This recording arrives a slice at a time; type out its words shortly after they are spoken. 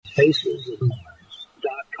facesofmars.com.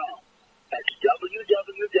 That's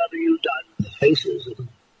www.facesofmars.com.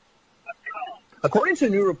 According to a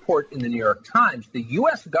new report in the New York Times, the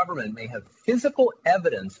U.S. government may have physical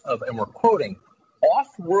evidence of, and we're quoting,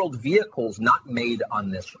 off-world vehicles not made on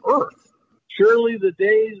this earth. Surely the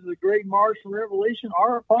days of the great Martian revelation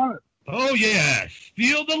are upon us. Oh, yes.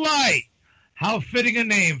 Feel the light. How fitting a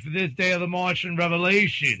name for this day of the Martian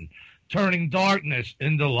revelation, turning darkness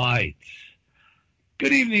into light.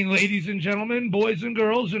 Good evening, ladies and gentlemen, boys and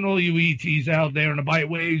girls, and all you ETs out there in the bite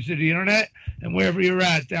waves of the internet and wherever you're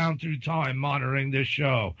at down through time monitoring this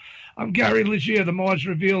show. I'm Gary Legier, the Mars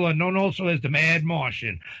Revealer, known also as the Mad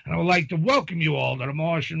Martian, and I would like to welcome you all to the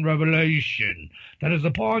Martian Revelation that is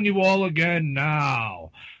upon you all again now.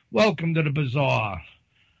 Welcome to the Bazaar.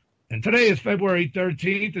 And today is February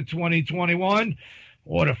 13th of 2021,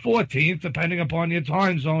 or the 14th, depending upon your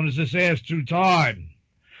time zone as this airs through time.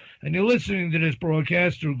 And you're listening to this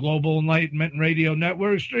broadcast through Global Enlightenment Radio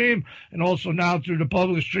Network stream, and also now through the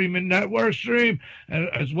Public Streaming Network stream,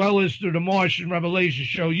 as well as through the Martian Revelation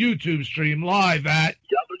Show YouTube stream live at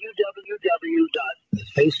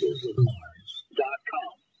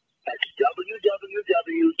www.facesofmars.com. That's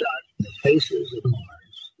www.facesofmars.com.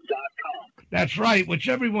 That's right, which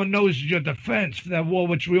everyone knows is your defense for that war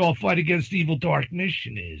which we all fight against evil dark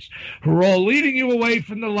mission is, who are all leading you away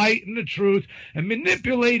from the light and the truth and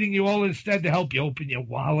manipulating you all instead to help you open your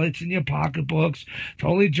wallets and your pocketbooks to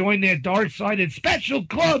only join their dark-sided special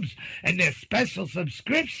clubs and their special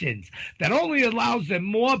subscriptions that only allows them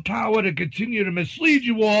more power to continue to mislead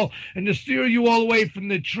you all and to steer you all away from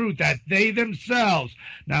the truth that they themselves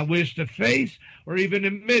not wish to face or even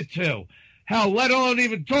admit to. Hell, let alone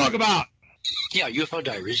even talk about. Yeah, UFO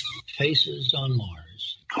Diaries. Faces on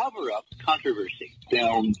Mars. Cover-up controversy.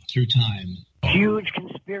 Down through time. Huge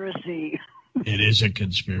conspiracy. It is a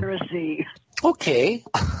conspiracy. Okay.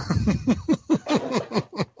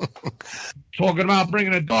 Talking about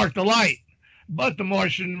bringing the dark to light. But the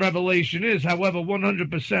Martian Revelation is, however,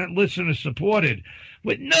 100% listener-supported,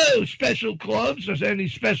 with no special clubs or any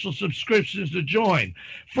special subscriptions to join.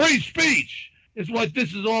 Free speech is what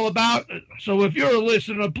this is all about. So if you're a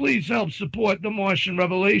listener, please help support the Martian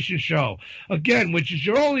Revelation Show. Again, which is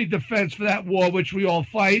your only defense for that war which we all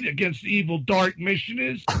fight against the evil dark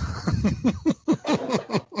missioners.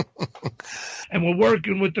 And we're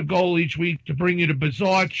working with the goal each week to bring you the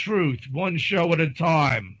bizarre truth, one show at a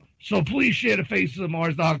time. So please share the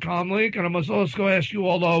facesofmars.com link, and I must also ask you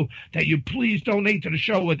all, though, that you please donate to the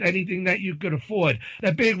show with anything that you could afford.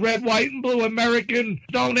 That big red, white, and blue American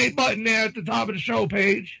donate button there at the top of the show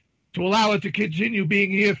page to allow it to continue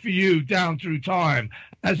being here for you down through time,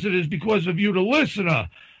 as it is because of you, the listener,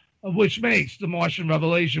 of which makes the Martian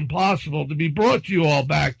Revelation possible to be brought to you all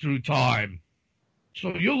back through time.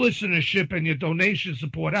 So your listenership and your donation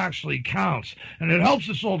support actually counts, and it helps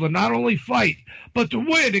us all to not only fight, but to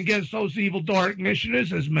win against those evil dark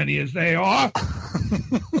missioners, as many as they are,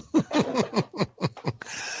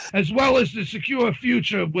 as well as to secure a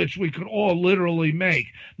future which we could all literally make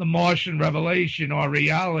the Martian Revelation our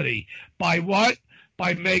reality. By what?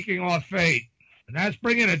 By making our fate. And that's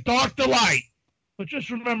bringing a dark to light. But just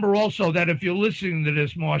remember also that if you're listening to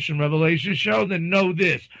this Martian Revelation show, then know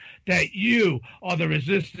this, that you are the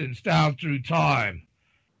resistance down through time.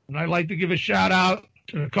 And I'd like to give a shout-out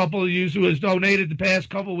to a couple of you who has donated the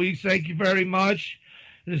past couple of weeks. Thank you very much.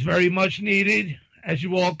 It is very much needed, as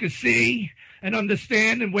you all can see and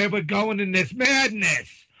understand, and where we're going in this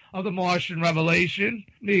madness of the Martian Revelation,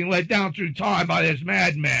 being led down through time by this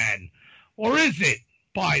madman. Or is it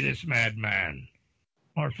by this madman?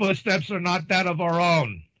 Our footsteps are not that of our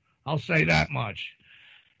own. I'll say that much.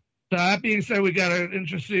 So that being said, we got an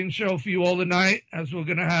interesting show for you all tonight, as we're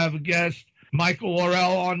going to have a guest, Michael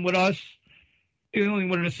Orell, on with us, dealing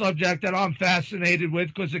with a subject that I'm fascinated with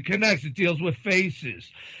because it connects. It deals with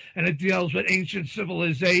faces, and it deals with ancient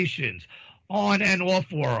civilizations on and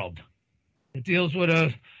off world. It deals with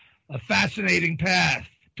a fascinating path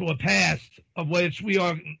to a past of which we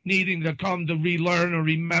are needing to come to relearn or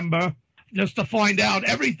remember, just to find out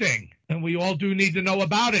everything, and we all do need to know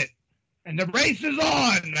about it. And the race is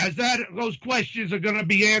on, as those questions are going to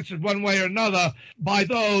be answered one way or another by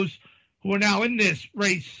those who are now in this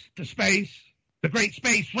race to space, the great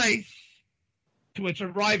space race, to its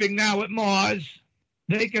arriving now at Mars.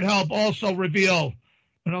 They can help also reveal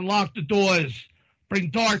and unlock the doors,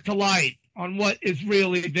 bring dark to light on what is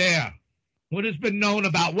really there, what has been known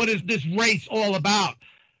about, what is this race all about,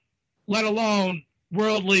 let alone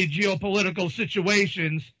worldly geopolitical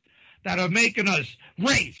situations that are making us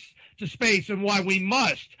race to space, and why we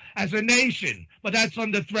must as a nation. But that's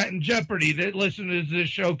under threat and jeopardy that listeners to this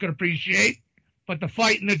show can appreciate. but the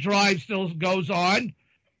fight and the drive still goes on.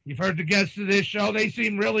 You've heard the guests of this show. They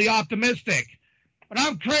seem really optimistic. But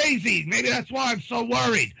I'm crazy. Maybe that's why I'm so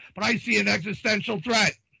worried. But I see an existential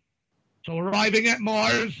threat. So arriving at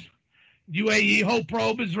Mars, UAE Hope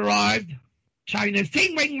probe has arrived. China's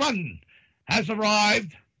Tianwen-1 has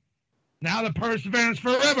arrived. Now the Perseverance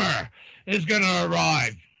Forever is going to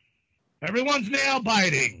arrive. Everyone's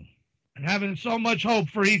nail-biting and having so much hope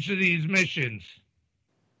for each of these missions.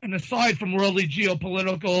 And aside from worldly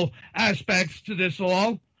geopolitical aspects to this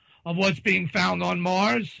all, of what's being found on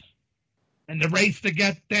Mars, and the race to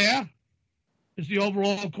get there, is the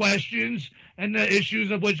overall questions and the issues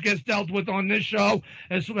of which gets dealt with on this show,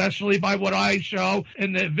 especially by what I show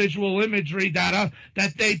in the visual imagery data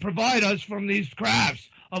that they provide us from these crafts,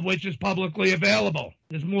 of which is publicly available.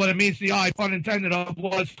 There's more than meets the eye, pun intended, of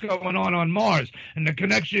what's going on Mars, and the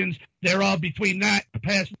connections thereof between that,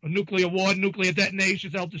 past nuclear war, nuclear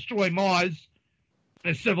detonations help destroy Mars,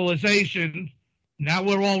 a civilization. Now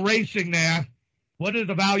we're all racing there. What are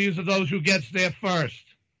the values of those who gets there first?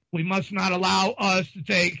 We must not allow us to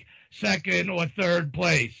take second or third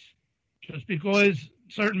place. Just because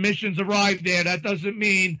certain missions arrive there, that doesn't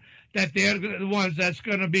mean that they're the ones that's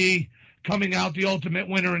going to be coming out the ultimate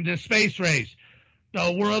winner in this space race.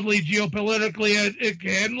 Though worldly, geopolitically, it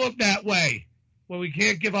can look that way, where we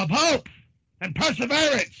can't give up hope and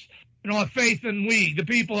perseverance in our faith in we, the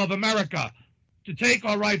people of America, to take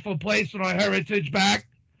our rightful place and our heritage back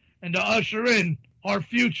and to usher in our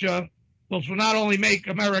future, which will not only make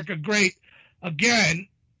America great again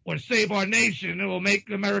or save our nation, it will make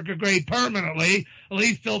America great permanently, at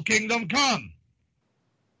least till kingdom come.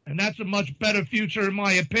 And that's a much better future in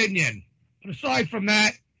my opinion. But aside from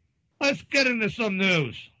that, let's get into some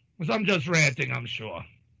news, because I'm just ranting, I'm sure.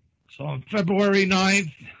 So on February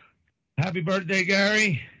 9th, happy birthday,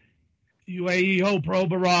 Gary. UAE Hope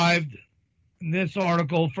probe arrived. In this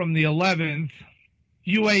article from the 11th,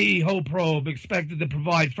 UAE Hope probe expected to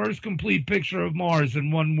provide first complete picture of Mars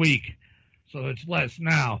in 1 week. So it's less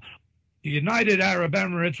now. The United Arab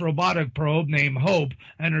Emirates robotic probe named Hope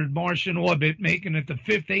entered Martian orbit, making it the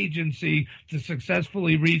fifth agency to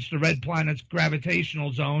successfully reach the red planet's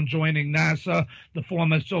gravitational zone, joining NASA, the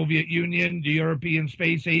former Soviet Union, the European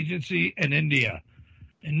Space Agency, and India.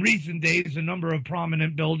 In recent days, a number of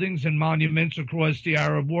prominent buildings and monuments across the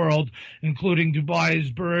Arab world, including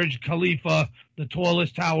Dubai's Burj Khalifa, the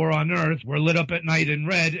tallest tower on Earth, were lit up at night in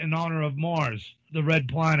red in honor of Mars, the red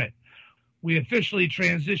planet. We officially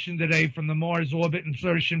transitioned today from the Mars orbit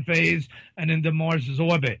insertion phase and into Mars's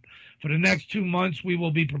orbit. For the next 2 months, we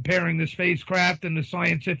will be preparing the spacecraft and the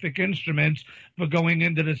scientific instruments for going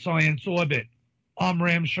into the science orbit.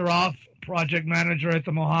 Amram Sharaf, project manager at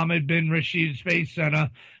the Mohammed bin Rashid Space Center,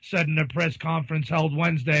 said in a press conference held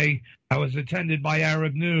Wednesday that was attended by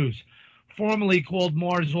Arab News. Formerly called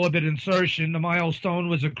Mars orbit insertion, the milestone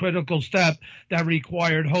was a critical step that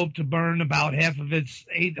required Hope to burn about half of its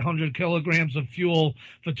 800 kilograms of fuel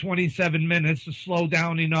for 27 minutes to slow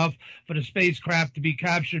down enough for the spacecraft to be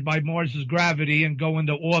captured by Mars's gravity and go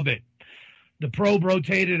into orbit. The probe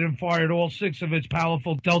rotated and fired all 6 of its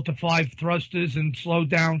powerful Delta V thrusters and slowed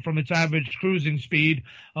down from its average cruising speed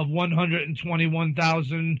of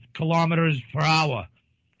 121,000 kilometers per hour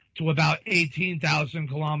to about 18,000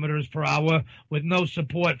 kilometers per hour with no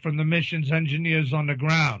support from the mission's engineers on the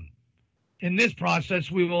ground. In this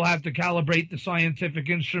process, we will have to calibrate the scientific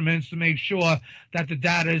instruments to make sure that the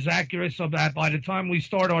data is accurate so that by the time we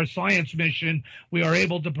start our science mission, we are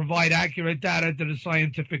able to provide accurate data to the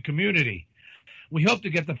scientific community. We hope to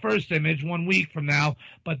get the first image 1 week from now,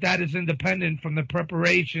 but that is independent from the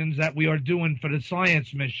preparations that we are doing for the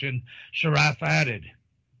science mission, Sharaf added.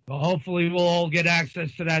 Well, hopefully we'll all get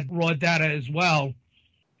access to that raw data as well.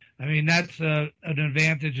 I mean, that's an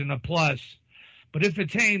advantage and a plus. But if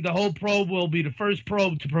attained, the Hope probe will be the first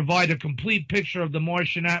probe to provide a complete picture of the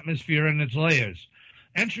Martian atmosphere and its layers.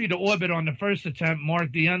 Entry to orbit on the first attempt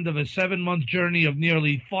marked the end of a 7-month journey of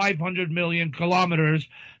nearly 500 million kilometers,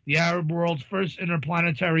 the Arab world's first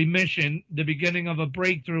interplanetary mission, the beginning of a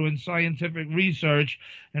breakthrough in scientific research,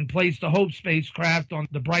 and placed the Hope spacecraft on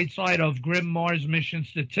the bright side of grim Mars mission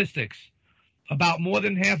statistics. About more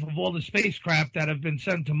than half of all the spacecraft that have been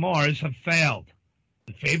sent to Mars have failed.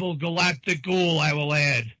 The fabled galactic ghoul, I will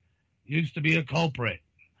add, used to be a culprit.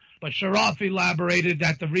 But Sharaf elaborated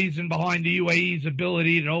that the reason behind the UAE's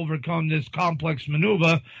ability to overcome this complex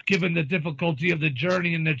maneuver, given the difficulty of the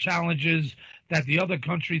journey and the challenges that the other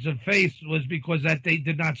countries have faced was because that they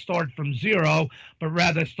did not start from zero, but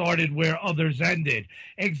rather started where others ended.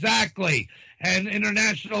 Exactly. And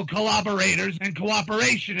international collaborators and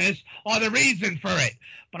cooperationists are the reason for it.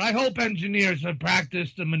 But I hope engineers have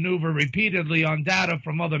practiced the maneuver repeatedly on data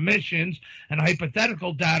from other missions and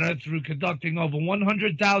hypothetical data through conducting over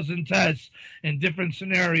 100,000 tests in different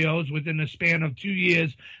scenarios within a span of 2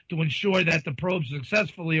 years to ensure that the probe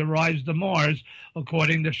successfully arrives to Mars,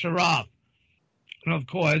 according to Sharaf. And of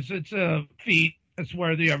course, it's a feat that's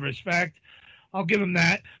worthy of respect. I'll give him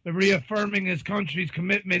that, but reaffirming his country's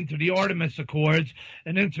commitment to the Artemis Accords,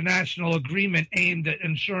 an international agreement aimed at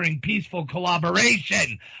ensuring peaceful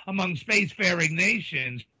collaboration among spacefaring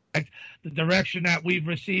nations. The direction that we've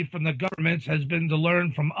received from the governments has been to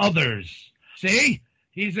learn from others. See?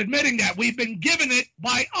 He's admitting that we've been given it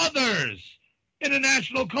by others.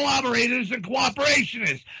 International collaborators and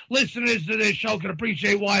cooperationists. Listeners to this show can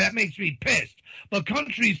appreciate why that makes me pissed. But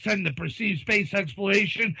countries tend to perceive space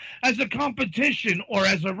exploration as a competition or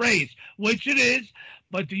as a race, which it is,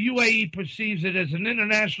 but the UAE perceives it as an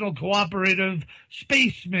international cooperative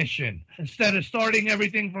space mission. Instead of starting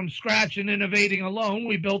everything from scratch and innovating alone,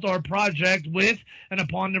 we built our project with and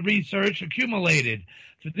upon the research accumulated.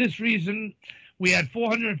 For this reason, we had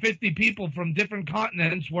 450 people from different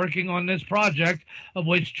continents working on this project, of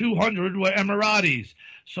which 200 were Emiratis.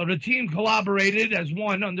 So the team collaborated as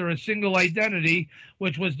one under a single identity,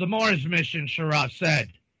 which was the Mars mission, Sharaf said.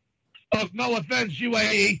 Look, no offense,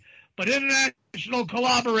 UAE, but international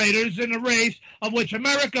collaborators in a race of which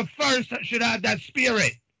America first should have that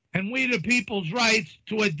spirit. And we the people's rights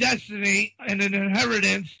to a destiny and an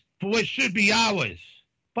inheritance for which should be ours.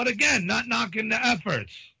 But again, not knocking the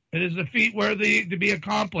efforts. It is a feat worthy to be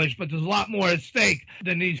accomplished, but there's a lot more at stake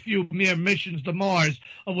than these few mere missions to Mars,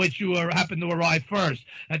 of which you happen to arrive first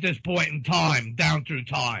at this point in time, down through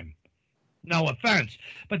time. No offense.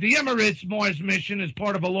 But the Emirates Mars mission is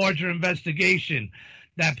part of a larger investigation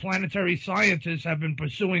that planetary scientists have been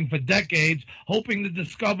pursuing for decades, hoping to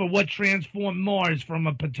discover what transformed Mars from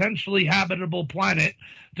a potentially habitable planet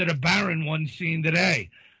to the barren one seen today.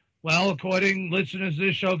 Well, according listeners to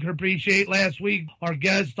this show can appreciate, last week our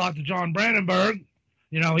guest, Dr. John Brandenburg,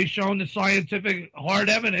 he's shown the scientific hard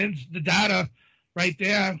evidence, the data right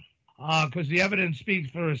there, because the evidence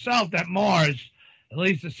speaks for itself that Mars, at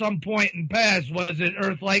least at some point in the past, was it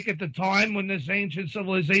Earth-like at the time when this ancient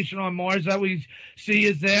civilization on Mars that we see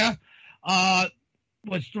is there,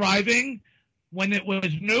 was thriving when it was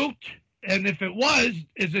nuked? And if it was,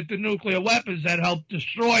 is it the nuclear weapons that helped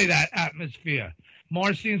destroy that atmosphere?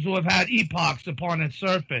 Mars seems to have had epochs upon its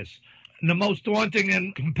surface. And the most daunting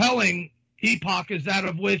and compelling epoch is that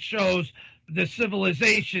of which shows the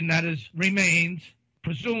civilization that remains,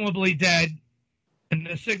 presumably dead, and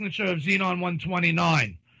the signature of Xenon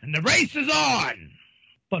 129. And the race is on!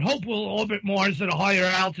 But Hope will orbit Mars at a higher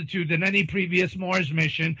altitude than any previous Mars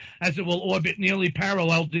mission, as it will orbit nearly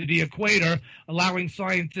parallel to the equator, allowing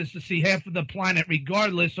scientists to see half of the planet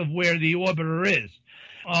regardless of where the orbiter is.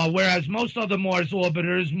 Whereas most other Mars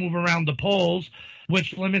orbiters move around the poles,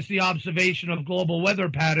 which limits the observation of global weather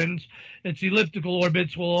patterns, its elliptical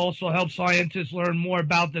orbits will also help scientists learn more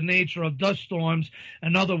about the nature of dust storms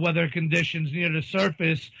and other weather conditions near the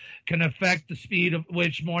surface can affect the speed at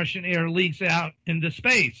which Martian air leaks out into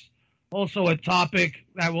space. Also a topic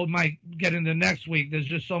that we might get into next week. There's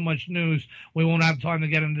just so much news, we won't have time to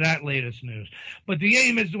get into that latest news. But the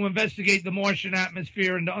aim is to investigate the Martian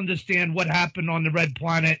atmosphere and to understand what happened on the red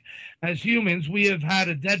planet. As humans, we have had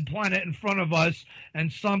a dead planet in front of us,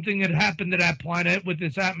 and something had happened to that planet with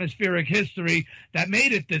its atmospheric history that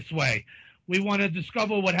made it this way. We want to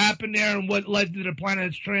discover what happened there and what led to the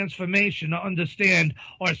planet's transformation, to understand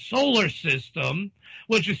our solar system,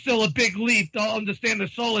 which is still a big leap to understand the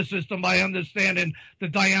solar system by understanding the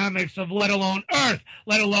dynamics of let alone Earth,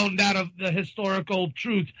 let alone that of the historical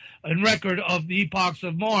truth and record of the epochs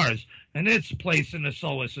of Mars and its place in the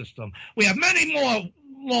solar system. We have many more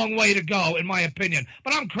long way to go, in my opinion,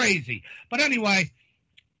 but I'm crazy. But anyway,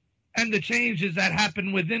 and the changes that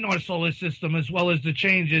happen within our solar system as well as the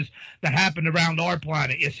changes that happen around our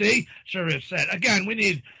planet. You see? Sharif said. Again, we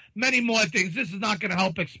need many more things. This is not going to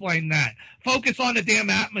help explain that. Focus on the damn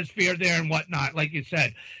atmosphere there and whatnot, like you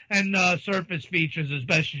said, and surface features as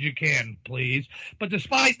best as you can, please. But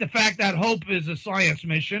despite the fact that Hope is a science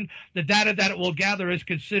mission, the data that it will gather is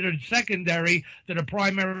considered secondary to the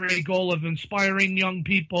primary goal of inspiring young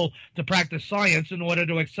people to practice science in order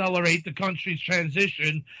to accelerate the country's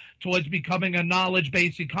transition towards becoming a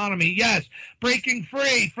knowledge-based economy. Yes, breaking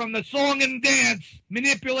free from the song and dance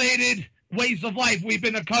manipulated ways of life we've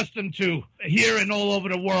been accustomed to here and all over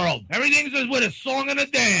the world. Everything's with a song and a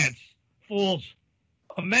dance. fools.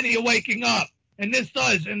 Many are waking up. And this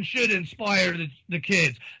does and should inspire the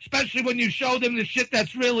kids, especially when you show them the shit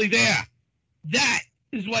that's really there. That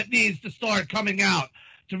is what needs to start coming out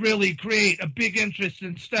to really create a big interest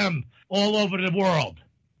in STEM all over the world,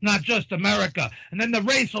 not just America. And then the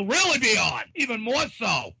race will really be on, even more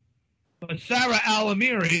so. But Sarah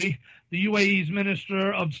Al-Amiri, the UAE's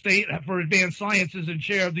Minister of State for Advanced Sciences and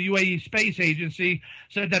chair of the UAE Space Agency,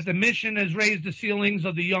 said that the mission has raised the ceilings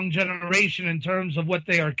of the young generation in terms of what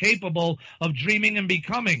they are capable of dreaming and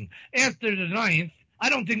becoming. After the 9th, I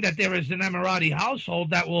don't think that there is an Emirati household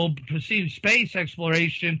that will perceive space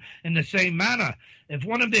exploration in the same manner. If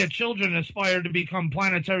one of their children aspire to become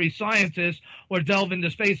planetary scientists or delve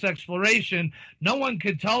into space exploration, no one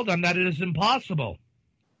could tell them that it is impossible.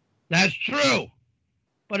 That's true.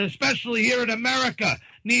 But especially here in America,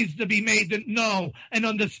 needs to be made to know and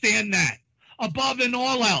understand that. Above and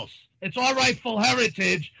all else, it's our rightful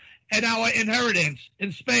heritage and our inheritance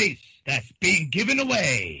in space that's being given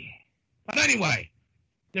away. But anyway,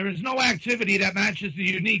 there is no activity that matches the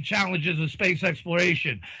unique challenges of space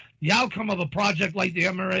exploration. The outcome of a project like the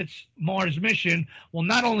Emirates Mars mission will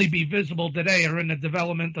not only be visible today or in the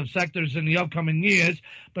development of sectors in the upcoming years,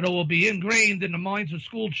 but it will be ingrained in the minds of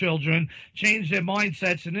school children, change their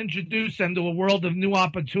mindsets, and introduce them to a world of new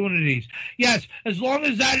opportunities. Yes, as long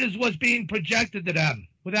as that is what's being projected to them,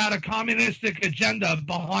 without a communistic agenda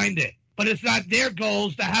behind it. But it's not their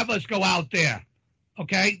goals to have us go out there.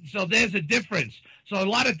 Okay, so there's a difference. So a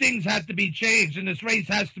lot of things have to be changed, and this race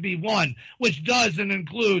has to be won, which does and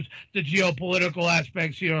includes the geopolitical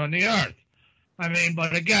aspects here on the Earth. I mean,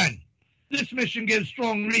 but again, this mission gives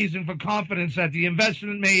strong reason for confidence that the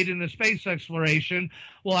investment made in the space exploration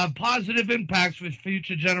will have positive impacts for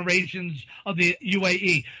future generations of the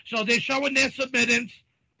UAE. So they're showing their submittance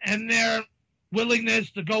and their willingness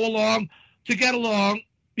to go along, to get along,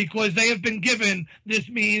 because they have been given this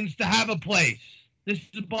means to have a place. This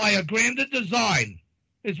is by a grander design,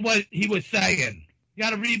 is what he was saying. You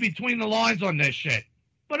got to read between the lines on this shit.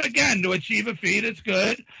 But again, to achieve a feat, it's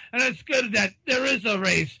good. And it's good that there is a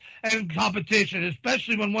race and competition,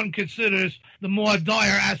 especially when one considers the more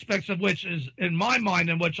dire aspects of which is in my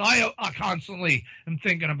mind and which I constantly am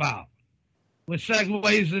thinking about. Which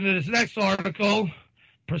segues into this next article.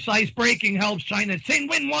 Precise braking helps China's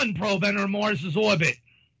Tianwen-1 probe enter Mars' orbit.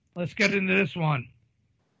 Let's get into this one.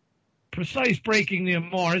 Precise braking near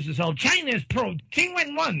Mars has helped China's probe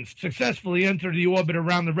Tianwen-1 successfully enter the orbit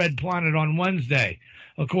around the red planet on Wednesday,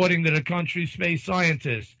 according to the country's space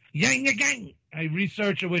scientist. Yang Gang, a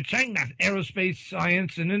researcher with China Aerospace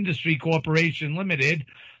Science and Industry Corporation Limited,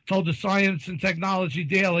 told the Science and Technology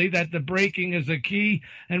Daily that the braking is a key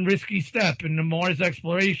and risky step in the Mars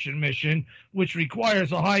exploration mission, which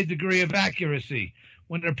requires a high degree of accuracy.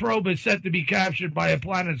 When the probe is set to be captured by a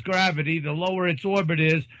planet's gravity, the lower its orbit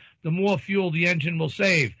is, the more fuel the engine will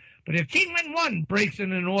save. But if Tianwen-1 breaks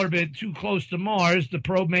in an orbit too close to Mars, the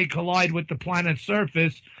probe may collide with the planet's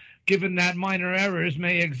surface, given that minor errors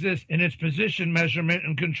may exist in its position measurement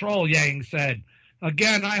and control, Yang said.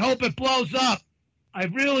 Again, I hope it blows up. I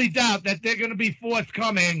really doubt that they're going to be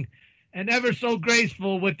forthcoming and ever so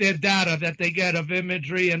graceful with their data that they get of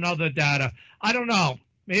imagery and other data. I don't know.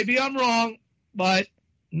 Maybe I'm wrong, but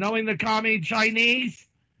knowing the commie Chinese,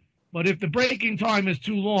 but if the braking time is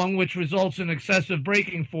too long, which results in excessive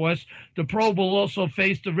braking force, the probe will also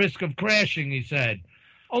face the risk of crashing, he said.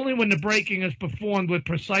 Only when the braking is performed with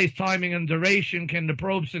precise timing and duration can the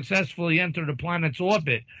probe successfully enter the planet's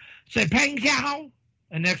orbit, said Peng Zhao,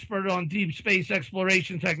 an expert on deep space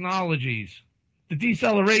exploration technologies. The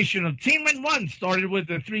deceleration of Tianwen-1 started with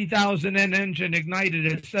the 3000N engine ignited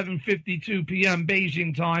at 7:52 p.m.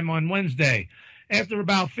 Beijing time on Wednesday. After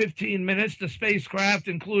about 15 minutes, the spacecraft,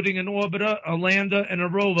 including an orbiter, a lander, and a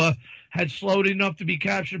rover, had slowed enough to be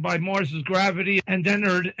captured by Mars's gravity and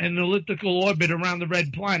entered an elliptical orbit around the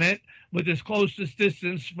red planet, with its closest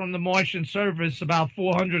distance from the Martian surface about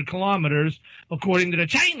 400 kilometers, according to the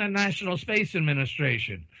China National Space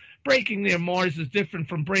Administration. Braking near Mars is different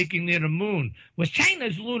from braking near the moon, which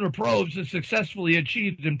China's lunar probes have successfully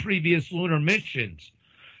achieved in previous lunar missions.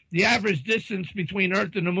 The average distance between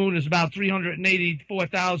Earth and the Moon is about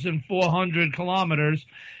 384,400 kilometers,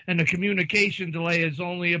 and the communication delay is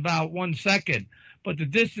only about 1 second. But the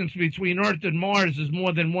distance between Earth and Mars is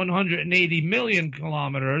more than 180 million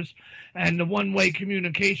kilometers, and the one-way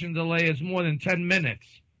communication delay is more than 10 minutes.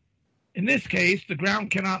 In this case, the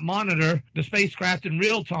ground cannot monitor the spacecraft in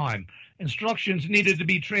real time. Instructions needed to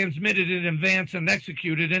be transmitted in advance and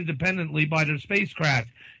executed independently by the spacecraft,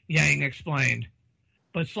 Yang explained.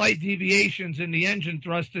 but slight deviations in the engine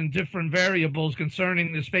thrust and different variables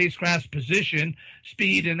concerning the spacecraft's position,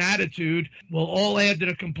 speed, and attitude will all add to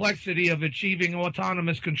the complexity of achieving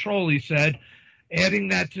autonomous control, he said, adding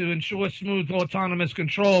that to ensure smooth autonomous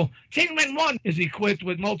control, Tianwen-1 is equipped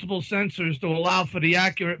with multiple sensors to allow for the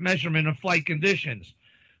accurate measurement of flight conditions.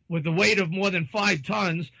 With a weight of more than 5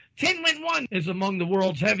 tons, Tianwen-1 is among the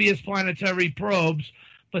world's heaviest planetary probes,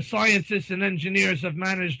 but scientists and engineers have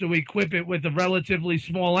managed to equip it with a relatively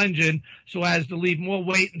small engine so as to leave more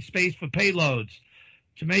weight and space for payloads.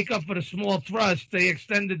 To make up for the small thrust, they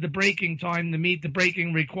extended the braking time to meet the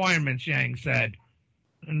braking requirements, Yang said.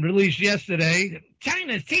 And released yesterday,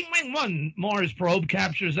 China's Tianwen-1 Mars probe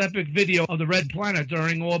captures epic video of the red planet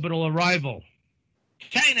during orbital arrival.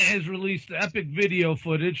 China has released epic video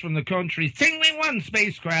footage from the country's Tianwen-1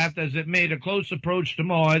 spacecraft as it made a close approach to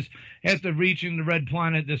Mars after reaching the red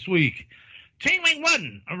planet this week.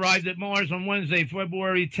 Tianwen-1 arrived at Mars on Wednesday,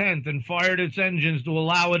 February 10th, and fired its engines to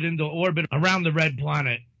allow it into orbit around the red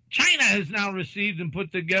planet. China has now received and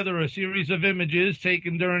put together a series of images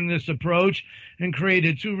taken during this approach and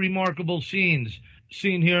created 2 remarkable scenes,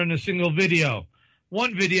 seen here in a single video.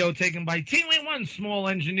 One video taken by Tianwen-1's small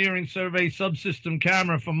engineering survey subsystem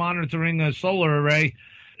camera for monitoring a solar array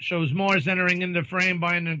shows Mars entering into frame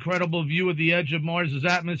by an incredible view of the edge of Mars's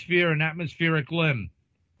atmosphere and atmospheric limb.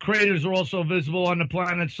 Craters are also visible on the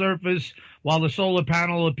planet's surface, while the solar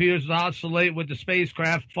panel appears to oscillate with the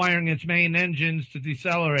spacecraft firing its main engines to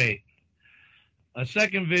decelerate. A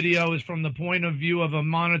second video is from the point of view of a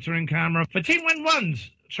monitoring camera for Tianwen-1's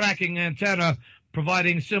tracking antenna,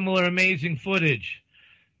 providing similar amazing footage.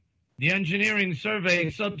 The engineering survey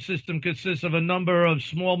subsystem consists of a number of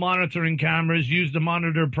small monitoring cameras used to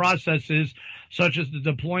monitor processes such as the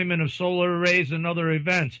deployment of solar arrays and other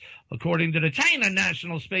events, according to the China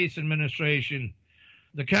National Space Administration.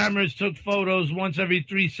 The cameras took photos once every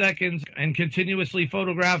 3 seconds and continuously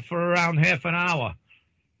photographed for around half an hour.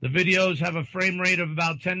 The videos have a frame rate of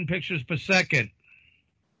about 10 pictures per second.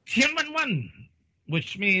 Tianwen-1,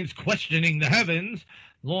 which means questioning the heavens,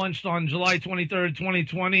 launched on July 23,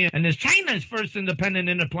 2020, and is China's first independent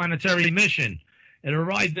interplanetary mission. It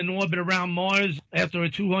arrived in orbit around Mars after a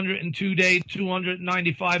 202-day,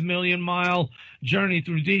 295-million-mile journey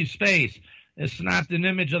through deep space. It snapped an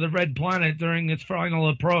image of the red planet during its final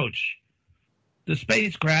approach. The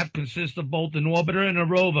spacecraft consists of both an orbiter and a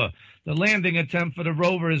rover. The landing attempt for the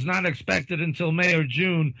rover is not expected until May or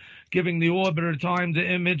June, giving the orbiter time to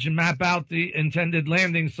image and map out the intended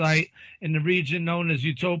landing site in the region known as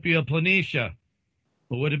Utopia Planitia.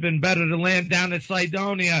 It would have been better to land down at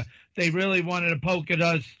Cydonia. They really wanted to poke at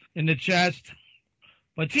us in the chest.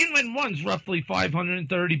 But Tianwen-1's roughly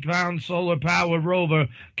 530-pound solar-powered rover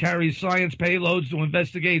carries science payloads to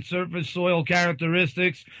investigate surface soil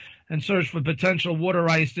characteristics and search for potential water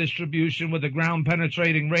ice distribution with a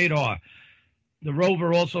ground-penetrating radar. The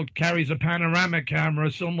rover also carries a panoramic camera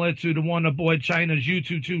similar to the one aboard China's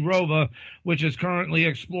Yutu-2 rover, which is currently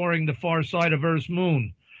exploring the far side of Earth's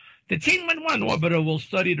moon. The Tianwen-1 orbiter will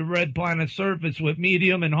study the red planet's surface with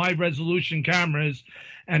medium and high-resolution cameras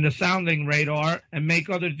and a sounding radar and make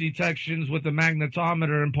other detections with the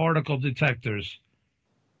magnetometer and particle detectors.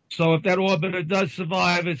 So if that orbiter does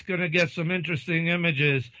survive, it's going to get some interesting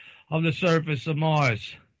images of the surface of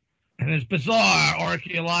Mars and its bizarre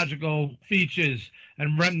archaeological features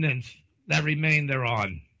and remnants that remain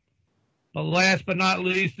thereon. But last but not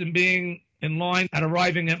least, in being in line at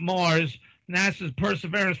arriving at Mars, NASA's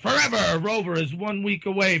Perseverance Forever rover is 1 week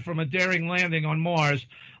away from a daring landing on Mars.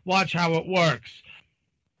 Watch how it works.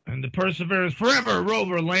 And the Perseverance Forever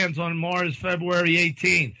rover lands on Mars February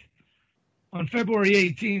 18th. On February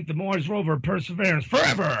 18th, the Mars rover Perseverance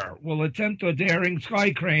Forever will attempt a daring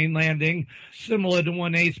sky crane landing similar to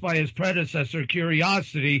one aced by his predecessor,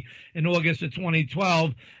 Curiosity, in August of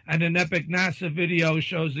 2012, and an epic NASA video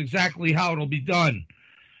shows exactly how it'll be done.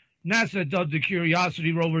 NASA dubbed the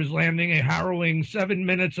Curiosity rover's landing a harrowing 7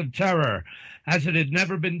 minutes of terror, as it had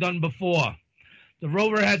never been done before. The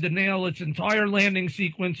rover had to nail its entire landing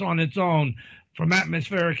sequence on its own, from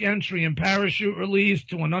atmospheric entry and parachute release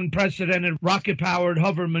to an unprecedented rocket-powered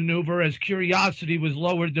hover maneuver as Curiosity was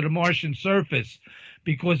lowered to the Martian surface,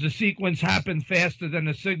 because the sequence happened faster than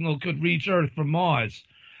the signal could reach Earth from Mars.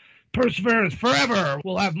 Perseverance Forever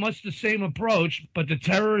will have much the same approach, but the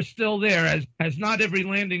terror is still there, as not every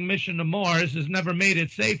landing mission to Mars has never made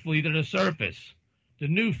it safely to the surface. The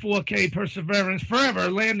new 4K Perseverance Forever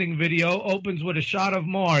landing video opens with a shot of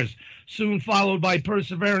Mars, soon followed by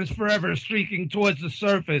Perseverance Forever streaking towards the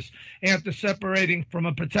surface after separating from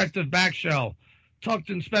a protective backshell.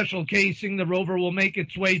 Tucked in special casing, the rover will make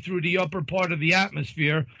its way through the upper part of the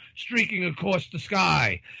atmosphere, streaking across the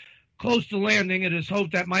sky. Close to landing, it is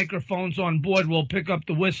hoped that microphones on board will pick up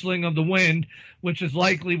the whistling of the wind, which is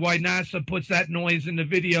likely why NASA puts that noise in the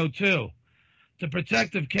video too. The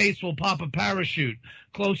protective case will pop a parachute.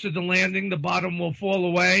 Closer to landing, the bottom will fall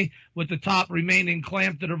away, with the top remaining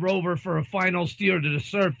clamped to the rover for a final steer to the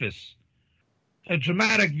surface. A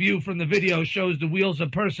dramatic view from the video shows the wheels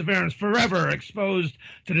of Perseverance forever exposed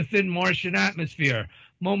to the thin Martian atmosphere.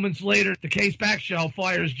 Moments later, the case back shell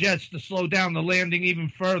fires jets to slow down the landing even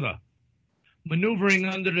further. Maneuvering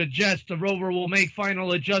under the jets, the rover will make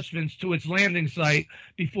final adjustments to its landing site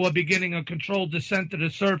before beginning a controlled descent to the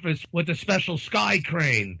surface with a special sky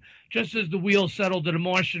crane. Just as the wheels settle to the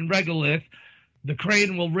Martian regolith, the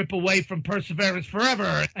crane will rip away from Perseverance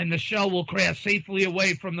forever, and the shell will crash safely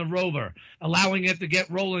away from the rover, allowing it to get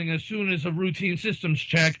rolling as soon as a routine systems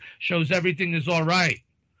check shows everything is all right.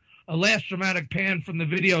 A last dramatic pan from the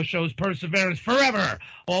video shows Perseverance forever,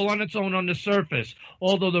 all on its own on the surface,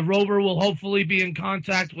 although the rover will hopefully be in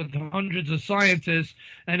contact with hundreds of scientists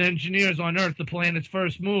and engineers on Earth to plan its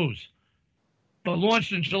first moves. But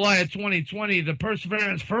launched in July of 2020, the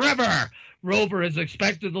Perseverance Forever rover is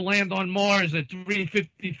expected to land on Mars at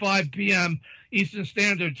 3:55 p.m. Eastern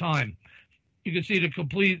Standard Time. You can see the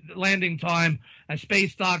complete landing time at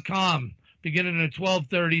space.com, beginning at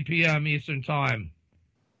 12:30 p.m. Eastern Time,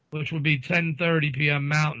 which would be 10:30 p.m.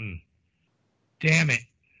 Mountain. Damn it.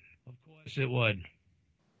 Of course it would.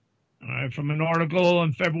 All right, from an article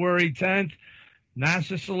on February 10th,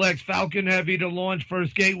 NASA selects Falcon Heavy to launch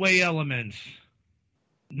first Gateway elements.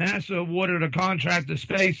 NASA awarded a contract to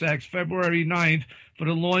SpaceX February 9th for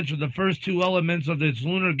the launch of the first two elements of its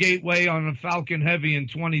lunar gateway on a Falcon Heavy in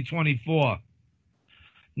 2024.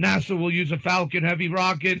 NASA will use a Falcon Heavy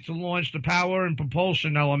rocket to launch the power and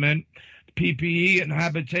propulsion element, PPE and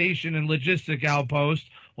habitation and logistic outpost,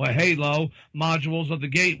 or HALO, modules of the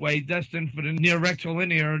gateway destined for the near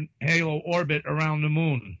rectilinear HALO orbit around the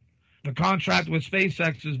moon. The contract with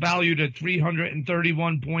SpaceX is valued at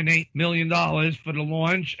 $331.8 million for the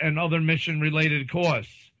launch and other mission-related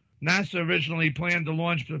costs. NASA originally planned to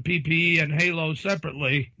launch the PPE and HALO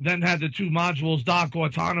separately, then had the two modules dock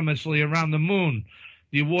autonomously around the moon.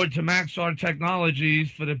 The award to Maxar Technologies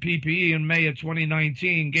for the PPE in May of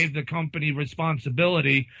 2019 gave the company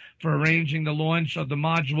responsibility for arranging the launch of the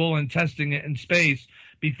module and testing it in space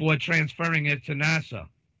before transferring it to NASA.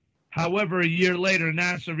 However, a year later,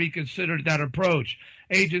 NASA reconsidered that approach.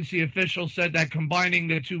 Agency officials said that combining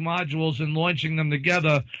the two modules and launching them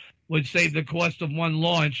together would save the cost of one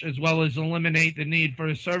launch, as well as eliminate the need for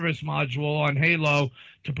a service module on HALO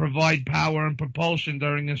to provide power and propulsion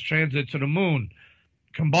during its transit to the moon.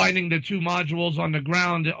 Combining the two modules on the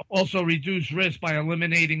ground also reduced risk by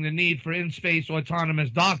eliminating the need for in-space autonomous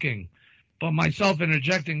docking. But myself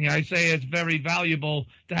interjecting here, I say it's very valuable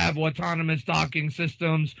to have autonomous docking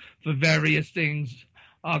systems for various things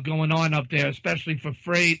going on up there, especially for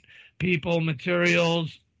freight, people,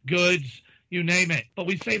 materials, goods, you name it. But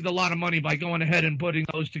we saved a lot of money by going ahead and putting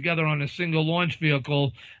those together on a single launch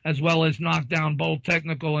vehicle, as well as knock down both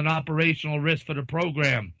technical and operational risks for the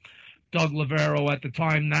program. Doug Lavero, at the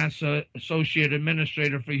time NASA Associate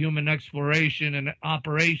Administrator for Human Exploration and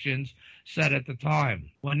Operations, said at the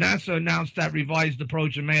time. When NASA announced that revised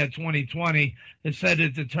approach in May of 2020, it said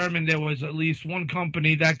it determined there was at least one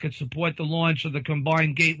company that could support the launch of the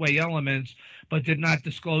combined gateway elements, but did not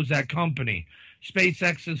disclose that company.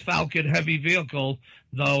 SpaceX's Falcon Heavy vehicle,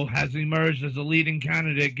 though, has emerged as a leading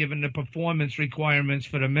candidate given the performance requirements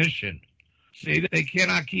for the mission. See, they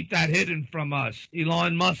cannot keep that hidden from us.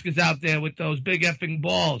 Elon Musk is out there with those big effing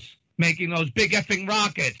balls, making those big effing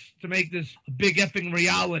rockets to make this a big effing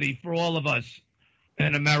reality for all of us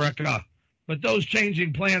in America. But those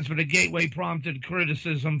changing plans for the gateway prompted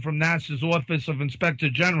criticism from NASA's Office of Inspector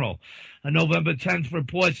General. A November 10th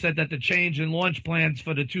report said that the change in launch plans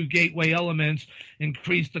for the two gateway elements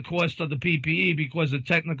increased the cost of the PPE because of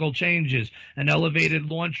technical changes and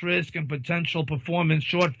elevated launch risk and potential performance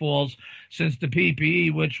shortfalls, since the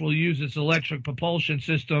PPE, which will use its electric propulsion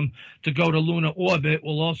system to go to lunar orbit,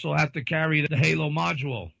 will also have to carry the HALO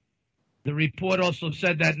module. The report also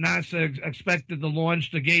said that NASA expected to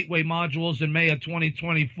launch the gateway modules in May of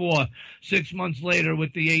 2024, 6 months later,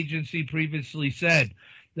 what the agency previously said.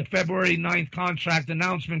 The February 9th contract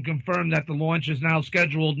announcement confirmed that the launch is now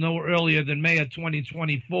scheduled no earlier than May of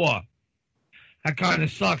 2024. That kind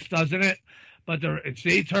of sucks, doesn't it? But it's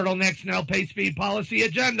the turtleneck snail pace speed policy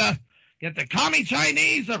agenda. Get the commie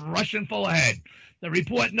Chinese of Russian full ahead. The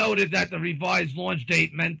report noted that the revised launch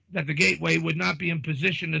date meant that the Gateway would not be in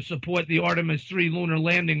position to support the Artemis 3 lunar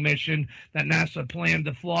landing mission that NASA planned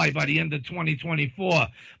to fly by the end of 2024,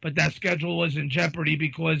 but that schedule was in jeopardy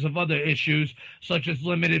because of other issues, such as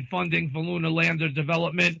limited funding for lunar lander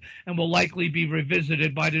development, and will likely be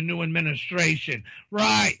revisited by the new administration.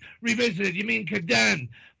 Right, revisited, you mean condemned.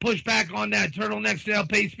 Push back on that turtleneck stale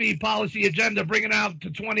pay speed policy agenda, bring it out to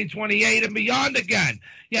 2028 and beyond again.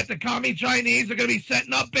 Yet the commie Chinese are going to be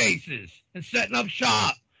setting up bases and setting up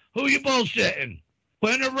shop. Who are you bullshitting?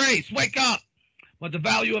 We're in a race. Wake up. But the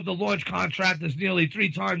value of the launch contract is nearly 3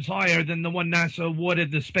 times higher than the one NASA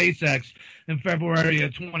awarded to SpaceX in February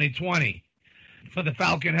of 2020 for the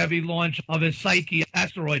Falcon Heavy launch of its Psyche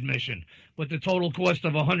asteroid mission, with the total cost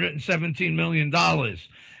of $117 million.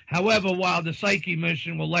 However, while the Psyche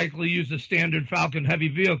mission will likely use a standard Falcon Heavy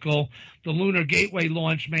vehicle, the Lunar Gateway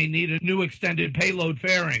launch may need a new extended payload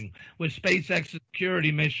fairing with SpaceX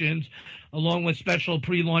security missions, along with special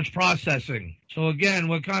pre-launch processing. So again,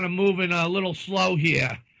 we're kind of moving a little slow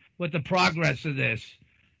here with the progress of this.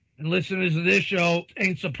 And listeners of this show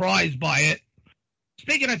ain't surprised by it.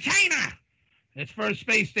 Speaking of China, its first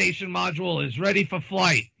space station module is ready for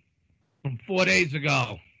flight from 4 days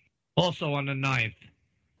ago, also on the 9th.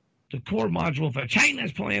 The core module for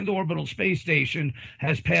China's planned orbital space station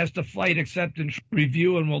has passed the flight acceptance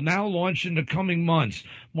review and will now launch in the coming months,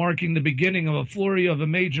 marking the beginning of a flurry of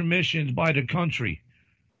major missions by the country.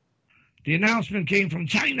 The announcement came from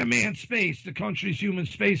China Manned Space, the country's human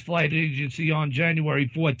spaceflight agency, on January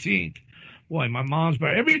 14th. Boy, my mom's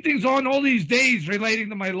birthday. Everything's on all these days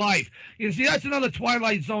relating to my life. You see, that's another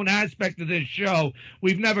Twilight Zone aspect of this show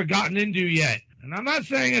we've never gotten into yet. And I'm not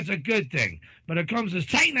saying it's a good thing, but it comes as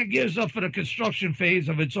China gears up for the construction phase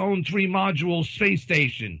of its own 3-module space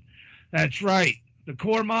station. That's right. The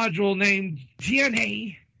core module, named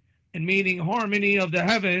Tianhe, and meaning harmony of the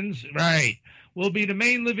heavens, right, will be the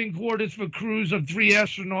main living quarters for crews of 3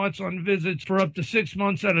 astronauts on visits for up to 6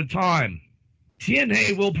 months at a time.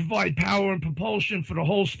 Tianhe will provide power and propulsion for the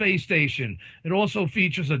whole space station. It also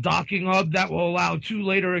features a docking hub that will allow 2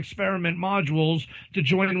 later experiment modules to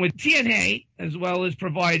join with Tianhe, as well as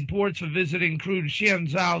provide ports for visiting crewed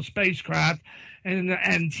Tianzhou spacecraft and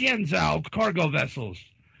Tianzhou cargo vessels.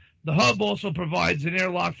 The hub also provides an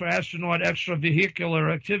airlock for astronaut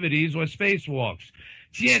extravehicular activities or spacewalks.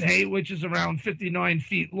 Tianhe, which is around 59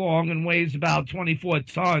 feet long and weighs about 24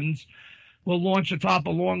 tons, will launch atop a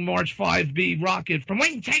Long March 5B rocket from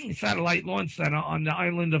Wenchang Satellite Launch Center on the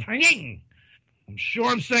island of Hainan. I'm sure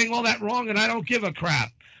I'm saying all that wrong, and I don't give a crap.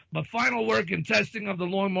 But final work and testing of the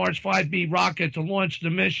Long March 5B rocket to launch the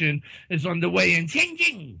mission is underway in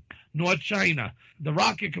Tianjin, North China. The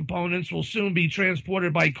rocket components will soon be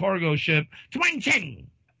transported by cargo ship to Wenchang.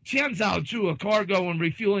 Tianzhou 2, a cargo and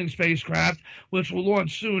refueling spacecraft, which will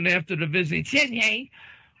launch soon after the visit Tianhe,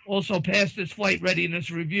 also passed its flight readiness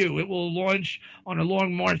review. It will launch on a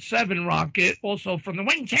Long March 7 rocket, also from the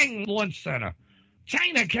Wenchang Launch Center.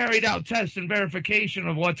 China carried out tests and verification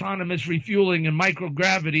of autonomous refueling and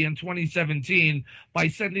microgravity in 2017 by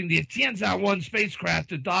sending the Tianzhou 1 spacecraft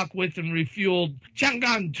to dock with and refueled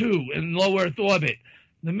Chang'e 2 in low Earth orbit.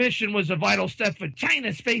 The mission was a vital step for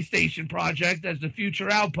China's space station project, as the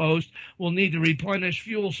future outpost will need to replenish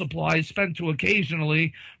fuel supplies spent to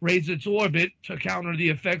occasionally raise its orbit to counter the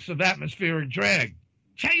effects of atmospheric drag.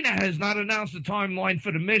 China has not announced a timeline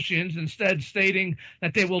for the missions, instead stating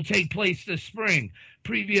that they will take place this spring.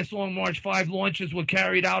 Previous Long March 5 launches were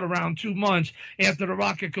carried out around 2 months after the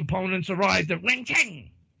rocket components arrived at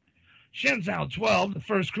Wenchang. Shenzhou 12, the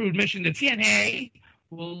first crewed mission to Tianhe,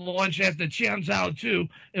 will launch after Tianzhou 2.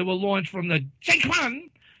 It will launch from the Zhejiang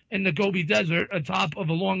in the Gobi Desert atop of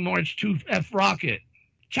a Long March 2F rocket.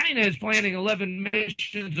 China is planning 11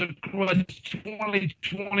 missions across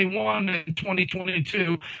 2021 and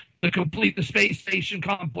 2022 to complete the space station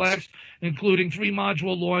complex, including 3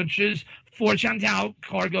 module launches, 4 Tianzhou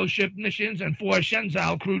cargo ship missions, and 4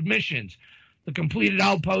 Shenzhou crewed missions. The completed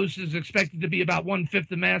outpost is expected to be about 1/5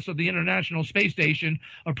 the mass of the International Space Station,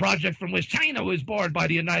 a project from which China was barred by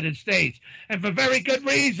the United States, and for very good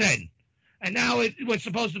reason. And now it was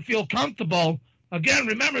supposed to feel comfortable. Again,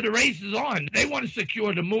 remember, the race is on. They want to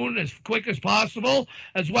secure the moon as quick as possible,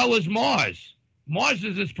 as well as Mars. Mars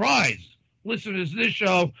is its prize. Listeners to this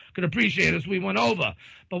show could appreciate as we went over.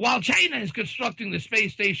 But while China is constructing the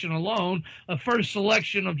space station alone, a first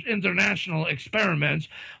selection of international experiments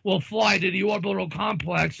will fly to the orbital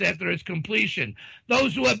complex after its completion.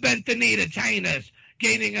 Those who have bent the knee to China's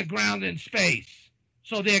gaining a ground in space.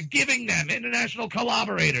 So they're giving them, international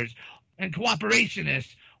collaborators and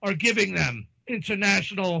cooperationists are giving them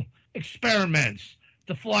international experiments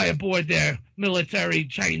to fly aboard their military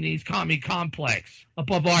Chinese commie complex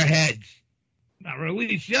above our heads. Now,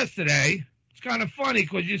 released yesterday, it's kind of funny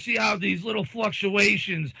because you see how these little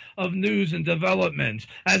fluctuations of news and developments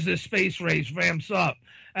as the space race ramps up.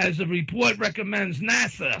 As the report recommends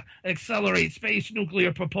NASA accelerate space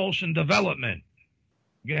nuclear propulsion development.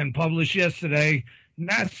 Again, published yesterday,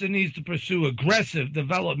 NASA needs to pursue aggressive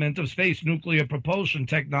development of space nuclear propulsion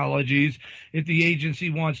technologies if the agency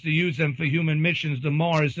wants to use them for human missions to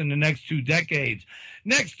Mars in the next 2 decades.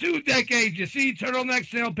 Next 2 decades, you see, turtleneck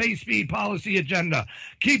snail pace speed policy agenda.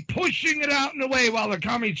 Keep pushing it out in the way while the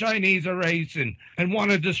commie Chinese are racing and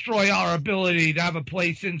want to destroy our ability to have a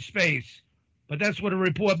place in space. But that's what a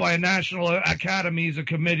report by a National Academies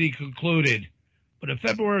Committee concluded. But a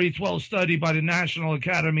February 12 study by the National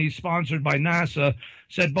Academy, sponsored by NASA,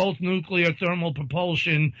 said both nuclear thermal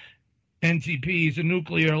propulsion, NTPs, and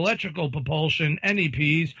nuclear electrical propulsion,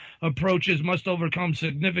 NEPs, approaches must overcome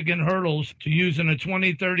significant hurdles to use in a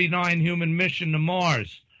 2039 human mission to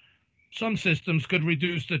Mars. Some systems could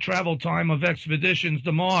reduce the travel time of expeditions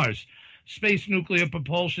to Mars. Space nuclear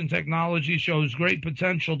propulsion technology shows great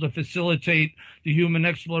potential to facilitate the human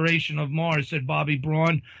exploration of Mars, said Bobby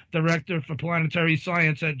Braun, Director for Planetary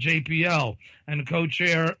Science at JPL and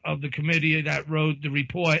co-chair of the committee that wrote the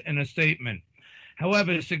report in a statement.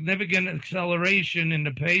 However, significant acceleration in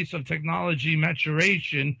the pace of technology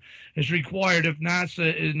maturation is required if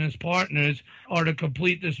NASA and its partners are to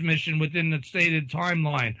complete this mission within the stated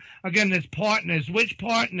timeline. Again, its partners. Which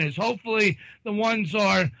partners? Hopefully the ones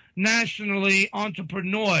are nationally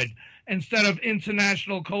entrepreneured instead of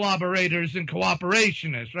international collaborators and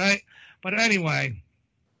cooperationists, right? But anyway,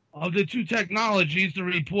 of the two technologies, the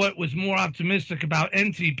report was more optimistic about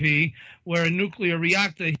NTP, where a nuclear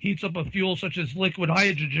reactor heats up a fuel such as liquid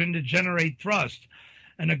hydrogen to generate thrust.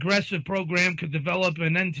 An aggressive program could develop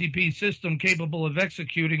an NTP system capable of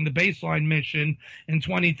executing the baseline mission in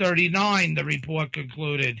 2039, the report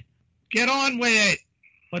concluded. Get on with it.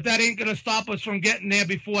 But that ain't going to stop us from getting there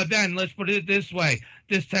before then. Let's put it this way.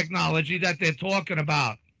 This technology that they're talking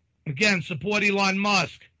about. Again, support Elon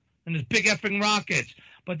Musk and his big effing rockets.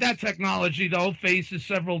 But that technology, though, faces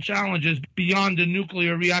several challenges beyond the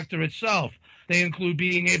nuclear reactor itself. They include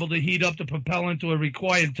being able to heat up the propellant to a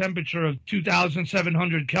required temperature of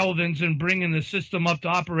 2,700 kelvins and bringing the system up to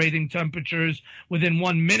operating temperatures within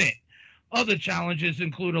 1 minute. Other challenges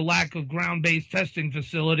include a lack of ground-based testing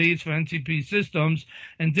facilities for NTP systems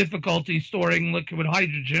and difficulty storing liquid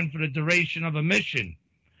hydrogen for the duration of a mission.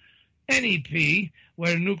 NEP,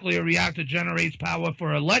 where a nuclear reactor generates power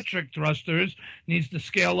for electric thrusters, needs to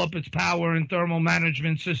scale up its power and thermal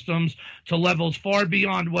management systems to levels far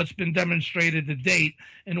beyond what's been demonstrated to date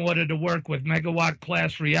in order to work with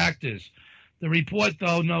megawatt-class reactors. The report,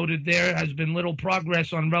 though, noted there has been little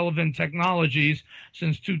progress on relevant technologies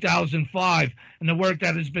since 2005, and the work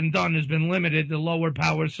that has been done has been limited to lower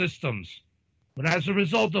power systems. But as a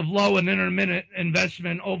result of low and intermittent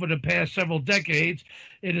investment over the past several decades,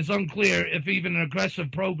 it is unclear if even an aggressive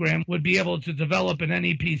program would be able to develop an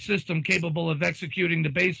NEP system capable of executing the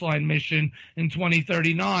baseline mission in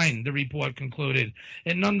 2039, the report concluded.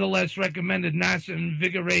 It nonetheless recommended NASA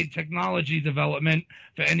invigorate technology development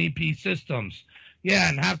for NEP systems. Yeah,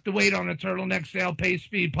 and have to wait on a turtleneck sail pace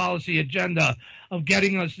speed policy agenda of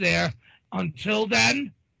getting us there. Until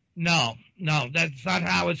then, no, that's not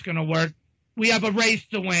how it's going to work. We have a race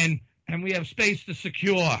to win, and we have space to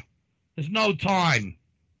secure. There's no time.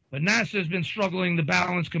 But NASA has been struggling to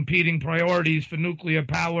balance competing priorities for nuclear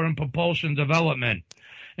power and propulsion development.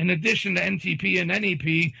 In addition to NTP and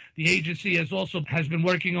NEP, the agency has been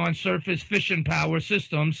working on surface fission power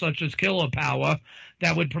systems, such as kilopower,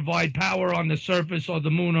 that would provide power on the surface of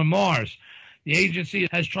the moon or Mars. The agency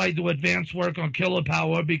has tried to advance work on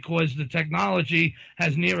kilopower because the technology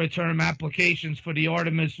has nearer-term applications for the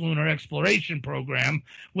Artemis lunar exploration program,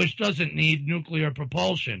 which doesn't need nuclear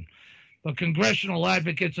propulsion. But congressional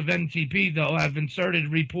advocates of NTP, though, have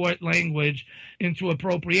inserted report language into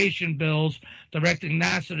appropriation bills directing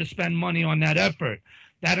NASA to spend money on that effort.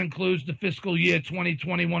 That includes the fiscal year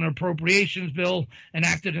 2021 appropriations bill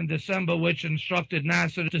enacted in December, which instructed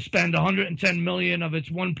NASA to spend $110 million of its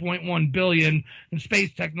 $1.1 billion in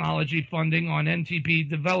space technology funding on NTP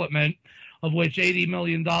development, of which $80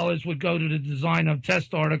 million would go to the design of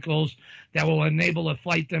test articles that will enable a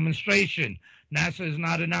flight demonstration. NASA has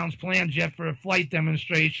not announced plans yet for a flight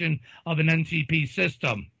demonstration of an NTP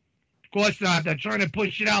system. Of course not. They're trying to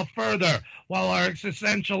push it out further while our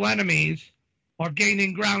existential enemies are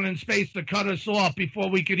gaining ground in space to cut us off before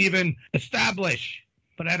we could even establish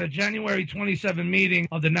But at a January 27 meeting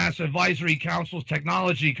of the NASA Advisory Council's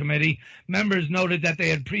Technology Committee, members noted that they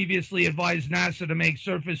had previously advised NASA to make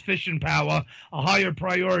surface fission power a higher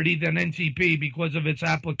priority than NTP because of its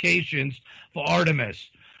applications for Artemis.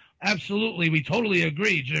 Absolutely, we totally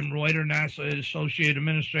agree, Jim Reuter, NASA Associate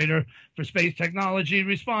Administrator for Space Technology,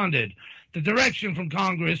 responded. The direction from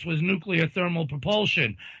Congress was nuclear thermal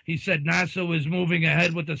propulsion. He said NASA was moving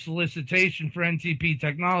ahead with the solicitation for NTP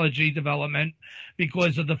technology development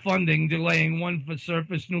because of the funding, delaying one for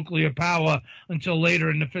surface nuclear power until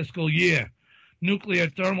later in the fiscal year. Nuclear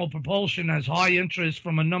thermal propulsion has high interest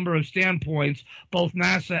from a number of standpoints, both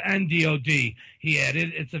NASA and DOD, he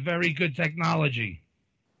added. It's a very good technology.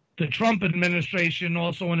 The Trump administration,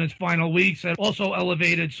 also in its final weeks, had also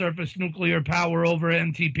elevated surface nuclear power over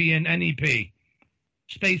NTP and NEP.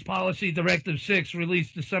 Space Policy Directive 6,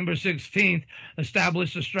 released December 16th,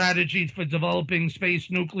 established a strategy for developing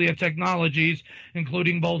space nuclear technologies,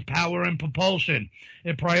 including both power and propulsion.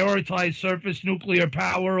 It prioritized surface nuclear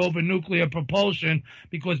power over nuclear propulsion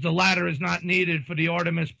because the latter is not needed for the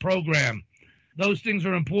Artemis program. Those things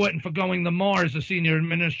are important for going to Mars, a senior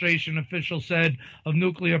administration official said of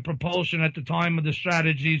nuclear propulsion at the time of the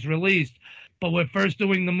strategy's release. But we're first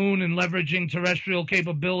doing the moon and leveraging terrestrial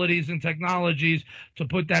capabilities and technologies to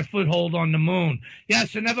put that foothold on the moon.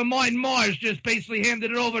 Yes, and never mind Mars, just basically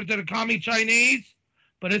handed it over to the commie Chinese.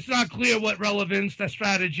 But it's not clear what relevance that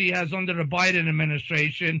strategy has under the Biden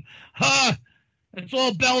administration. It's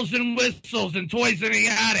all bells and whistles and toys in the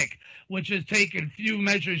attic, which has taken few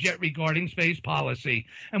measures yet regarding space policy.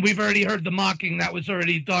 And we've already heard the mocking that was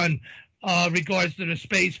already done regards to the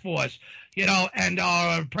Space Force, and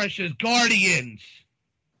our precious guardians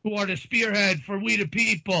who are the spearhead for we the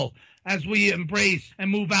people as we embrace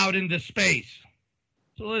and move out into space.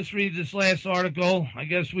 So let's read this last article. I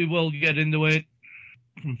guess we will get into it.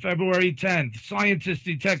 From February 10th, scientists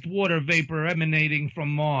detect water vapor emanating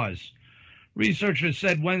from Mars. Researchers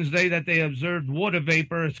said Wednesday that they observed water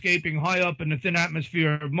vapor escaping high up in the thin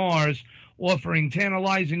atmosphere of Mars, offering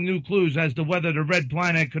tantalizing new clues as to whether the red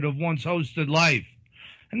planet could have once hosted life.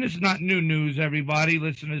 And this is not new news, everybody.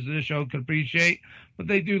 Listeners to the show could appreciate, but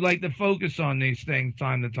they do like to focus on these things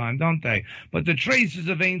time to time, don't they? But the traces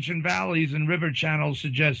of ancient valleys and river channels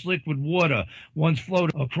suggest liquid water once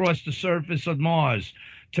flowed across the surface of Mars.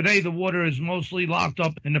 Today, the water is mostly locked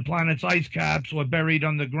up in the planet's ice caps or buried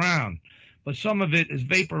underground. But some of it is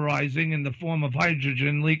vaporizing in the form of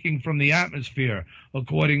hydrogen leaking from the atmosphere,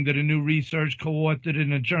 according to the new research co-authored in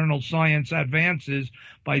the journal Science Advances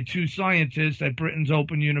by two scientists at Britain's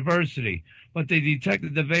Open University. But they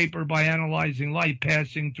detected the vapor by analyzing light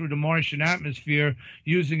passing through the Martian atmosphere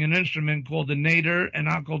using an instrument called the Nadir and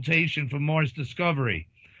Occultation for Mars Discovery.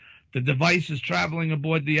 The device is traveling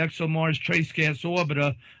aboard the ExoMars Trace-Gas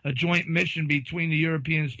Orbiter, a joint mission between the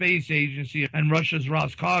European Space Agency and Russia's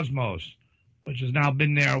Roscosmos, which has now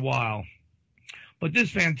been there a while. But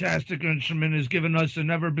this fantastic instrument has given us a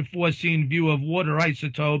never-before-seen view of water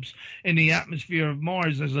isotopes in the atmosphere of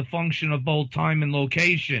Mars as a function of both time and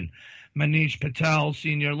location, Manish Patel,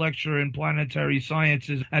 senior lecturer in planetary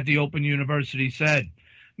sciences at the Open University, said.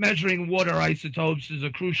 Measuring water isotopes is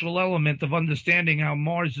a crucial element of understanding how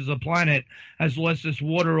Mars as a planet has lost its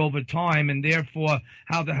water over time and therefore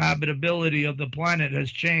how the habitability of the planet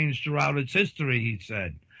has changed throughout its history, he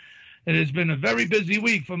said. It has been a very busy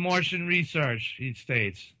week for Martian research, he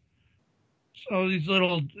states. So these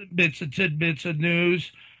little tidbits of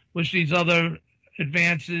news, which these other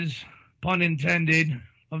advances, pun intended,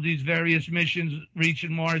 of these various missions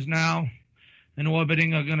reaching Mars now and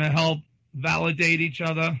orbiting are going to help validate each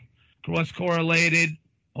other, cross-correlated.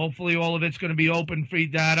 Hopefully all of it's going to be open, free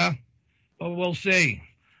data, but we'll see.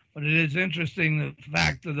 But it is interesting, the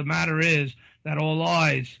fact of the matter is that all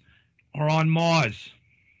eyes are on Mars.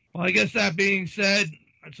 Well, I guess that being said,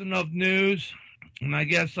 that's enough news. And I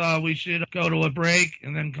guess we should go to a break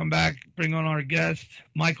and then come back, bring on our guest,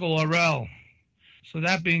 Michael Orell. So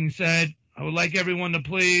that being said, I would like everyone to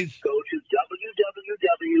please go to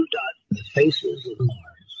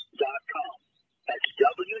www.thefacesofmars.com. That's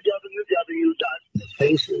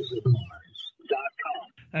www.thefacesofmars.com.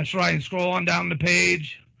 That's right. And scroll on down the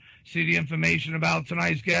page. See the information about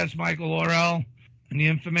tonight's guest, Michael Orell. And the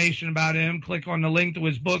information about him, click on the link to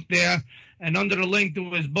his book there. And under the link to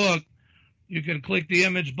his book, you can click the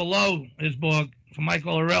image below his book for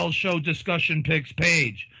Michael Orell's show discussion picks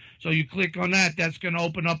page. So you click on that, that's going to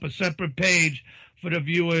open up a separate page for the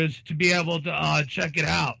viewers to be able to check it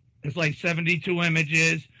out. It's like 72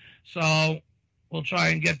 images, so we'll try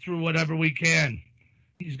and get through whatever we can.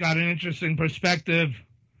 He's got an interesting perspective,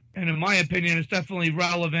 and in my opinion, it's definitely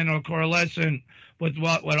relevant or correlation with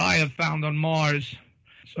what I have found on Mars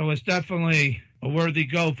So it's definitely a worthy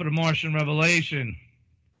go for the Martian Revelation.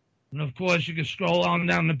 And, of course, you can scroll on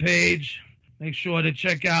down the page. Make sure to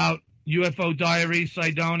check out UFO Diary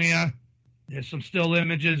Cydonia. There's some still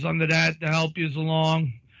images under that to help you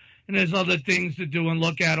along. And there's other things to do and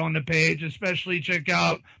look at on the page. Especially check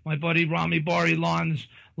out my buddy Rami Bar-Ilan's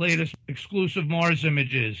latest exclusive Mars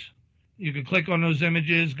images. You can click on those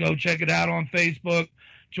images, go check it out on Facebook,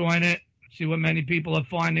 join it, see what many people are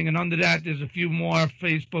finding. And under that, there's a few more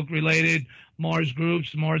Facebook-related Mars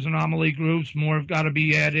groups, Mars anomaly groups. More have got to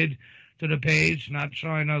be added to the page. Not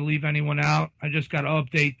trying to leave anyone out. I just got to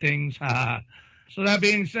update things. So that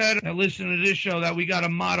being said, listen to this show that we got a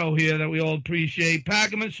motto here that we all appreciate.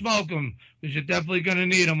 Pack 'em and smoke 'em, because you're definitely going to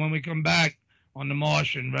need them when we come back on the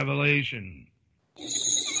Martian Revelation.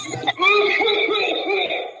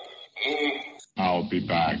 I'll be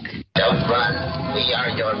back. Don't run. We are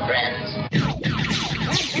your friends.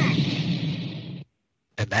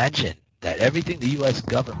 Imagine that everything the U.S.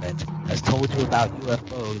 government has told you about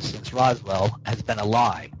UFOs since Roswell has been a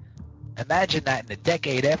lie. Imagine that in a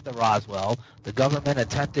decade after Roswell, the government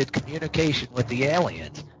attempted communication with the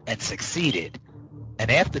aliens and succeeded.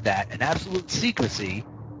 And after that, in absolute secrecy,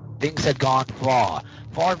 things had gone far,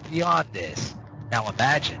 far beyond this. Now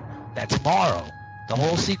imagine that tomorrow, the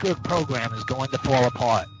whole secret program is going to fall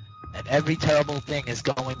apart, and every terrible thing is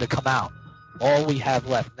going to come out. All we have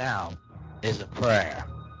left now is a prayer.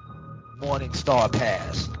 Morning Star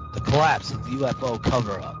Pass, the collapse of the UFO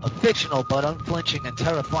cover-up, a fictional but unflinching and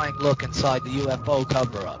terrifying look inside the UFO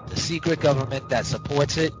cover-up, the secret government that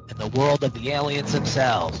supports it, and the world of the aliens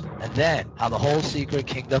themselves, and then how the whole secret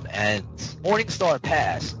kingdom ends. Morning Star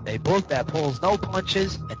Pass, a book that pulls no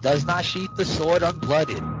punches and does not sheath the sword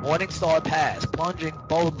unblooded. Morning Star Pass, plunging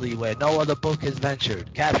boldly where no other book has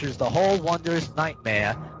ventured, captures the whole wondrous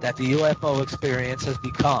nightmare that the UFO experience has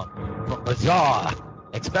become, from bizarre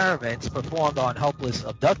experiments performed on helpless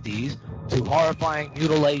abductees, to horrifying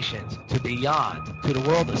mutilations, to beyond, to the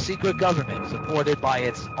world of secret government supported by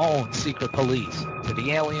its own secret police, to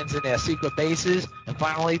the aliens in their secret bases, and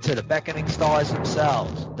finally to the beckoning stars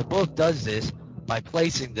themselves. The book does this by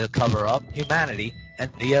placing the cover-up, humanity,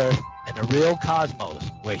 and the Earth in a real cosmos,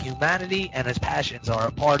 where humanity and its passions are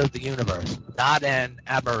a part of the universe, not an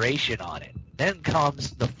aberration on it. Then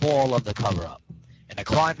comes the fall of the cover-up, in a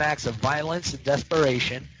climax of violence and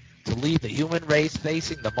desperation, to leave the human race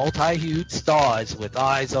facing the multi-hued stars with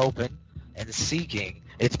eyes open and seeking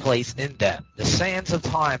its place in them. The sands of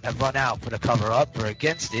time have run out for the cover-up, for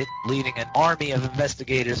against it, leading an army of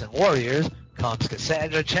investigators and warriors, comes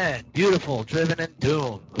Cassandra Chen, beautiful, driven, and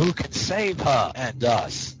doomed. Who can save her and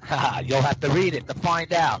us? You'll have to read it to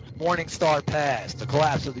find out. Morning Star Pass, the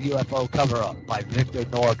collapse of the UFO cover-up by Victor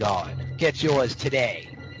Norgard. Get yours today.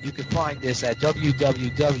 You can find this at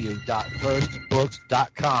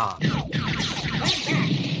www.firstbooks.com.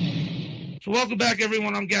 So welcome back,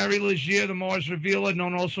 everyone. I'm Gary Legier, the Mars Revealer,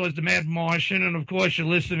 known also as the Mad Martian. And, of course, you're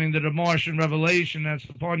listening to the Martian Revelation. That's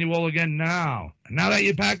upon you all again now. And now that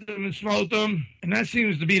you packed them and smoked them, and that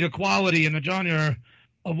seems to be the quality and the genre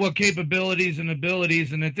of what capabilities and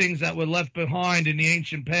abilities and the things that were left behind in the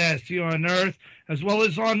ancient past here on Earth, as well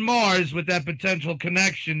as on Mars, with that potential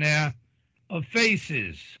connection there of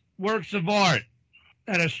faces, works of art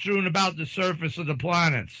that are strewn about the surface of the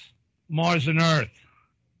planets, Mars and Earth,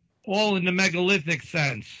 all in the megalithic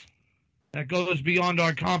sense that goes beyond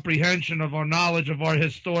our comprehension of our knowledge of our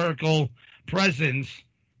historical presence,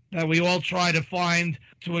 that we all try to find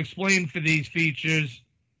to explain for these features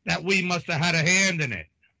that we must have had a hand in it,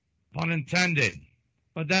 pun intended.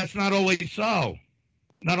 But that's not always so.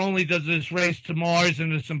 Not only does this race to Mars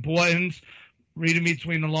and its importance, reading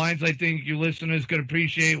between the lines, I think you listeners could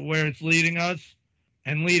appreciate where it's leading us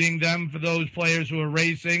and leading them for those players who are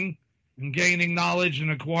racing and gaining knowledge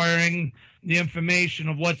and acquiring the information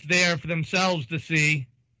of what's there for themselves to see,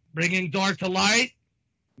 bringing dark to light,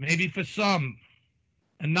 maybe for some,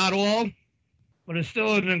 and not all, but it's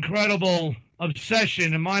still an incredible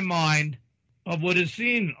obsession in my mind of what is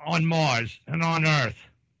seen on Mars and on Earth,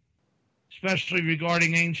 especially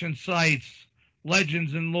regarding ancient sites,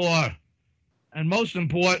 legends and lore, and most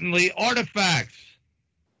importantly, artifacts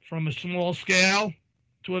from a small scale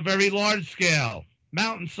to a very large scale,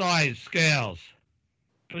 mountain-sized scales,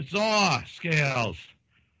 bizarre scales.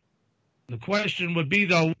 The question would be,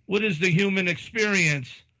 though, what is the human experience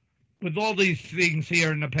with all these things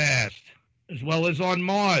here in the past, as well as on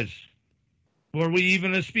Mars? Were we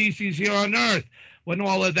even a species here on Earth when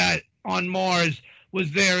all of that on Mars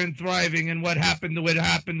was there and thriving, and what happened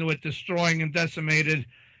to it, destroying and decimated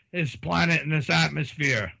its planet and its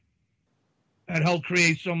atmosphere that helped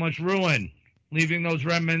create so much ruin, leaving those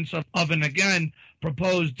remnants of and again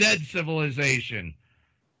proposed dead civilization.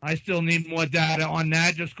 I still need more data on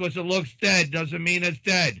that. Just because it looks dead doesn't mean it's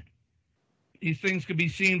dead. These things could be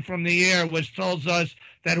seen from the air, which tells us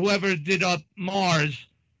that whoever did up Mars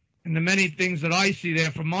and the many things that I see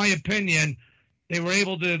there, from my opinion, they were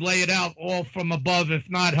able to lay it out all from above, if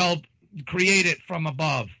not help create it from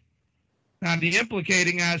above. Now, the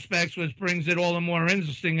implicating aspects, which brings it all the more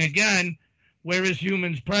interesting again, where is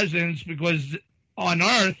humans' presence? Because on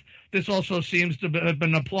Earth, this also seems to have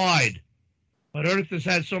been applied. But Earth has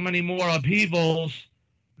had so many more upheavals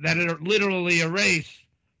that it literally erased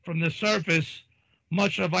from the surface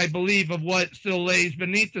much of, I believe, of what still lays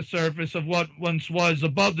beneath the surface of what once was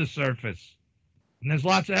above the surface. And there's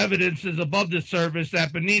lots of evidences above the surface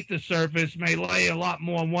that beneath the surface may lay a lot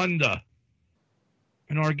more wonder.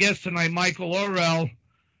 And our guest tonight, Michael Orell,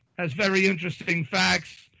 has very interesting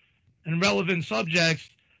facts and relevant subjects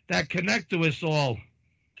that connect to us all,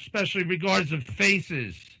 especially regards of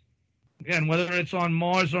faces. Again, whether it's on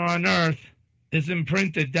Mars or on Earth, is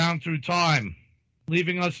imprinted down through time,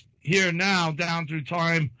 leaving us here now down through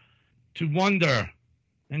time to wonder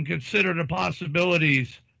and consider the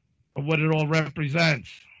possibilities of what it all represents.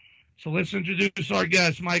 So let's introduce our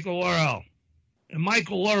guest, Michael Orell. And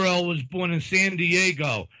Michael Orell was born in San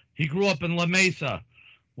Diego. He grew up in La Mesa.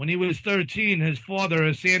 When he was 13, his father,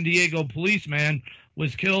 a San Diego policeman,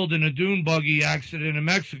 was killed in a dune buggy accident in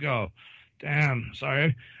Mexico. Damn,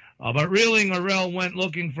 sorry. But reeling, Orell went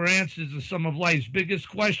looking for answers to some of life's biggest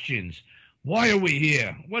questions. Why are we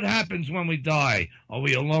here? What happens when we die? Are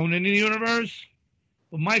we alone in the universe?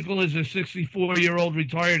 Well, Michael is a 64-year-old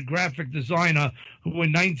retired graphic designer who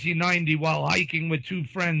in 1990, while hiking with two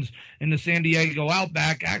friends in the San Diego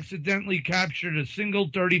outback, accidentally captured a single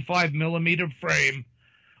 35-millimeter frame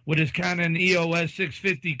with his Canon EOS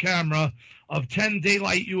 650 camera of 10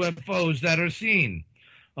 daylight UFOs that are seen.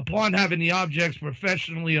 Upon having the objects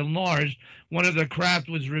professionally enlarged, one of the craft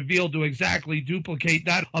was revealed to exactly duplicate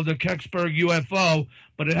that of the Kecksburg UFO,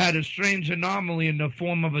 but it had a strange anomaly in the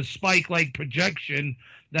form of a spike-like projection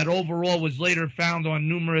that overall was later found on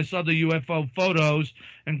numerous other UFO photos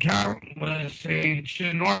and countless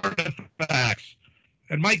ancient artifacts.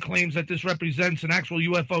 And Mike claims that this represents an actual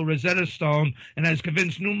UFO Rosetta Stone and has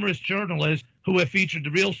convinced numerous journalists who have featured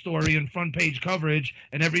the real story in front-page coverage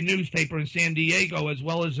in every newspaper in San Diego, as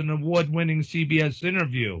well as an award-winning CBS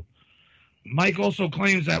interview. Mike also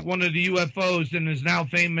claims that one of the UFOs in his now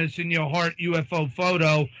famous In Your Heart UFO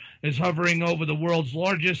photo is hovering over the world's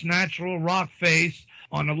largest natural rock face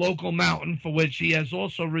on a local mountain, for which he has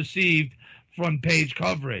also received front-page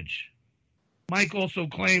coverage. Mike also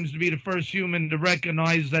claims to be the first human to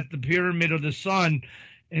recognize that the Pyramid of the Sun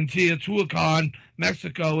in Teotihuacan,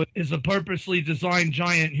 Mexico, is a purposely designed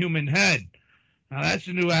giant human head. Now, that's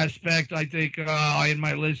a new aspect I think I and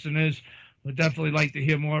my listeners would definitely like to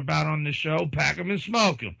hear more about on the show. Pack 'em and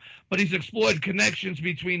smoke 'em. But he's explored connections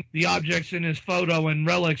between the objects in his photo and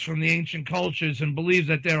relics from the ancient cultures and believes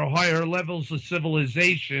that there are higher levels of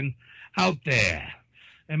civilization out there.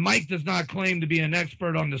 And Mike does not claim to be an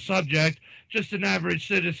expert on the subject, just an average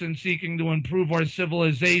citizen seeking to improve our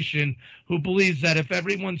civilization who believes that if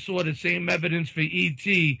everyone saw the same evidence for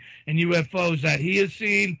ET and UFOs that he has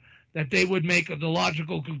seen, that they would make the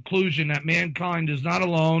logical conclusion that mankind is not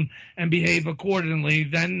alone and behave accordingly,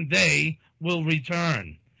 then they will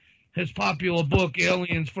return. His popular book,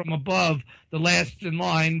 Aliens from Above, The Last in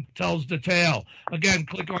Line, tells the tale. Again,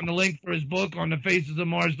 click on the link for his book on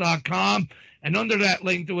thefacesofmars.com, and under that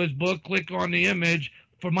link to his book, click on the image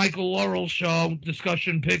for Michael Orell's show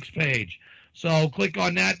discussion picks page. So click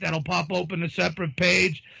on that. That'll pop open a separate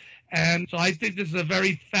page. And so I think this is a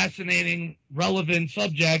very fascinating, relevant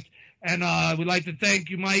subject. And we'd like to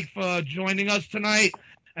thank you, Mike, for joining us tonight.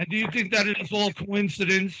 And do you think that it is all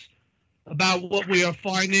coincidence about what we are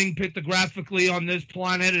finding pictographically on this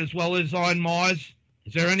planet as well as on Mars?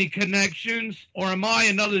 Is there any connections? Or am I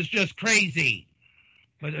and others just crazy?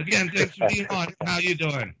 But again, thanks for being on. How you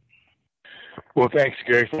doing? Well, thanks,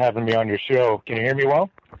 Gary, for having me on your show. Can you hear me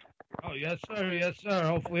well? Oh, yes, sir. Yes, sir.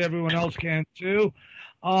 Hopefully everyone else can, too.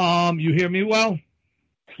 You hear me well?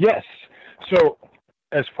 Yes. So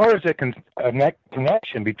as far as a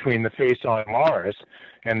connection between the face on Mars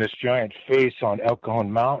and this giant face on El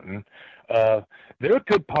Cajon Mountain, there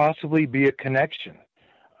could possibly be a connection.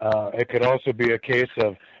 It could also be a case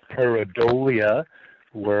of pareidolia,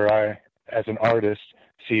 where I, as an artist,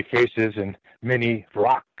 see faces in many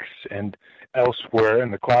rocks and elsewhere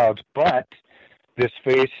in the clouds. But this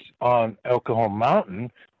face on El Cajon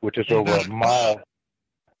Mountain, which is over a mile,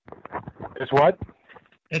 is what?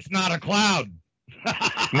 It's not a cloud.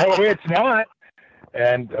 No, it's not.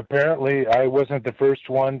 And apparently I wasn't the first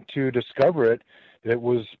one to discover it. that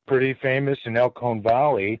was pretty famous in El Cajon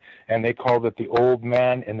Valley, and they called it the Old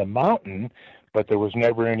Man in the Mountain, but there was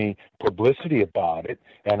never any publicity about it,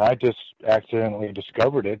 and I just accidentally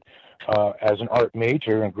discovered it as an art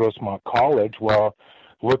major in Grossmont College while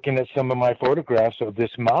looking at some of my photographs of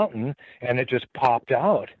this mountain, and it just popped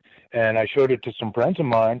out. And I showed it to some friends of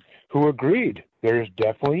mine who agreed. There's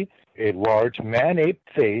definitely a large man-ape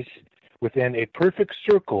face within a perfect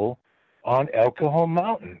circle on El Cajon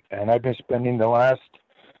Mountain. And I've been spending the last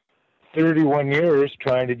 31 years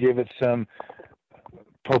trying to give it some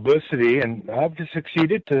publicity, and I've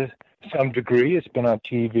succeeded to some degree. It's been on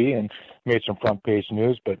TV and made some front page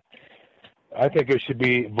news, but I think it should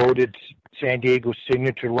be voted San Diego's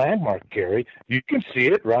signature landmark, Gary. You can see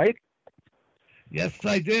it, right? Yes,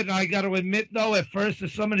 I did. I got to admit, though, at first,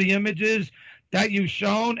 some of the images that you've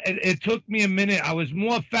shown, it took me a minute. I was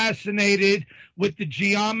more fascinated with the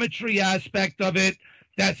geometry aspect of it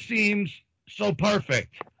that seems so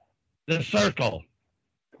perfect. The circle.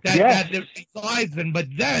 That there's sides in. But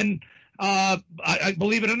then, I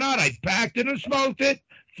believe it or not, I packed it and smoked it,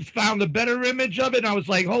 found a better image of it, and I was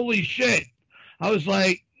like, holy shit. I was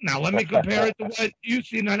like, now let me compare it to what you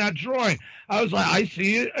see in that drawing. I was like, I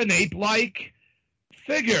see an ape-like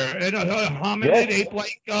figure, and a hominid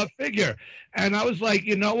ape-like figure. And I was like,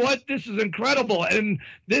 you know what? This is incredible. And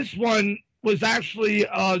this one was actually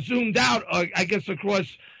zoomed out, I guess, across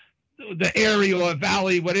the area or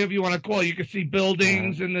valley, whatever you want to call it. You can see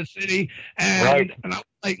buildings in the city. And I was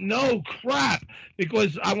like, no crap,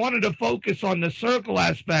 because I wanted to focus on the circle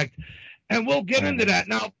aspect. And we'll get into that.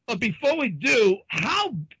 Now, but before we do,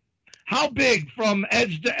 how big from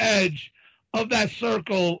edge to edge of that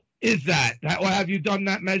circle is that? Or have you done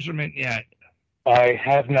that measurement yet? I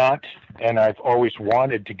have not, and I've always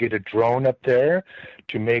wanted to get a drone up there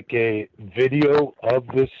to make a video of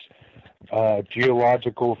this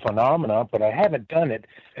geological phenomena, but I haven't done it,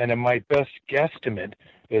 and in my best guesstimate,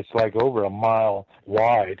 it's like over a mile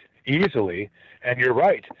wide, easily. And you're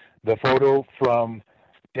right, the photo from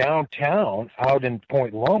downtown out in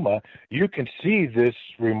Point Loma, you can see this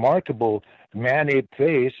remarkable man-ape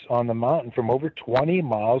face on the mountain from over 20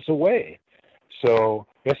 miles away. So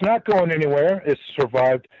it's not going anywhere. It's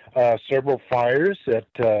survived several fires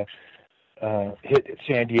that hit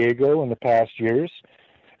San Diego in the past years.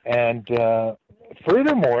 And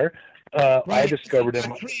furthermore, I discovered it.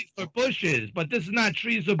 Trees or bushes, but this is not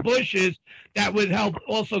trees or bushes that would help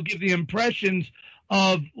also give the impressions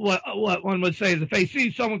of what one would say is a face.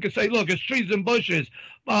 See, someone could say, look, it's trees and bushes.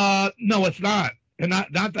 No, it's not. And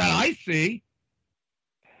not that I see.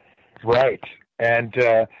 Right. And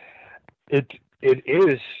it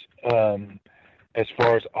is, as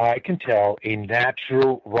far as I can tell, a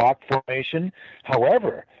natural rock formation.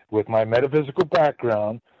 However, with my metaphysical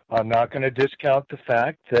background, I'm not going to discount the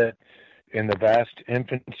fact that in the vast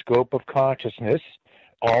infinite scope of consciousness,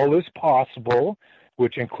 all is possible,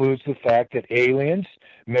 which includes the fact that aliens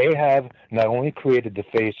may have not only created the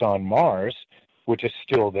face on Mars, which is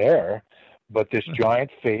still there, but this giant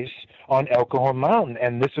face on El Cajon Mountain.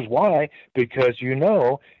 And this is why, because, you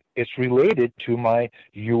know, it's related to my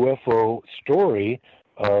UFO story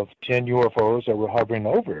of 10 UFOs that were hovering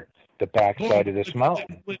over the backside of this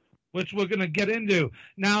mountain. Which we're going to get into.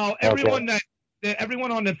 Now, everyone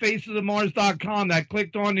on the facesofmars.com that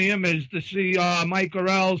clicked on the image to see Mike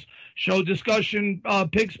Orell's show discussion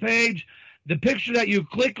pics page, the picture that you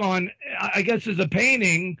click on, I guess, is a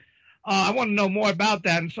painting. I want to know more about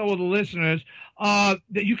that, and so will the listeners. That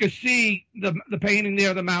you can see the painting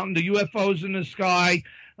there, the mountain, the UFOs in the sky,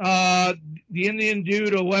 the Indian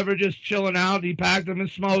dude or whoever just chilling out. He packed them and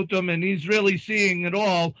smoked them, and he's really seeing it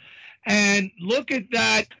all. And look at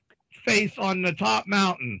that face on the top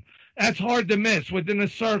mountain. That's hard to miss within a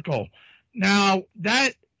circle. Now,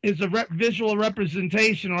 that is a visual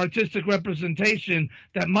representation, artistic representation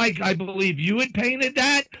that, Mike, I believe you had painted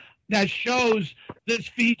that shows this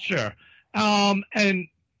feature and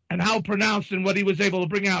how pronounced and what he was able to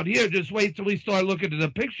bring out here. Just wait till we start looking at the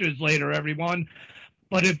pictures later, everyone.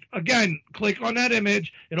 But if, again, click on that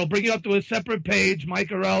image, it'll bring you up to a separate page, Mike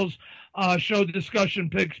Orell's show discussion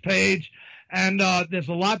pics page. And there's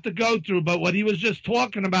a lot to go through, but what he was just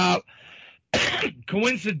talking about,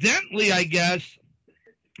 coincidentally, I guess,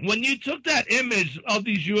 when you took that image of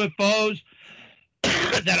these UFOs,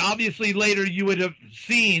 that obviously later you would have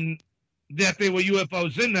seen that there were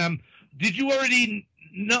UFOs in them, did you already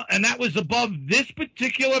know, and that was above this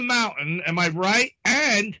particular mountain, am I right?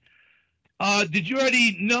 And did you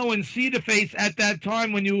already know and see the face at that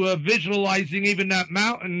time when you were visualizing even that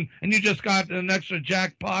mountain, and you just got an extra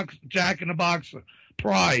Jack in the Box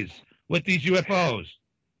prize with these UFOs?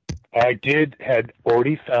 I had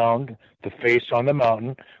already found the face on the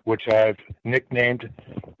mountain, which I've nicknamed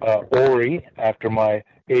Ori after my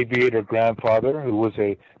aviator grandfather, who was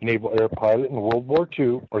a naval air pilot in World War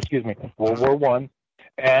I.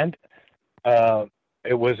 And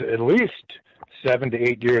it was at least 7 to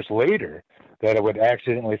 8 years later that I would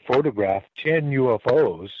accidentally photograph 10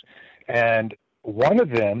 UFOs, and one of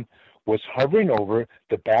them was hovering over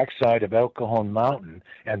the backside of El Cajon Mountain,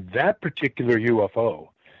 and that particular UFO,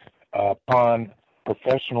 upon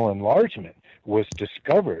professional enlargement, was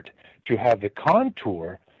discovered to have the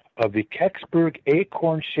contour of the Kecksburg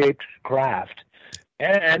acorn-shaped craft,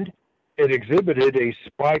 and it exhibited a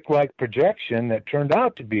spike-like projection that turned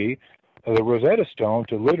out to be the Rosetta Stone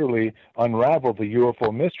to literally unravel the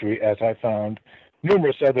UFO mystery, as I found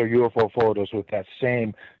numerous other UFO photos with that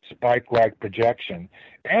same spike-like projection.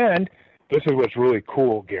 And this is what's really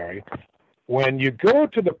cool, Gary. When you go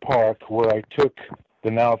to the park where I took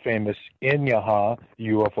the now famous Inyaha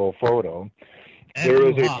UFO photo, there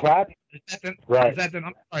is a plaque. Right.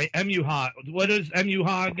 I'm sorry, Emuha. What is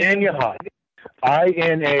Emuha again? Inyaha.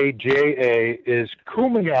 INAJA is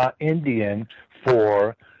Kumeyaw Indian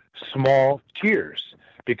for small tears,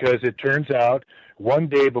 because it turns out one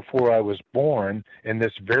day before I was born, in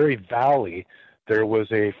this very valley, there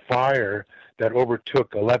was a fire that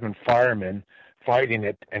overtook 11 firemen fighting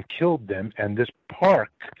it and killed them, and this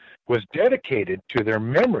park was dedicated to their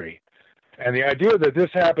memory. And the idea that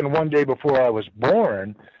this happened one day before I was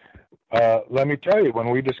born, let me tell you, when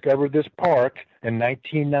we discovered this park in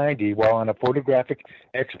 1990 while on a photographic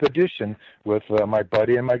expedition with my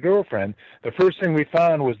buddy and my girlfriend, the first thing we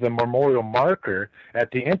found was the memorial marker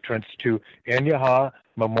at the entrance to Inyaha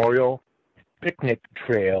Memorial Picnic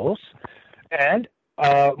Trails. And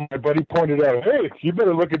my buddy pointed out, hey, you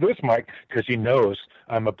better look at this, Mike, because he knows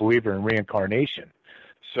I'm a believer in reincarnation.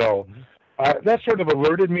 So that sort of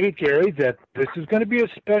alerted me, Gary, that this is going to be a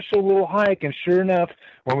special little hike. And sure enough,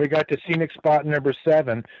 when we got to scenic spot number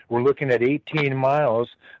 7, we're looking at 18 miles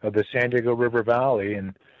of the San Diego River Valley.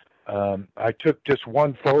 And I took just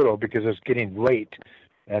one photo because it was getting late,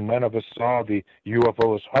 and none of us saw the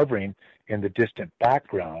UFOs hovering in the distant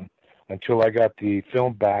background until I got the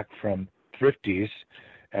film back from Thrifty's.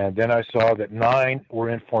 And then I saw that 9 were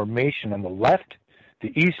in formation on the left,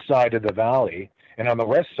 the east side of the valley, and on the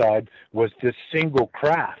west side was this single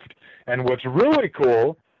craft. And what's really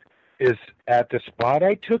cool is at the spot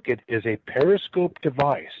I took it is a periscope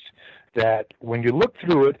device that when you look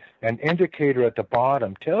through it, an indicator at the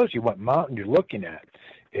bottom tells you what mountain you're looking at.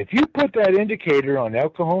 If you put that indicator on El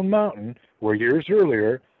Cajon Mountain, where years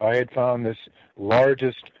earlier I had found this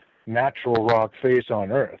largest natural rock face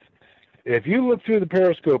on Earth, if you look through the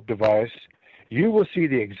periscope device, you will see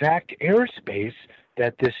the exact airspace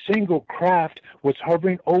that this single craft was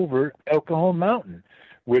hovering over El Cajon Mountain,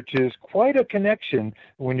 which is quite a connection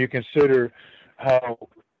when you consider how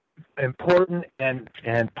important and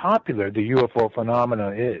popular the UFO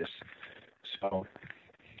phenomena is. So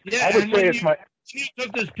yeah, I would say it's my... You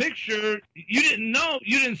took this picture, you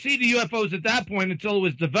didn't see the UFOs at that point until it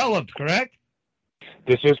was developed, correct?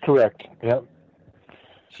 This is correct, yep.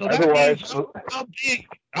 So that means how big,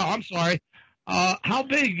 I'm sorry, how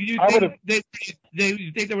big do you think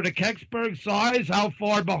you think they were the Kecksburg size? How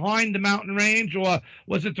far behind the mountain range, or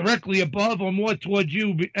was it directly above or more towards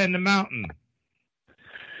you and the mountain?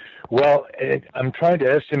 Well, I'm trying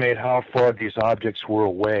to estimate how far these objects were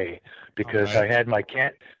away, because I had my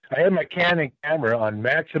Canon camera on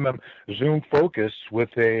maximum zoom focus with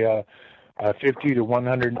a 50 to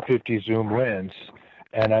 150 zoom lens,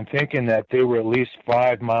 and I'm thinking that they were at least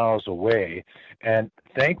 5 miles away. And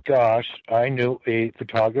thank gosh I knew a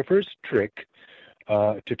photographer's trick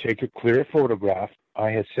to take a clear photograph.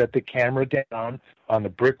 I had set the camera down on the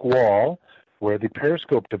brick wall where the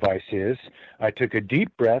periscope device is. I took a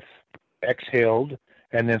deep breath, exhaled,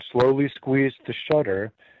 and then slowly squeezed the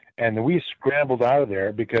shutter, and we scrambled out of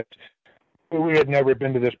there because we had never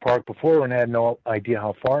been to this park before and had no idea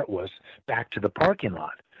how far it was back to the parking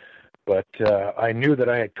lot. But I knew that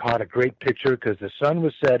I had caught a great picture because the sun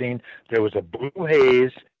was setting. There was a blue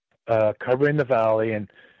haze covering the valley.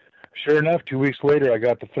 And sure enough, 2 weeks later, I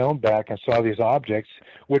got the film back and saw these objects,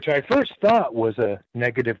 which I first thought was a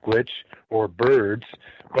negative glitch or birds.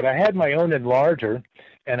 But I had my own enlarger,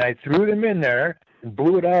 and I threw them in there and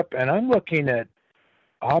blew it up. And I'm looking at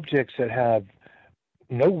objects that have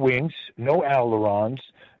no wings, no ailerons.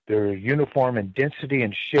 They're uniform in density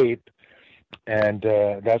and shape. And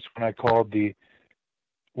that's when I called I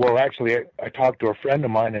talked to a friend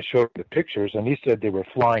of mine and showed him the pictures, and he said they were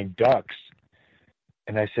flying ducks.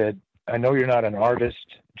 And I said, I know you're not an artist,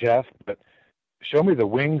 Jeff, but show me the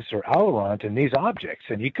wings or ailerons in these objects,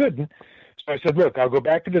 and he couldn't. So I said, look, I'll go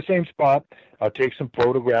back to the same spot. I'll take some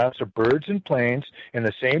photographs of birds and planes in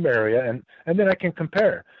the same area, and then I can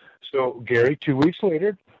compare. So, Gary, 2 weeks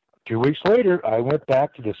later, I went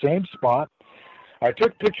back to the same spot. I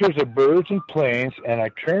took pictures of birds and planes, and I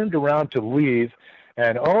turned around to leave,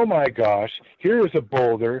 and oh my gosh, here is a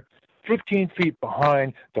boulder 15 feet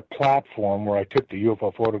behind the platform where I took the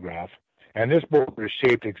UFO photograph. And this boulder is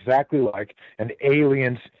shaped exactly like an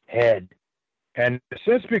alien's head. And it's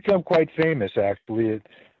since become quite famous, actually. It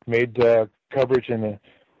made coverage in the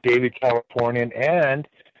Daily Californian, and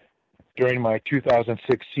during my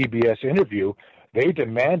 2006 CBS interview, they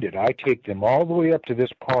demanded I take them all the way up to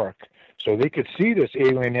this park so they could see this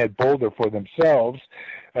alien head boulder for themselves,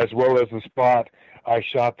 as well as the spot I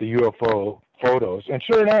shot the UFO photos. And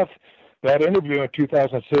sure enough, that interview in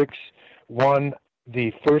 2006 won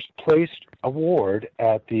the first place award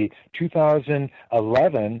at the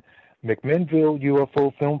 2011 McMinnville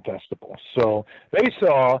UFO Film Festival. So they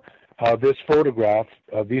saw how this photograph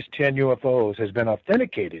of these 10 UFOs has been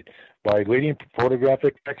authenticated by leading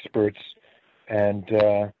photographic experts, and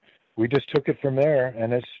we just took it from there,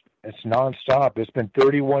 and it's nonstop. It's been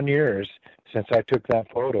 31 years since I took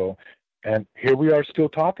that photo, and here we are still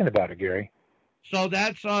talking about it, Gary. So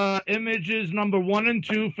that's images number 1 and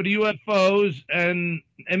 2 for the UFOs, and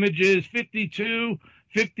images 52,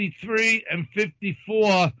 53, and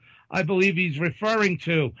 54, I believe he's referring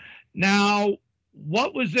to. Now,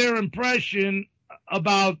 what was their impression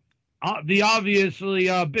about the obviously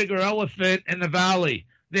bigger elephant in the valley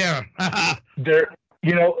there? There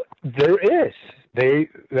is.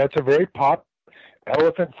 That's a very popular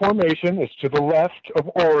elephant formation. It's to the left of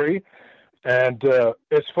Ori. And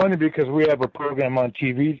it's funny because we have a program on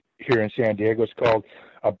TV here in San Diego. It's called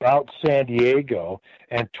About San Diego.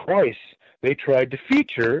 And twice they tried to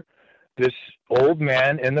feature this old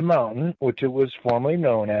man in the mountain, which it was formerly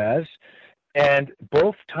known as. And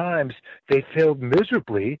both times they failed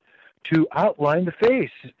miserably to outline the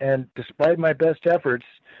face. And despite my best efforts,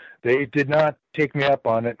 they did not take me up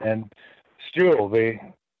on it. And still they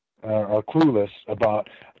are clueless about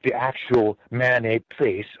the actual man-ape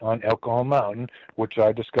face on El Cajon Mountain, which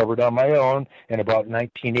I discovered on my own in about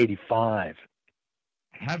 1985.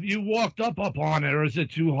 Have you walked up on it, or is it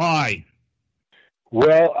too high?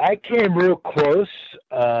 Well, I came real close,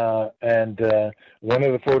 and one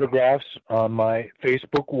of the photographs on my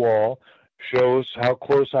Facebook wall shows how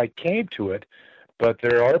close I came to it. But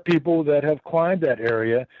there are people that have climbed that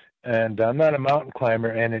area, and I'm not a mountain climber,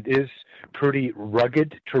 and it is pretty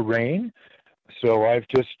rugged terrain. So I've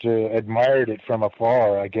just admired it from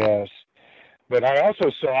afar, I guess. But I also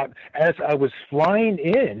saw it as I was flying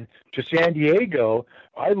in to San Diego.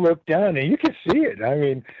 I looked down, and you can see it. I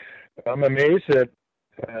mean, I'm amazed that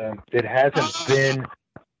it hasn't been.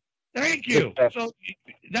 Thank you. So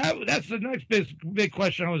that's the next big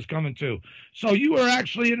question I was coming to. So you were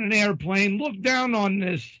actually in an airplane, looked down on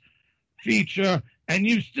this feature, and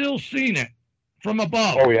you've still seen it from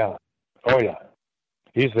above. Oh, yeah.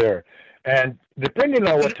 He's there. And depending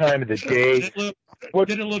on what time of the day...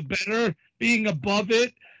 Did it look better being above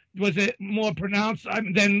it? Was it more pronounced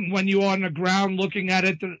than when you were on the ground looking at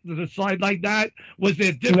it to the side like that? Was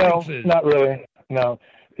there differences? No, not really. No,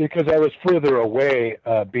 because I was further away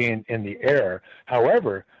being in the air.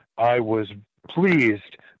 However, I was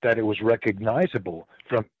pleased that it was recognizable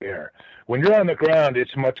from the air. When you're on the ground,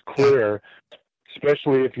 it's much clearer,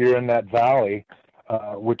 especially if you're in that valley,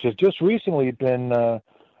 which has just recently been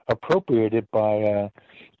appropriated by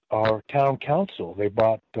our town council. They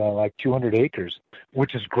bought like 200 acres,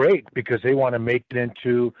 which is great because they want to make it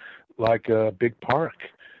into like a big park.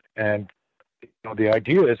 And the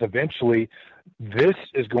idea is eventually this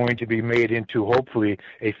is going to be made into hopefully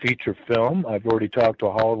a feature film. I've already talked to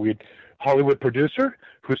a Hollywood producer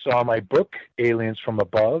who saw my book, Aliens from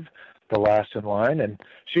Above, The Last in Line, and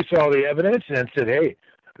she saw the evidence and said, hey,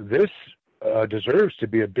 this deserves to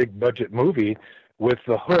be a big budget movie with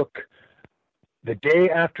the hook The Day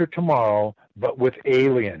After Tomorrow, but with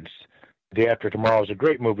aliens. The Day After Tomorrow is a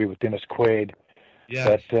great movie with Dennis Quaid.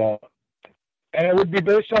 Yes. But, and it would be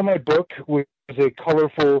based on my book, which is a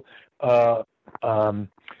colorful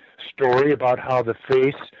story about how the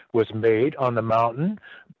face was made on the mountain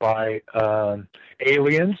by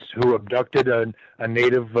aliens who abducted a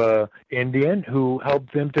native Indian who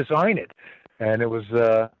helped them design it. And it was...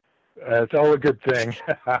 it's all a good thing.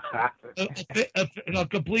 a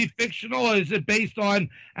complete fictional, or is it based on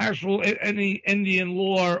actual any Indian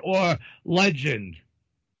lore or legend?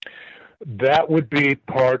 That would be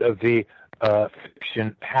part of the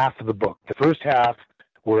fiction half of the book. The first half,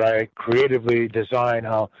 where I creatively design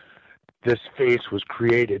how this face was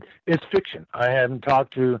created is fiction. I haven't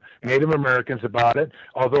talked to Native Americans about it,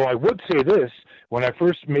 although I would say this. When I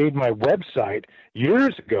first made my website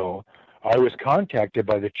years ago, I was contacted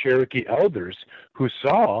by the Cherokee elders who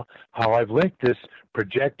saw how I've linked this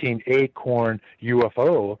projecting acorn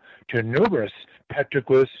UFO to numerous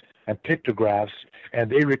petroglyphs and pictographs,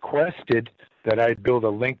 and they requested that I build a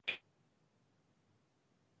link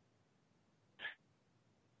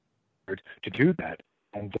to do that.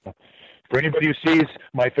 And for anybody who sees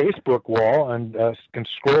my Facebook wall and can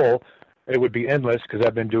scroll, it would be endless because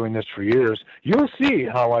I've been doing this for years. You'll see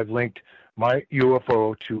how I've linked my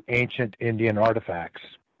UFO to ancient Indian artifacts.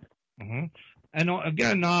 Mm-hmm. And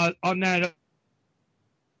again, on that,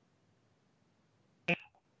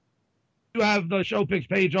 you have the Showpix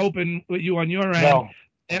page open with you on your end. No,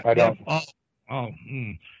 I don't.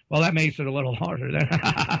 Well, that makes it a little harder then.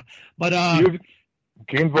 But you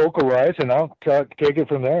can vocalize, and I'll take it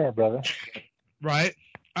from there, brother. Right.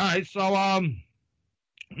 All right. So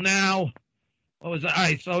now, what was that? All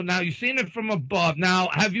right. So now you've seen it from above. Now,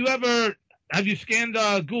 have you scanned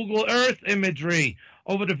Google Earth imagery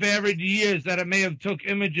over the varied years that it may have took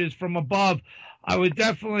images from above? I would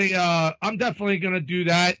definitely, I'm definitely going to do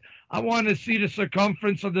that. I want to see the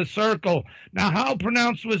circumference of the circle. Now, how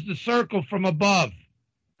pronounced was the circle from above?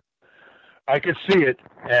 I could see it,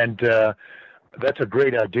 and that's a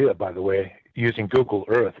great idea, by the way, using Google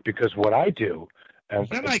Earth, because what I do, and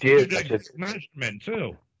then I did measurement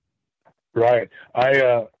too. Right.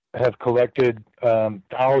 I have collected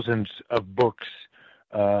thousands of books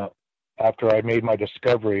after I made my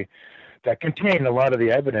discovery that contain a lot of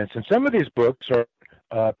the evidence. And some of these books are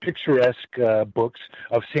picturesque books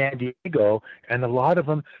of San Diego, and a lot of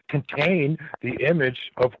them contain the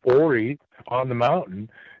image of Ori on the mountain,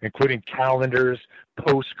 including calendars,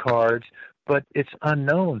 postcards, but it's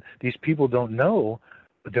unknown. These people don't know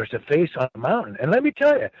there's a face on the mountain. And let me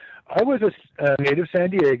tell you, I was a native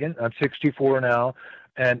San Diegan. I'm 64 now,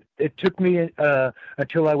 and it took me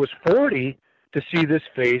until I was 40 to see this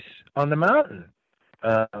face on the mountain.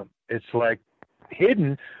 It's like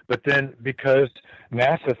hidden, but then because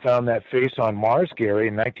NASA found that face on Mars, Gary,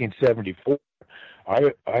 in 1974,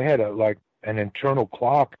 I had an internal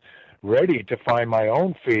clock ready to find my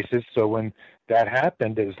own faces. So when that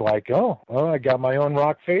happened, it was like, I got my own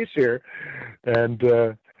rock face here, and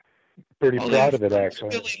pretty proud of it, actually.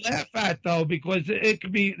 Really laugh at, though, because it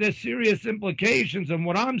could be, there's serious implications. And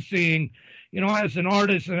what I'm seeing, as an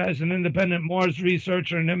artist and as an independent Mars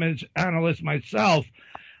researcher and image analyst myself,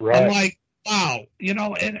 right. I'm like, wow,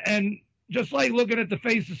 and just like looking at the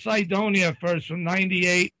face of Cydonia first from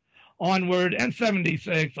 98 onward and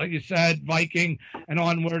 76, like you said, Viking and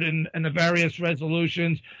onward in the various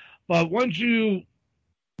resolutions. But once you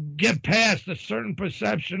get past a certain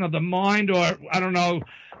perception of the mind, or I don't know,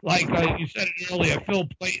 like you said it earlier, Phil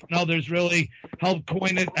Plait and others really helped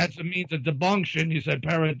coin it as a means of debunction. You said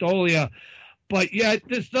pareidolia. But yet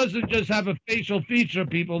this doesn't just have a facial feature,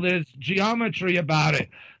 people. There's geometry about it.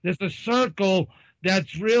 There's a circle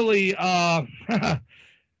that's really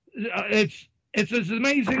it's as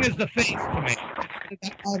amazing as the face to me.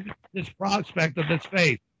 This prospect of this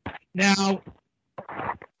face. Now,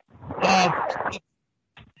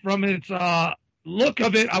 from its look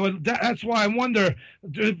of it, that's why I wonder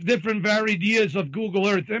different varied years of Google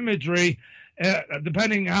Earth imagery,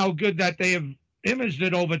 depending how good that they have imaged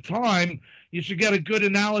it over time. You should get a good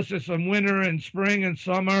analysis on winter and spring and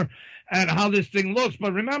summer and how this thing looks.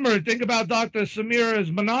 But remember, think about Dr. Samir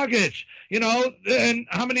Asmanagich, and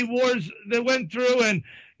how many wars they went through, and,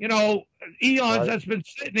 eons right. That's been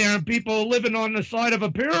sitting there, and people living on the side of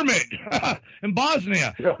a pyramid in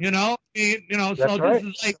Bosnia, yeah. So right. This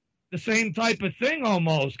is like the same type of thing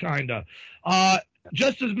almost, kind of.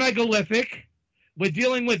 Just as megalithic, we're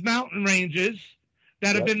dealing with mountain ranges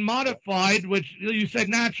that have been modified, which you said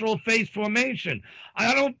natural face formation.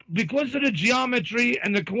 Because of the geometry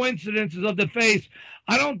and the coincidences of the face,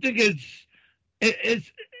 I don't think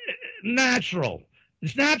it's natural.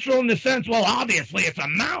 It's natural in the sense, well, obviously it's a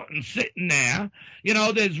mountain sitting there.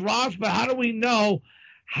 There's rocks, but how do we know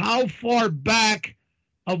how far back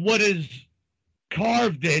of what is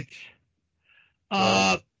carved it?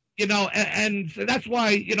 And so that's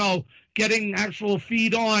why, getting actual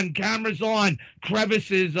feed on, cameras on,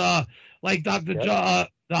 crevices, like Dr.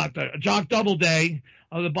 Jock Doubleday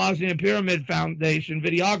of the Bosnian Pyramid Foundation,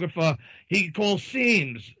 videographer, he calls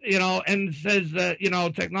seams, and says that,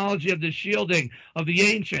 technology of the shielding of the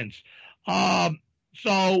ancients.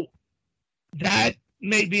 So that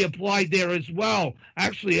may be applied there as well.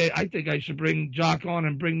 Actually, I think I should bring Jock on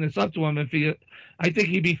and bring this up to him. I think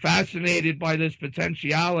he'd be fascinated by this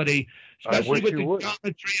potentiality, especially with the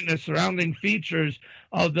geometry and the surrounding features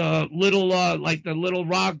of the little, like the little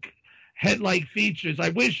rock head-like features. I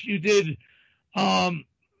wish you did,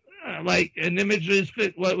 like an images.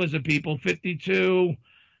 What was it, people? 52,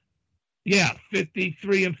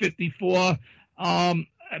 53 and 54.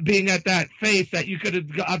 Being at that face that you could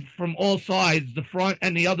have got from all sides, the front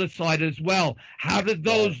and the other side as well. How did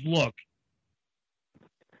those look?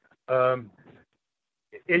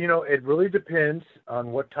 It really depends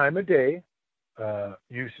on what time of day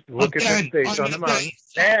you look at the face on the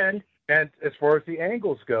mountain. And as far as the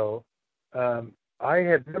angles go, I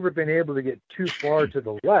have never been able to get too far to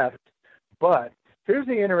the left. But here's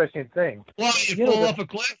the interesting thing. Well, you fall off a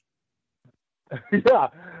cliff? Yeah.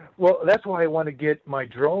 Well, that's why I want to get my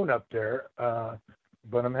drone up there,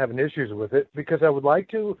 but I'm having issues with it because I would like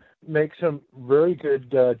to make some very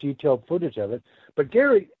good detailed footage of it. But,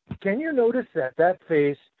 Gary, can you notice that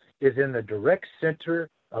face is in the direct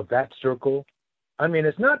center of that circle? I mean,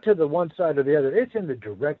 it's not to the one side or the other. It's in the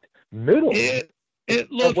direct middle. It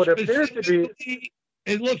looks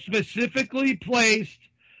specifically placed.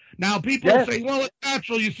 Now, people say, well, it's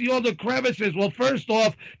natural. You see all the crevices. Well, first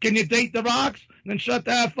off, can you date the rocks? Then shut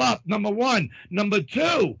the F up, number one. Number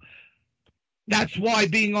two, that's why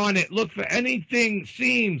being on it, look for anything,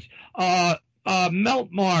 seams,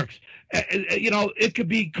 melt marks. It could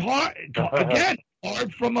be carved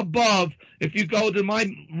from above. If you go to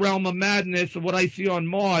my realm of madness of what I see on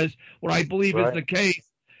Mars, what I believe is the case,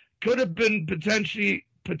 could have been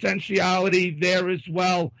potentiality there as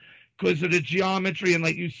well because of the geometry. And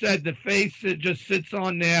like you said, the face, it just sits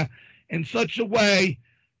on there in such a way.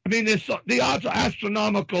 I mean, the odds are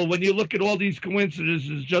astronomical when you look at all these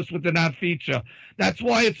coincidences just within that feature. That's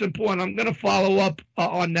why it's important. I'm going to follow up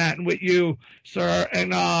on that and with you, sir,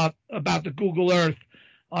 and about the Google Earth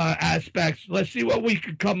aspects. Let's see what we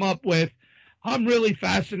could come up with. I'm really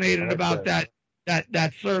fascinated about that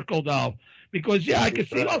circle, though, because, I can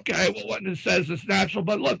see, okay, well, what it says is natural,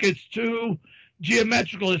 but look, it's too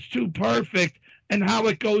geometrical. It's too perfect. And how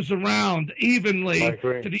it goes around evenly to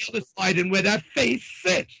the other side, and where that face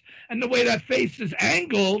sits, and the way that face is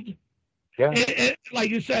angled, like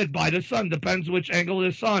you said, by the sun, depends which angle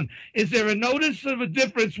of the sun. Is there a notice of a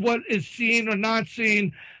difference what is seen or not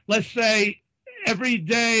seen, let's say, every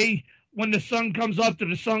day when the sun comes up to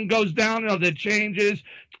the sun goes down? Are there changes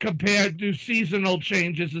compared to seasonal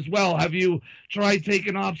changes as well? Have you tried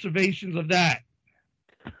taking observations of that?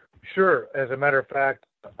 Sure. As a matter of fact,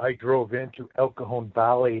 I drove into El Cajon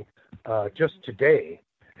Valley just today,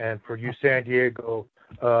 and for you San Diego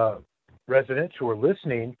residents who are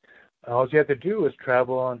listening, all you have to do is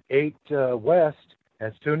travel on 8 West.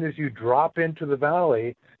 As soon as you drop into the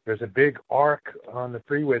valley, there's a big arc on the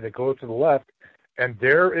freeway that goes to the left, and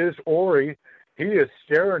there is Ori. He is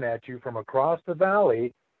staring at you from across the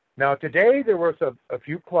valley. Now, today there was a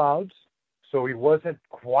few clouds, so he wasn't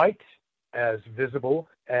quite as visible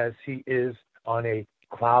as he is on a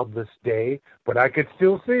cloudless day, but I could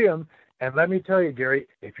still see him. And let me tell you, Gary,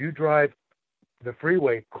 if you drive the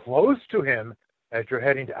freeway close to him as you're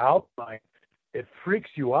heading to Alpine, it freaks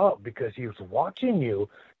you out because he was watching you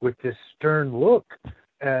with this stern look.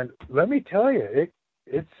 And let me tell you,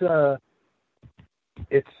 it's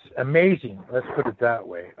amazing. Let's put it that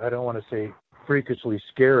way. I don't want to say freakishly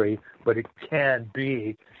scary, but it can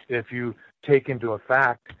be if you take into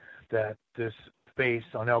effect that this face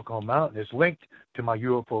on El Cajon Mountain is linked to my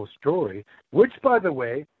UFO story, which, by the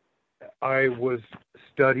way, I was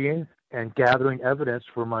studying and gathering evidence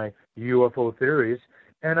for my UFO theories,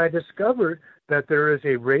 and I discovered that there is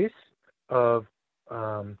a race of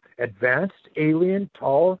advanced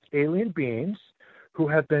tall alien beings who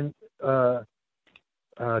have been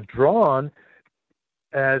drawn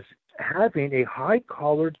as having a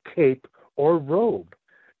high-collared cape or robe.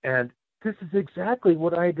 And this is exactly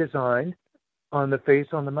what I designed on the face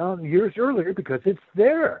on the mountain years earlier because it's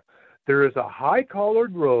there. There is a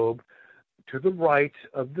high-collared robe to the right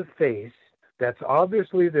of the face that's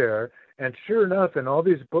obviously there. And sure enough, in all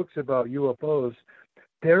these books about UFOs,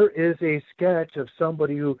 there is a sketch of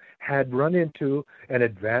somebody who had run into an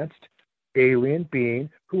advanced alien being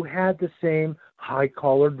who had the same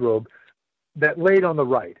high-collared robe that laid on the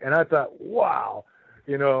right. And I thought, wow,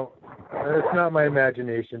 it's not my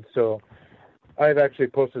imagination. So I've actually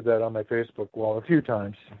posted that on my Facebook wall a few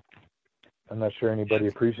times. I'm not sure anybody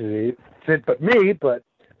appreciates it but me, but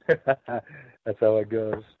that's how it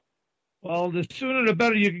goes. Well, the sooner the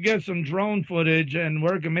better you can get some drone footage and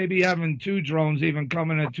working, maybe having 2 drones even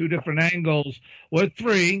coming at 2 different angles, or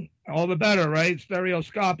 3, all the better, right?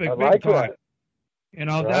 Stereoscopic, I big like time. that. You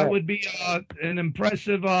know, Right. that would be an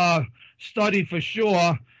impressive study for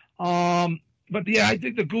sure. But yeah, I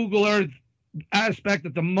think the Google Earth aspect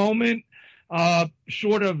at the moment,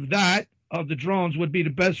 short of that, of the drones, would be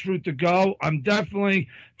the best route to go. I'm definitely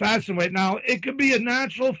fascinated. Now, it could be a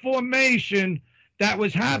natural formation that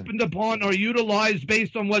was happened upon or utilized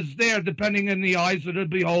based on what's there, depending in the eyes of the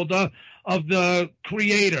beholder of the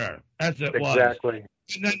creator, as it was. Exactly.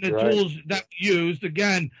 And then the Right. tools that we used,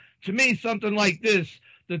 again, to me, something like this,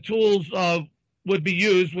 the tools would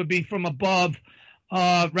be from above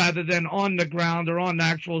rather than on the ground or on the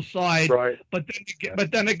actual side. Right. But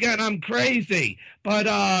then again, I'm crazy. But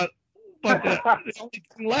the only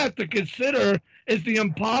thing left to consider is the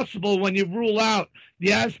impossible when you rule out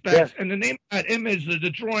the aspects. Yes. And the name of that image, the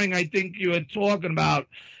drawing I think you were talking about,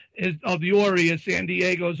 is of the Ori, is San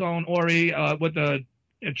Diego's own Ori with a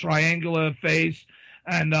triangular face.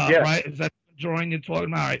 And Yes. right, is that the drawing you're talking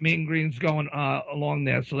about? All right, Mean Green's going along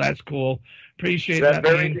there, so that's cool. Appreciate that.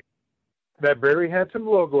 That very handsome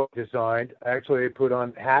logo designed. Actually, they put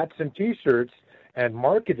on hats and T-shirts and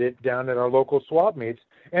marketed it down at our local swap meets,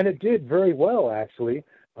 and it did very well, actually.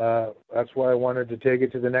 That's why I wanted to take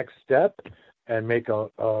it to the next step and make a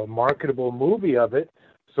marketable movie of it.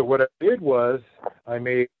 So what I did was I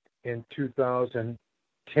made, in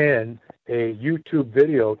 2010, a YouTube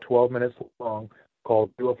video, 12 minutes long,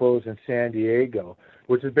 called UFOs in San Diego,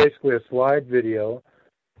 which is basically a slide video,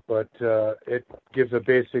 but it gives a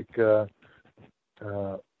basic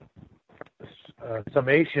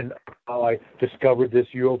summation of how I discovered this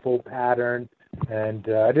UFO pattern, and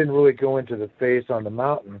I didn't really go into the face on the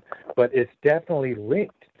mountain, but it's definitely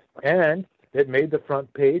linked, and it made the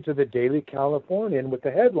front page of the Daily Californian with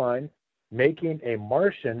the headline, "Making a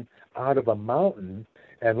Martian Out of a Mountain."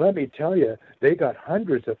 And let me tell you, they got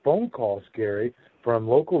hundreds of phone calls, Gary, from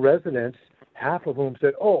local residents, half of whom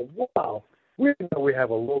said, "Oh, wow, we didn't know we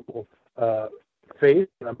have a local face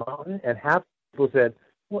in a mountain," and half people said,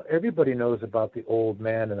 "Well, everybody knows about the old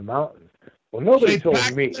man in the mountains." Well, nobody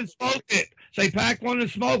told me. Say pack one and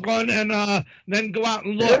smoke one, and then go out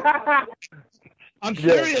and look. I'm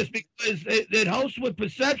serious, because it helps with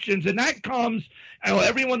perceptions, and that comes.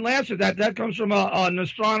 Everyone laughs at that. That comes from an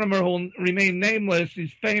astronomer who will remain nameless.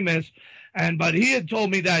 He's famous, but he had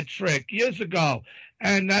told me that trick years ago,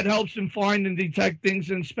 and that helps him find and detect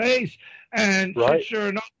things in space. And right. Sure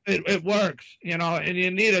enough, it works. You know, and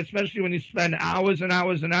you need it, especially when you spend hours and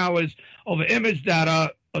hours and hours over image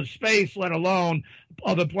data of space, let alone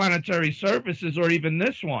other planetary surfaces, or even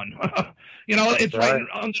this one. You know, it's right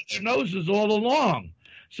under their noses all along.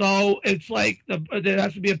 So it's like there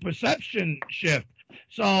has to be a perception shift.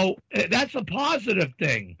 So that's a positive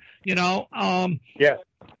thing, you know. Yeah.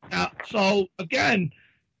 So again,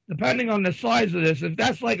 depending on the size of this, if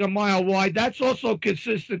that's like a mile wide, that's also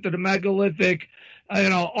consistent to the megalithic,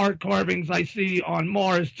 art carvings I see on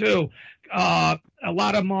Mars too. A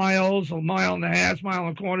lot of miles, a mile and a half, mile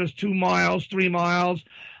and a quarter, 2 miles, 3 miles.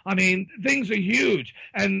 I mean, things are huge.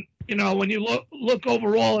 And, when you look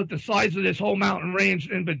overall at the size of this whole mountain range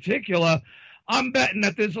in particular, I'm betting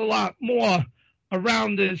that there's a lot more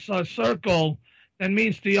around this circle than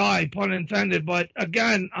meets the eye, pun intended. But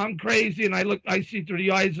again, I'm crazy, and I see through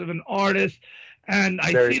the eyes of an artist, and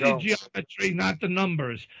I see the geometry, not the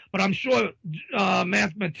numbers. But I'm sure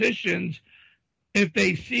mathematicians, if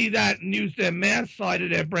they see that and use their math side of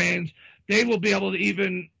their brains, they will be able to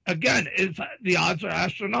even, again, the odds are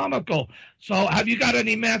astronomical. So have you got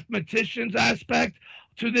any mathematicians aspect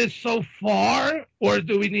to this so far, or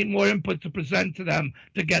do we need more input to present to them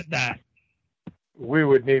to get that? We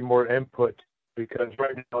would need more input, because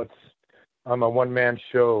right now I'm a one-man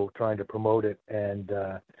show trying to promote it, and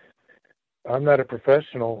I'm not a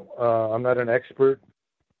professional. I'm not an expert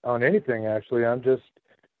on anything, actually. I'm just,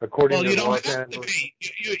 according to you don't have to be.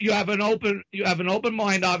 You have an open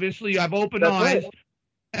mind, obviously. You have open eyes, right.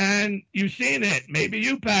 And you've seen it. Maybe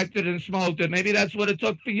you packed it and smoked it. Maybe that's what it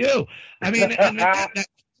took for you. I mean, and that's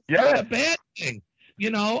not a bad thing,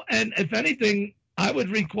 And if anything, I would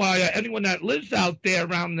require anyone that lives out there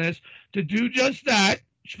around this to do just that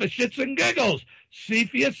for shits and giggles. See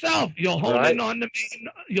for yourself. You'll hone in on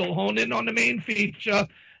the main feature.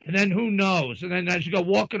 And then who knows? And then as you go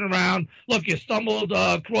walking around, look, you stumbled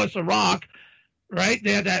across a rock right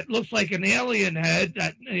there that looks like an alien head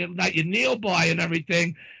that you kneel by and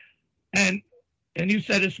everything. And you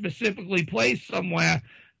said it's specifically placed somewhere.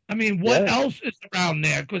 I mean, what else is around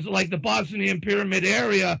there? Because like the Bosnian Pyramid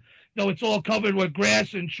area, though it's all covered with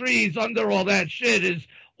grass and trees, under all that shit is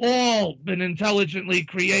all been intelligently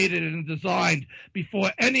created and designed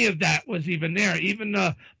before any of that was even there. Even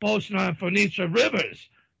the Bosna and Phoenicia rivers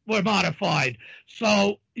were modified.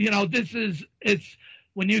 So, it's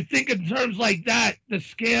when you think in terms like that, the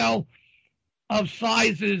scale of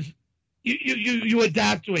sizes, you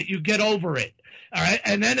adapt to it, you get over it. All right,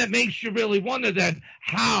 and then it makes you really wonder then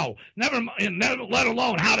how, never let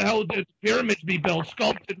alone how the hell did pyramids be built,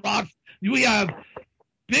 sculpted rocks. We have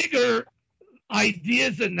bigger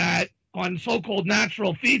ideas than that on so-called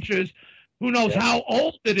natural features. Who knows how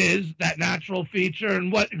old it is, that natural feature,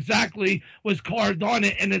 and what exactly was carved on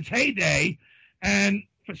it in its heyday. And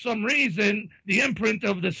for some reason, the imprint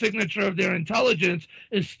of the signature of their intelligence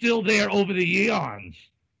is still there over the eons.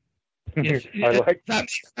 Does that make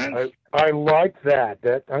sense? I like that.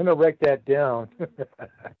 I'm going to write that down.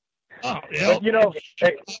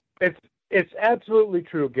 It's absolutely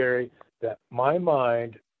true, Gary, that my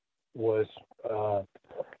mind was,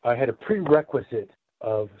 I had a prerequisite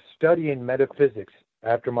of studying metaphysics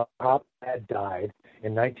after my pop dad died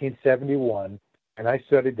in 1971, and I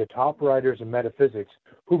studied the top writers of metaphysics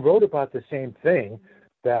who wrote about the same thing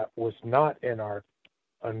that was not in a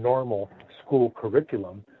normal school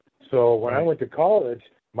curriculum. So when I went to college,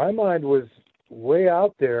 my mind was way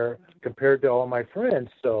out there compared to all my friends.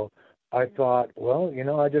 So I thought, well,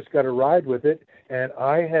 I just got to ride with it. And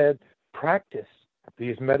I had practiced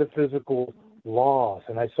these metaphysical laws,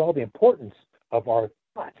 and I saw the importance of our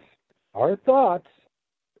thoughts. Our thoughts,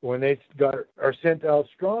 when they are sent out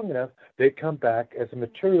strong enough, they come back as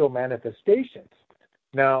material manifestations.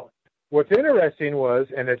 Now, what's interesting was,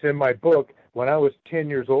 and it's in my book, when I was 10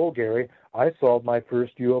 years old, Gary, I solved my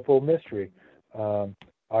first UFO mystery.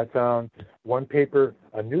 I found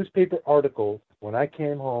a newspaper article when I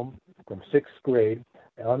came home from 6th grade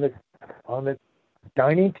on the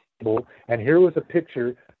dining table, and here was a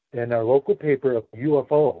picture in our local paper of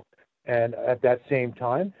UFO. And at that same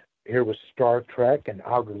time, here was Star Trek and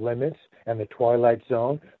Outer Limits and the Twilight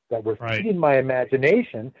Zone that were feeding my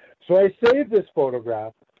imagination. So I saved this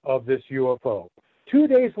photograph of this UFO. 2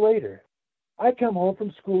 days later, I come home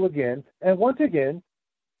from school again, and once again,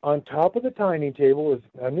 on top of the dining table is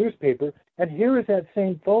a newspaper, and here is that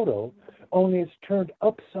same photo, only it's turned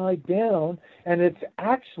upside down, and it's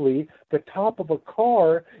actually the top of a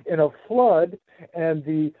car in a flood, and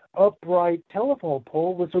the upright telephone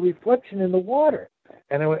pole was a reflection in the water.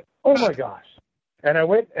 And I went, oh my gosh. And I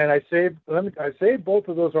went and I saved both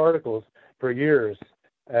of those articles for years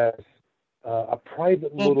as a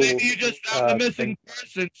private little... Well, maybe you just found a missing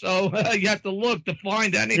person, so you have to look to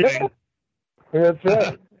find anything. Yeah, that's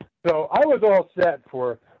right. So I was all set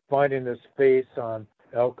for finding this face on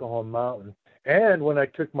El Cajon Mountain. And when I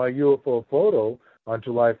took my UFO photo on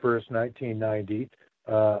July 1st, 1990,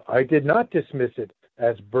 I did not dismiss it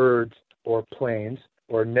as birds or planes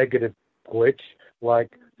or negative glitch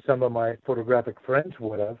like some of my photographic friends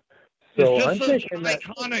would have. So it's I'm just such an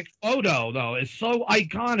iconic photo, though. It's so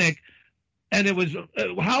iconic. And it was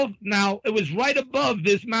it was right above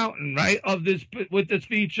this mountain, right? With this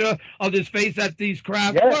feature of this face that these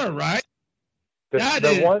craft were, right?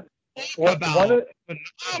 Phenomenal.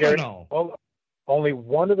 Only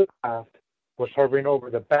one of the craft was hovering over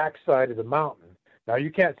the backside of the mountain. Now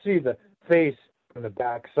you can't see the face from the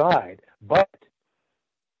backside, but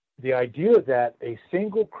the idea that a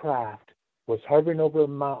single craft was hovering over a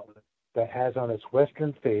mountain that has on its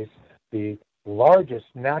western face the largest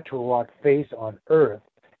natural rock face on Earth,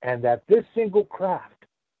 and that this single craft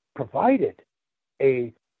provided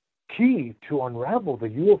a key to unravel the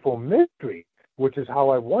UFO mystery, which is how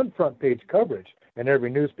I won front page coverage in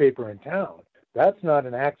every newspaper in town. That's not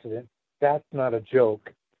an accident. That's not a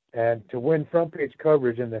joke. And to win front page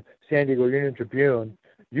coverage in the San Diego Union Tribune,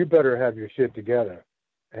 you better have your shit together.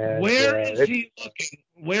 And, where is he looking?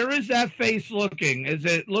 Where is that face looking? Is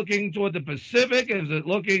it looking toward the Pacific? Is it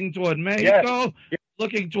looking toward Mexico? Yes.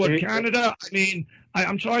 Looking toward Canada? I mean,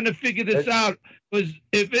 I'm trying to figure this out, because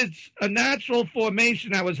if it's a natural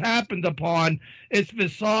formation that was happened upon, its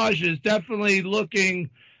visage is definitely looking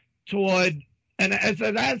toward, and that's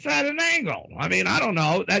at an angle. I mean, I don't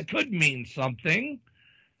know. That could mean something.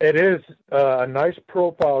 It is a nice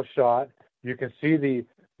profile shot. You can see the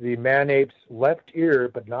man-ape's left ear,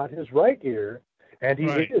 but not his right ear, and he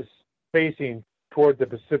is facing toward the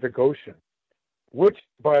Pacific Ocean, which,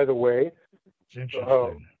 by the way, in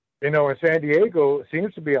San Diego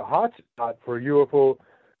seems to be a hot spot for UFO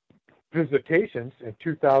visitations. In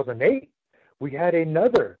 2008, we had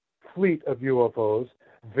another fleet of UFOs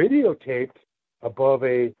videotaped above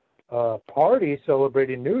a party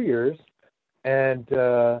celebrating New Year's, and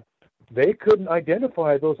they couldn't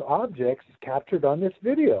identify those objects captured on this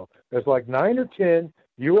video. There's like 9 or 10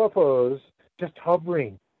 UFOs just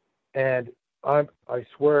hovering, and I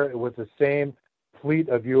swear it was the same fleet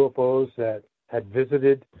of UFOs that had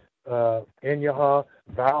visited Inyaha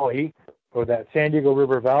Valley, or that San Diego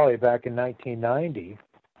River Valley, back in 1990.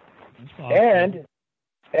 Awesome.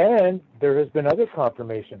 And there has been other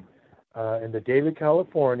confirmation. In the Daily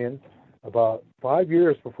Californian, about 5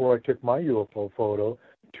 years before I took my UFO photo,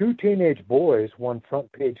 2 teenage boys won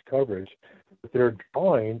front page coverage with their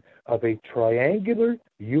drawing of a triangular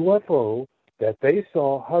UFO that they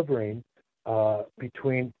saw hovering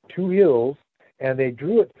between 2 hills, and they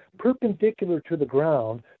drew it perpendicular to the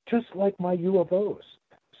ground, just like my UFOs.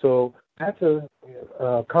 So that's a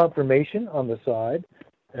confirmation on the side,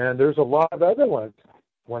 and there's a lot of other ones.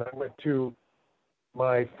 When I went to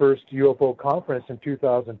my first UFO conference in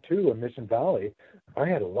 2002 in Mission Valley, I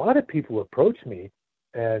had a lot of people approach me,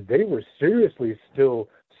 and they were seriously still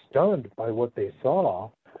stunned by what they saw,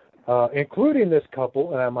 including this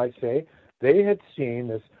couple, and I might say they had seen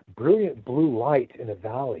this brilliant blue light in a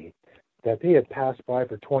valley that they had passed by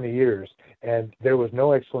for 20 years, and there was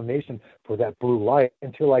no explanation for that blue light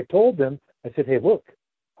until I told them. I said, hey, look,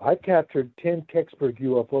 I've captured 10 Kecksburg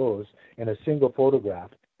UFOs in a single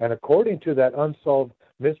photograph, and according to that Unsolved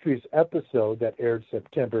Mysteries episode that aired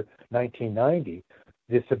September 1990,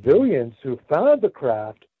 the civilians who found the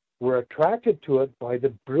craft were attracted to it by the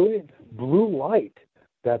brilliant blue light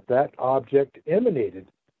that object emanated,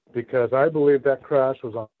 because I believe that crash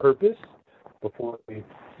was on purpose before the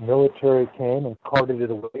military came and carted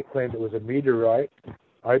it away, claimed it was a meteorite.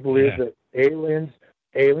 I believe that aliens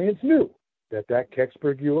knew that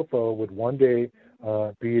Kecksburg UFO would one day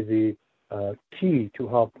be the key to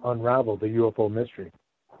help unravel the UFO mystery.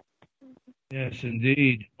 Yes,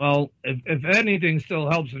 indeed. Well, if anything still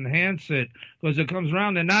helps enhance it, because it comes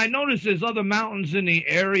around. And I notice there's other mountains in the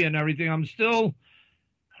area and everything. I'm still,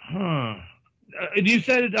 You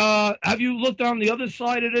said, have you looked on the other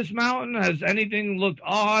side of this mountain? Has anything looked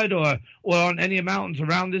odd or on any mountains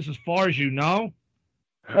around this as far as you know?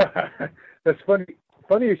 That's funny.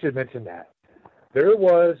 Funny you should mention that. There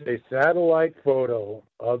was a satellite photo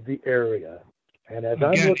of the area, and as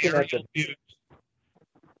I'm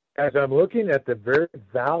looking at the very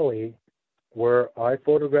valley where I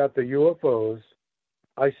photographed the UFOs,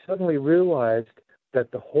 I suddenly realized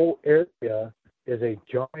that the whole area is a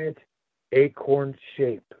giant acorn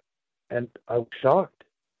shape, and I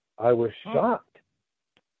was shocked.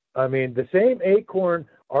 I mean, the same acorn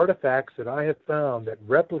artifacts that I have found that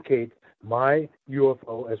replicate my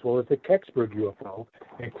UFO as well as the Kecksburg UFO,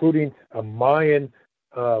 including a Mayan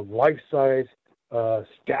life-size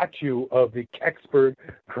statue of the Kecksburg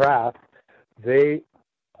craft, they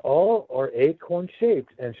all are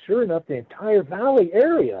acorn-shaped. And sure enough, the entire valley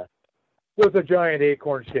area was a giant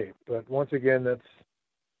acorn shape. But once again, that's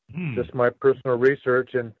just my personal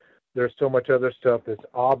research, and there's so much other stuff that's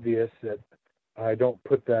obvious that I don't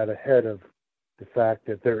put that ahead of the fact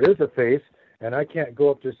that there is a face, and I can't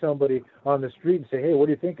go up to somebody on the street and say, hey, what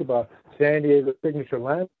do you think about San Diego Signature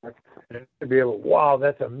Landmark? And to be able, wow,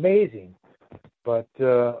 that's amazing. But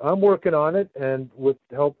I'm working on it, and with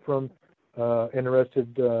help from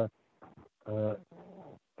interested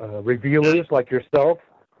revealers like yourself,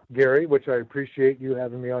 Gary, which I appreciate you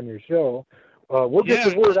having me on your show. We'll get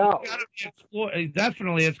the word out.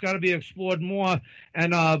 Definitely, it's got to be explored more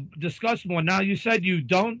and discussed more. Now, you said you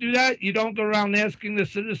don't do that? You don't go around asking the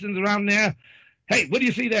citizens around there, hey, what do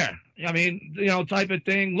you see there? I mean, type of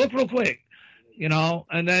thing. Look real quick,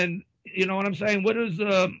 and then, you know what I'm saying? What is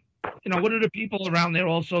what are the people around there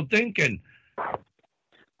also thinking?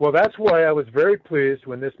 Well, that's why I was very pleased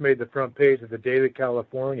when this made the front page of the Daily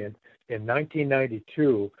Californian in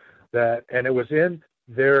 1992, and it was in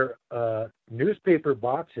their newspaper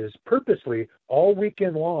boxes purposely all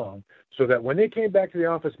weekend long, so that when they came back to the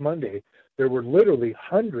office Monday, there were literally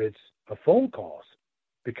hundreds of phone calls,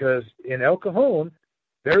 because in El Cajon,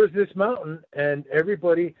 there was this mountain, and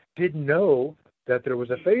everybody didn't know that there was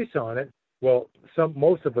a face on it. Well,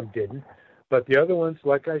 most of them didn't, but the other ones,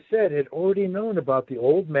 like I said, had already known about the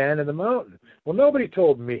old man in the mountain. Well, nobody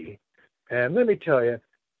told me, and let me tell you,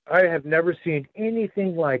 I have never seen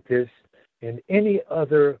anything like this in any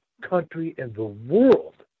other country in the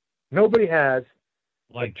world. Nobody has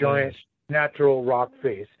a giant natural rock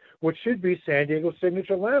face, which should be San Diego's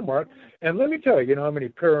signature landmark. And let me tell you, you know how many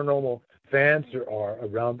paranormal fans there are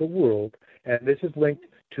around the world, and this is linked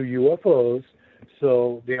to UFOs.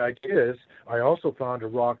 So the idea is, I also found a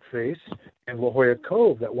rock face in La Jolla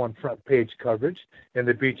Cove that won front page coverage in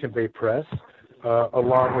the Beach and Bay Press,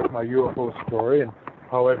 along with my UFO story, and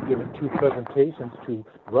how I've given 2 presentations to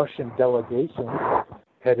Russian delegations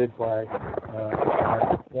headed by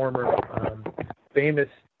my former famous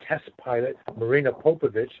test pilot Marina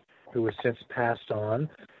Popovich, who has since passed on,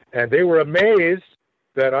 and they were amazed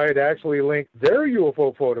that I had actually linked their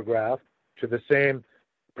UFO photograph to the same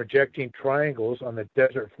projecting triangles on the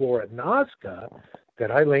desert floor at Nazca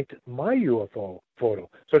that I linked my UFO photo.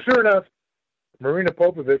 So sure enough, Marina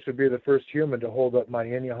Popovich would be the first human to hold up my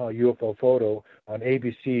Inyaha UFO photo on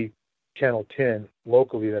ABC Channel 10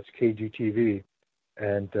 locally. That's KGTV.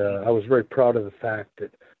 And I was very proud of the fact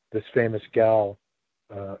that this famous gal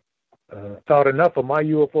thought enough of my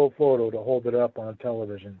UFO photo to hold it up on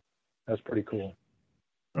television. That's pretty cool.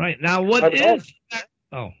 Right. Now, what is...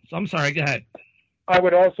 Oh, I'm sorry. Go ahead. I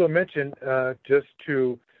would also mention, just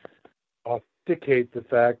to authenticate the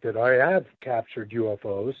fact that I have captured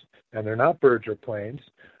UFOs, and they're not birds or planes.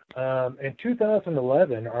 In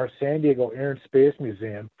 2011, our San Diego Air and Space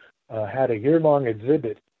Museum had a year-long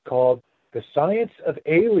exhibit called The Science of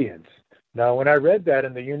Aliens. Now, when I read that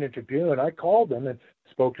in the Union Tribune, I called them and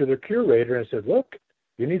spoke to their curator and said, look,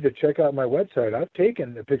 you need to check out my website. I've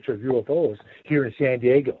taken a picture of UFOs here in San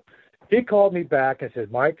Diego. He called me back and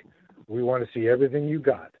said, Mike, we want to see everything you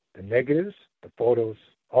got, the negatives, the photos,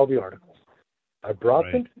 all the articles. I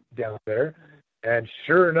brought them down there, and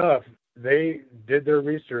sure enough, they did their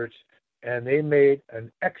research, and they made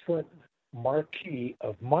an excellent marquee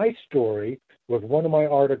of my story with one of my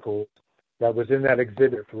articles that was in that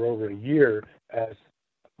exhibit for over a year as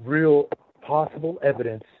real possible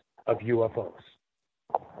evidence of UFOs.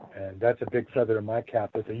 And that's a big feather in my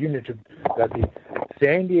cap that the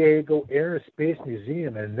San Diego Air and Space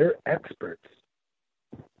Museum and their experts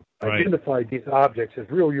identified these objects as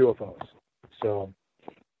real UFOs. So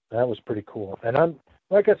that was pretty cool. And I'm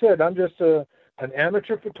just an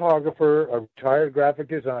amateur photographer, a retired graphic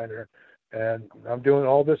designer, and I'm doing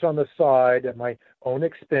all this on the side at my own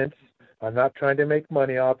expense. I'm not trying to make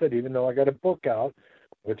money off it, even though I got a book out.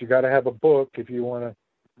 But you got to have a book if you want to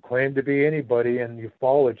claim to be anybody in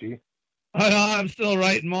ufology. I'm still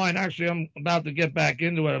writing mine. Actually, I'm about to get back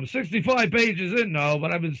into it. I'm 65 pages in now,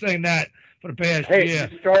 but I've been saying that for the past year.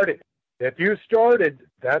 If you started,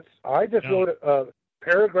 I just wrote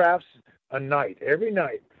paragraphs a night, every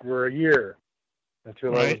night for a year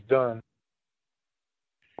until I was done.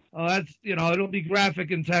 Oh, that's, it'll be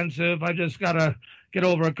graphic intensive. I just got to get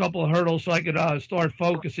over a couple of hurdles so I could start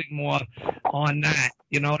focusing more on that.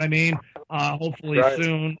 You know what I mean? Hopefully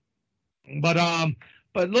soon.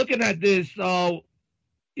 But looking at this,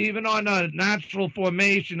 even on a natural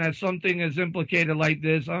formation, that something is implicated like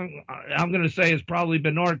this, I'm going to say it's probably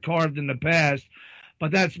been art carved in the past,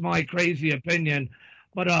 but that's my crazy opinion.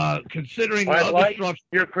 But considering the other structure,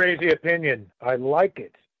 your crazy opinion, I like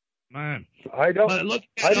it. Man, I don't. But look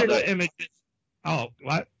at other images. Oh,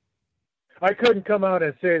 what? I couldn't come out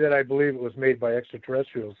and say that I believe it was made by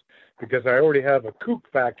extraterrestrials because I already have a kook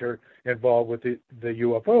factor involved with the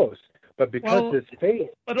UFOs. But because this face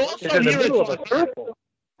is in the middle of a circle.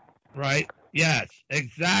 Right. Yes,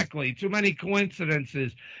 exactly. Too many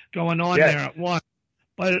coincidences going on there at once.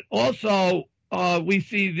 But also, we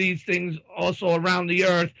see these things also around the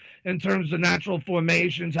Earth in terms of natural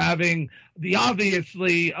formations having the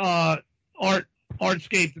obviously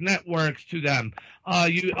artscape networks to them.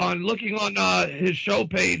 Looking on his show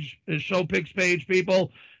page, his show pics page,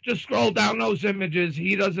 people just scroll down those images.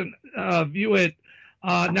 He doesn't view it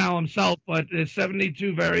now himself, but there's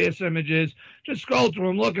 72 various images. Just scroll through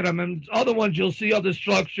them, look at them, and other ones you'll see other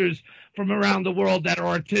structures from around the world that are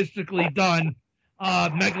artistically done,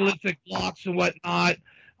 megalithic blocks and whatnot,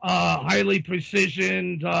 highly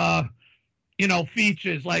precisioned,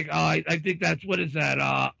 features like I think that's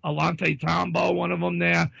Alante Tambo, one of them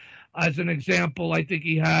there, as an example. I think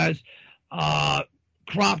he has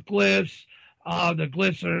crop glyphs. The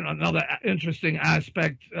glyphs are another interesting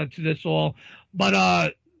aspect to this all.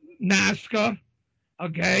 But Nazca,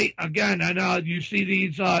 okay, again, and you see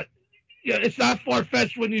these, it's not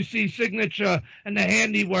far-fetched when you see signature and the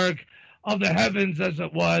handiwork of the heavens as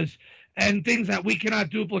it was, and things that we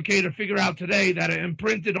cannot duplicate or figure out today that are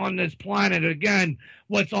imprinted on this planet. Again,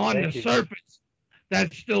 what's on the surface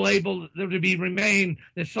that's still able to remain,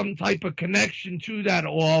 there's some type of connection to that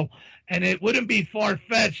all, and it wouldn't be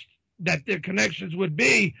far-fetched that their connections would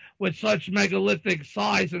be with such megalithic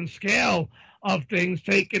size and scale of things,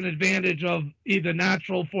 taking advantage of either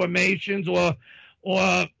natural formations or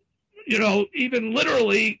even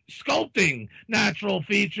literally sculpting natural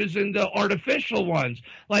features into artificial ones,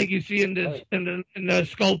 like you see in this in the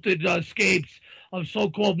sculpted scapes of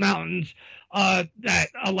so-called mountains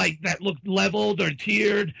that look leveled or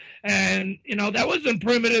tiered, and that wasn't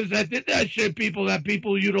primitives that did that shit.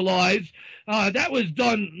 People utilize that was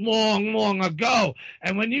done long ago.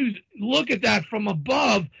 And when you look at that from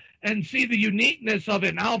above, and see the uniqueness of it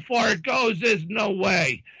and how far it goes, there's no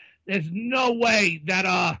way. There's no way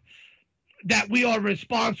that that we are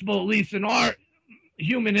responsible, at least in our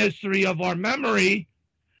human history of our memory.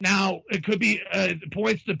 Now, it could be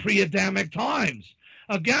points to pre-Adamic times.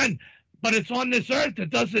 Again, but it's on this earth. It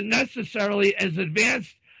doesn't necessarily, as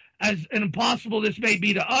advanced as impossible this may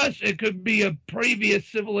be to us, it could be a previous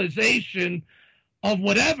civilization of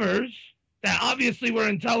whatevers that obviously were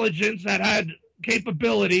intelligence, that had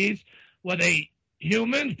capabilities. Were they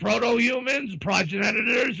humans, proto-humans,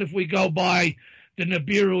 progenitors, if we go by the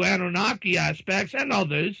Nibiru Anunnaki aspects, and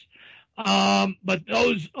others? But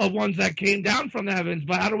those are ones that came down from the heavens.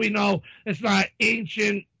 But how do we know it's not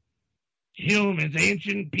ancient humans,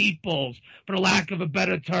 ancient peoples, for lack of a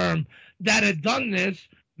better term, that had done this?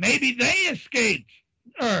 Maybe they escaped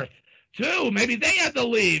Earth too. Maybe they had to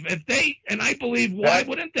leave. If they, and I believe, why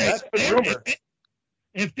wouldn't they? That's the rumor.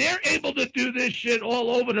 If they're able to do this shit all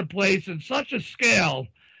over the place in such a scale,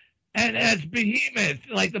 and as behemoth,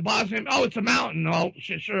 like the Bosnian, oh, it's a mountain. Oh,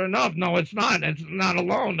 sure enough, no, it's not. It's not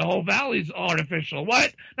alone. The whole valley's artificial.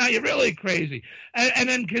 What? Now you're really crazy. And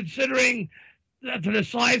then considering to the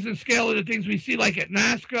size and scale of the things we see, like at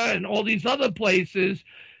Nazca and all these other places,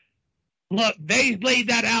 look, they laid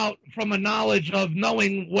that out from a knowledge of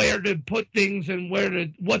knowing where to put things and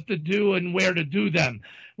what to do and where to do them,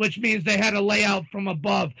 which means they had a layout from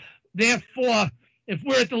above. Therefore, if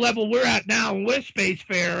we're at the level we're at now and we're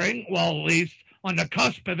spacefaring, well, at least on the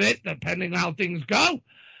cusp of it, depending how things go,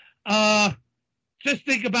 just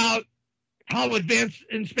think about how advanced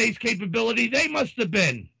in space capability they must have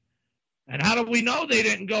been. And how do we know they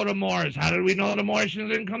didn't go to Mars? How do we know the Martians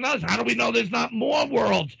didn't come to us? How do we know there's not more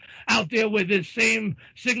worlds out there with this same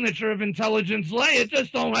signature of intelligence lay? It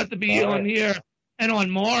just don't have to be on here and on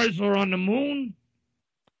Mars or on the moon.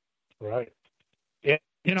 Right. Yeah.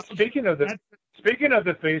 You know, speaking of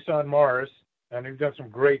the face on Mars, and you've done some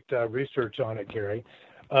great research on it, Gary.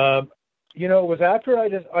 You know, it was after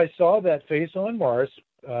I saw that face on Mars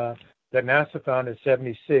that NASA found in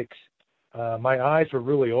 '76. My eyes were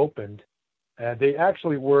really opened. And they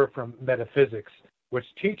actually were from metaphysics, which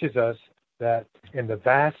teaches us that in the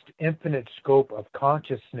vast, infinite scope of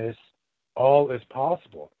consciousness, all is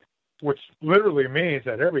possible, which literally means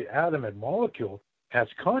that every atom and molecule has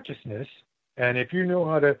consciousness. And if you know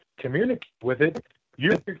how to communicate with it,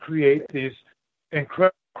 you can create these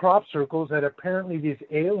incredible crop circles that apparently these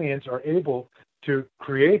aliens are able to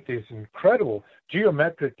create these incredible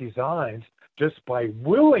geometric designs just by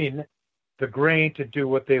willing the grain to do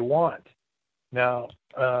what they want. Now,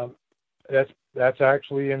 that's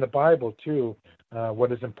actually in the Bible too.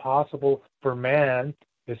 What is impossible for man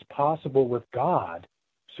is possible with God.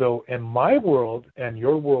 So in my world and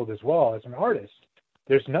your world as well, as an artist,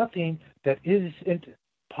 there's nothing that isn't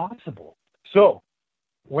possible. So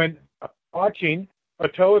when watching a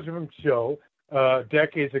television show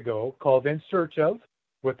decades ago called In Search Of,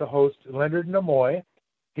 with the host Leonard Nimoy,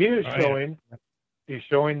 he's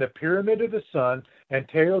showing the Pyramid of the Sun and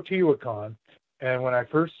Teotihuacan. And when I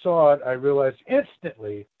first saw it, I realized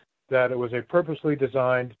instantly that it was a purposely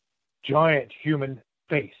designed giant human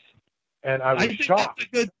face. And I was shocked.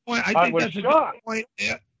 That's a good point. I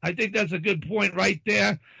think that's a good point right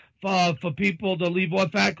there for people to leave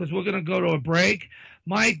off at, because we're going to go to a break,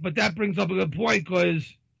 Mike. But that brings up a good point,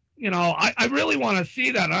 because, you know, I really want to see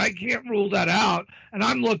that. I can't rule that out. And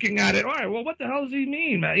I'm looking at it, all right, well, what the hell does he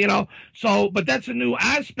mean, man? You know, so, but that's a new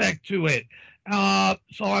aspect to it.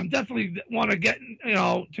 So I'm definitely want to get, you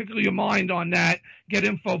know, tickle your mind on that, get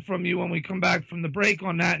info from you when we come back from the break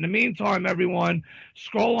on that. In the meantime, everyone,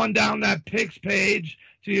 scroll on down that Pix page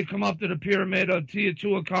till you come up to the pyramid of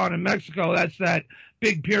Teotihuacan in Mexico. That's that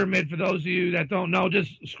big pyramid. For those of you that don't know,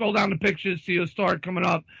 just scroll down the pictures till you'll start coming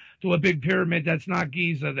up to a big pyramid that's not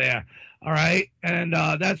Giza there. All right. And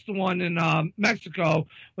that's the one in Mexico,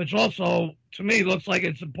 which also, to me, looks like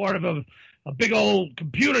it's a part of a big old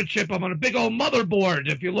computer chip on a big old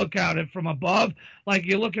motherboard. If you look at it from above, like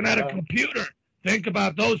you're looking at a computer, think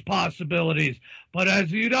about those possibilities. But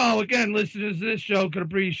as you know, again, listeners to this show could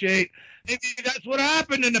appreciate, maybe that's what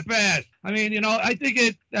happened in the past. I mean, you know, I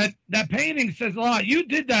think that painting says a lot. You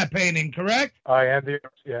did that painting, correct? I am,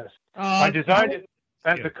 yes. I designed it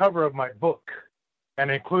as the cover of my book, and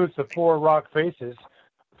includes the 4 rock faces,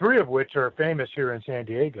 3 of which are famous here in San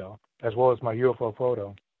Diego, as well as my UFO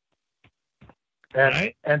photo.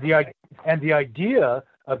 And the idea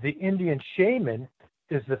of the Indian shaman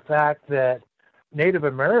is the fact that Native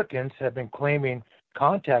Americans have been claiming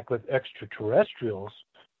contact with extraterrestrials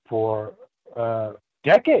for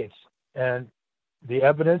decades, and the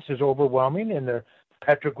evidence is overwhelming in their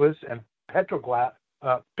petroglyphs and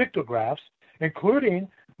pictographs, including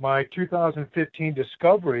my 2015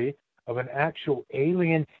 discovery of an actual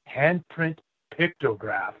alien handprint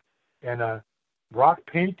pictograph and a rock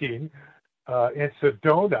painting in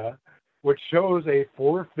Sedona, which shows a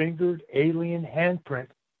four-fingered alien handprint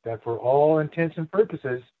that, for all intents and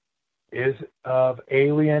purposes, is of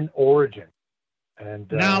alien origin.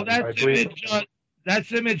 And now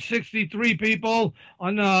that's image 63, people,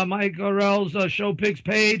 on Mike Orell's Show Pics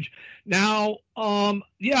page. Now,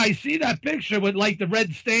 I see that picture with like the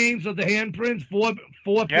red stains of the handprints,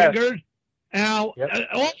 four fingered. Now,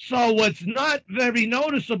 also, what's not very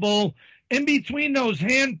noticeable, in between those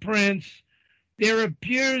handprints, there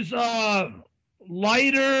appears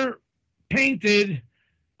lighter painted,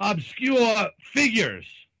 obscure figures.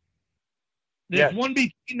 There's one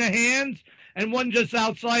between the hands and one just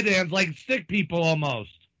outside the hands, like stick people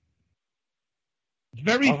almost. It's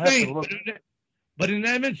very faint. But in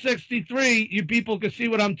image 63, you people can see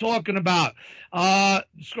what I'm talking about.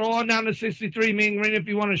 Scroll on down to 63, Ming Ring, if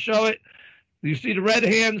you want to show it. You see the red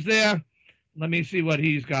hands there? Let me see what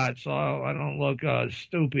he's got so I don't look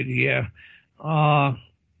stupid here. All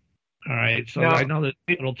right, so I know there's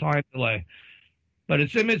a little time delay. But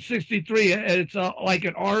it's image 63. It's like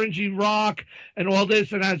an orangey rock and all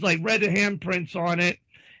this, and has like red handprints on it.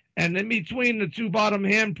 And in between the two bottom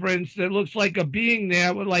handprints, there looks like a being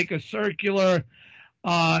there with like a circular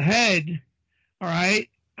head. All right.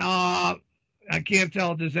 I can't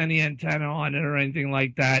tell if there's any antenna on it or anything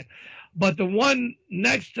like that. But the one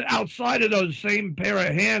next to outside of those same pair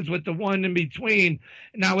of hands with the one in between,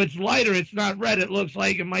 now it's lighter. It's not red. It looks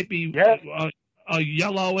like it might be a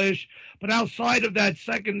yellowish. But outside of that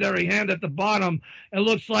secondary hand at the bottom, it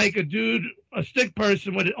looks like a dude, a stick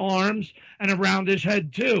person with arms and a roundish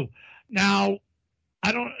head too. Now,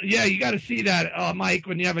 you got to see that, Mike,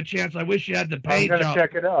 when you have a chance. I wish you had the page I'm going to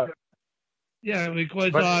check it out. Yeah,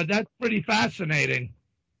 because that's pretty fascinating.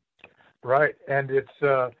 Right, and it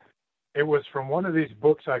was from one of these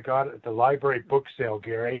books I got at the library book sale,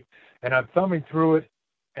 Gary, and I'm thumbing through it,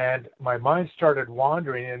 and my mind started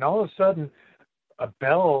wandering, and all of a sudden, a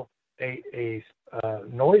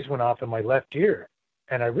noise went off in my left ear,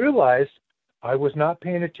 and I realized I was not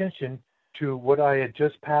paying attention to what I had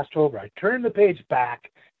just passed over. I turned the page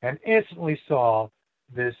back and instantly saw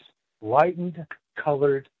this lightened,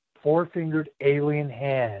 colored, four-fingered alien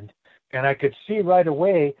hand, and I could see right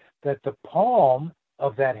away that the palm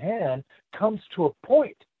of that hand comes to a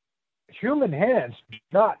point. Human hands do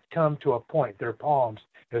not come to a point. Their palms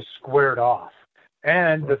are squared off.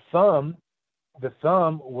 And the thumb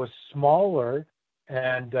was smaller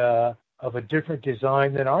and of a different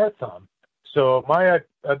design than our thumb. So my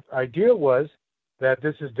idea was that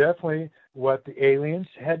this is definitely what the aliens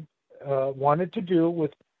had wanted to do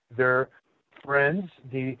with their friends,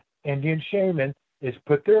 the Indian shaman, is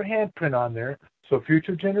put their handprint on there so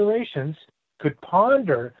future generations could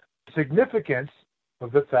ponder the significance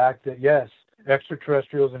of the fact that, yes,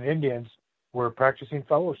 extraterrestrials and Indians were practicing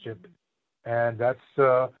fellowship. And that's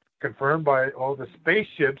confirmed by all the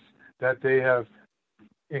spaceships that they have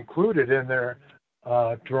included in their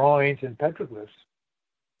drawings and petroglyphs,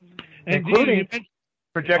 including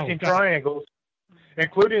projecting triangles,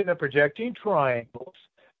 including the projecting triangles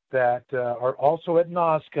that are also at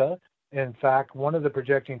Nazca. In fact, one of the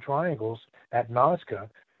projecting triangles at Nazca,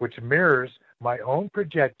 which mirrors my own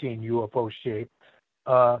projecting UFO shape,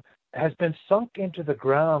 has been sunk into the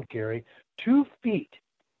ground, Gary, 2 feet.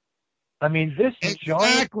 I mean, this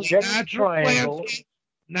giant triangle.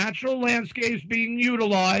 Natural landscapes being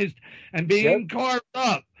utilized and being carved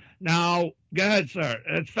up. Now, go ahead, sir.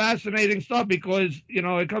 It's fascinating stuff because,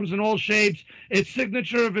 it comes in all shapes. Its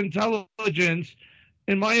signature of intelligence,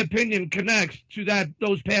 in my opinion, connects to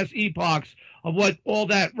those past epochs of what all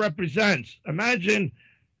that represents. Imagine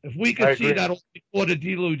if we could see that before the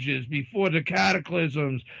deluges, before the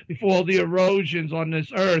cataclysms, before all the erosions on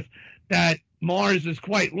this earth, that Mars is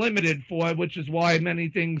quite limited for, which is why many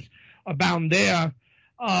things abound there.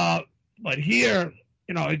 But here,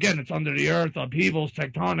 again, it's under the earth, upheavals,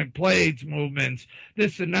 tectonic plates, movements,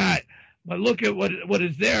 this and that. But look at what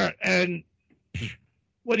is there, and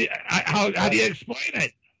how do you explain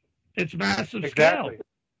it? It's massive scale.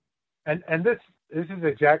 And this is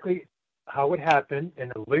exactly how it happened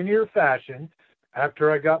in a linear fashion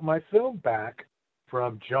after I got my film back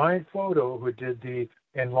from Giant Photo, who did the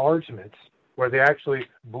enlargements, where they actually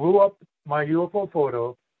blew up my UFO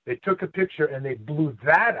photo. They took a picture and they blew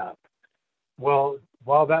that up. Well,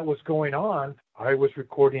 while that was going on, I was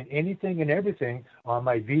recording anything and everything on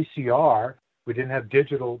my VCR. We didn't have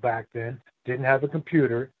digital back then, didn't have a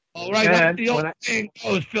computer. All right, that's the old thing.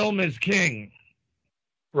 Film is king.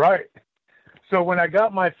 Right. So when I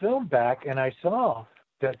got my film back and I saw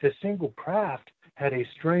that this single craft had a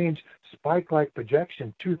strange spike-like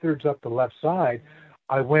projection 2/3 up the left side,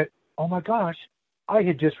 I went, oh my gosh, I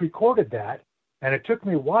had just recorded that. And it took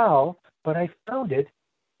me a while, but I found it.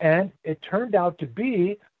 And it turned out to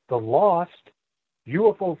be the lost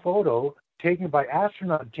UFO photo taken by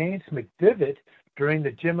astronaut James McDivitt during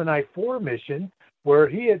the Gemini 4 mission, where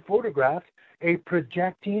he had photographed a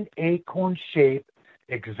projecting acorn shape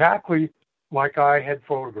exactly like I had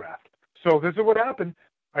photographed. So this is what happened.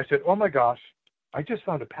 I said, oh my gosh, I just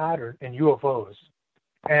found a pattern in UFOs.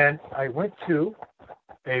 And I went to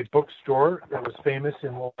a bookstore that was famous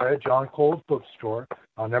in La Jolla, John Cole's bookstore.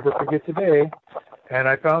 I'll never forget today. And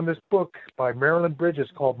I found this book by Marilyn Bridges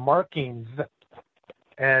called Markings.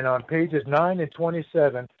 And on pages 9 and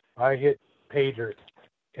 27, I hit pay dirt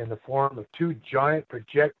in the form of two giant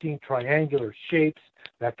projecting triangular shapes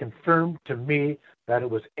that confirmed to me that it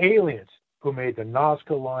was aliens who made the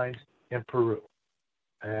Nazca lines in Peru.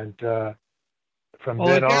 And from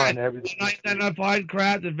then on, everything. Unidentified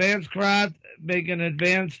craft, advanced craft, making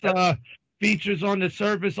advanced features on the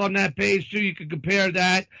surface on that page too. You can compare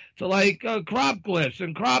that to like crop glyphs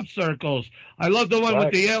and crop circles. I love the one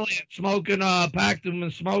with the alien smoking, packing them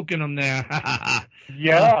and smoking them there.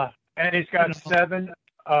 Yeah, and he's got 7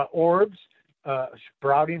 orbs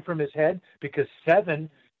sprouting from his head, because 7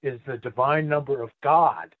 is the divine number of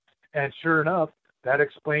God. And sure enough, that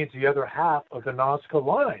explains the other half of the Nazca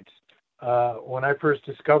lines. When I first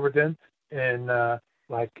discovered them in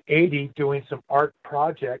like 80, doing some art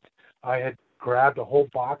project, I had grabbed a whole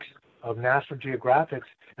box of National Geographics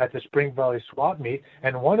at the Spring Valley Swap Meet,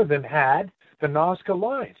 and one of them had the Nazca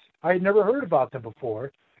lines. I had never heard about them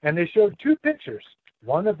before, and they showed 2 pictures,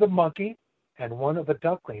 one of the monkey and one of a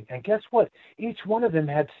duckling. And guess what? Each one of them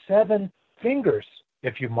had 7 fingers,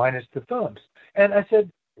 if you minus the thumbs. And I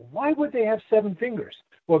said, why would they have 7 fingers?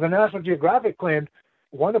 Well, the National Geographic claimed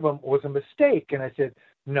one of them was a mistake. And I said,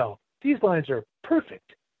 no, these lines are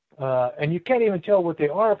perfect. And you can't even tell what they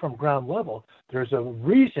are from ground level. There's a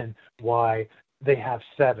reason why they have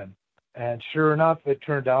 7. And sure enough, it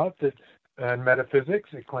turned out that in metaphysics,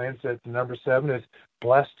 it claims that the number 7 is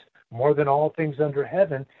blessed more than all things under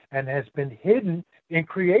heaven and has been hidden in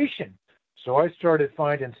creation. So I started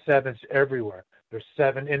finding 7s everywhere. There's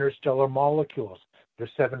 7 interstellar molecules.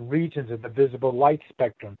 There's 7 regions of the visible light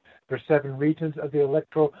spectrum. There's 7 regions of the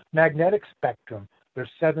electromagnetic spectrum. There's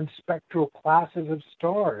 7 spectral classes of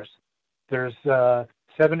stars. There's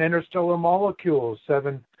 7 interstellar molecules,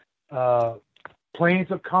 7 planes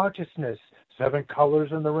of consciousness, 7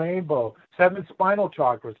 colors in the rainbow, 7 spinal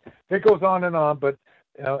chakras. It goes on, but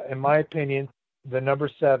in my opinion, the number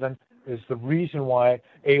 7 is the reason why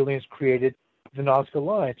aliens created the Nazca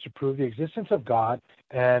lines, to prove the existence of God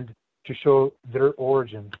and to show their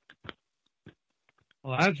origin.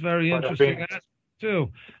 Well, that's very interesting too.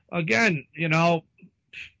 Again, those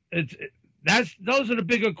are the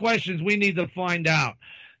bigger questions we need to find out.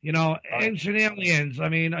 Ancient aliens. I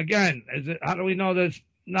mean, again, how do we know that's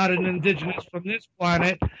not an indigenous from this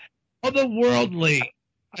planet? Otherworldly,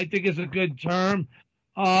 I think is a good term.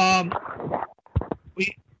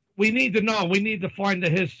 We need to know. We need to find the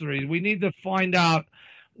history. We need to find out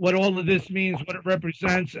what all of this means, what it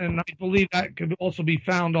represents, and I believe that could also be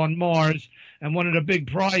found on Mars, and one of the big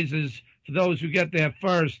prizes for those who get there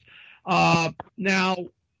first. Now,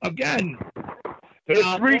 again, there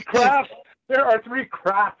are 3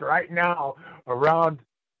 craft right now around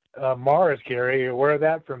Mars, Gary. You're aware of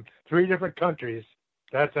that, from 3 different countries.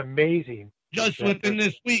 That's amazing. Just within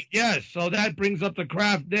this week, yes. So that brings up the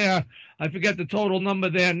craft there. I forget the total number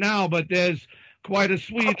there now, but there's quite a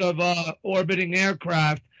suite of orbiting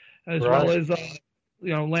aircraft, as well as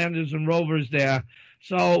landers and rovers there.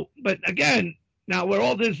 So, but again, now where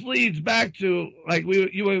all this leads back to, like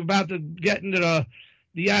you were about to get into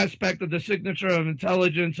the aspect of the signature of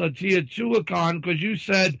intelligence of Teotihuacan, because you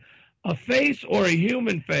said a face or a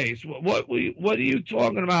human face. What are you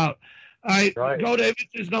talking about? Go to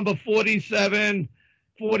images number 47,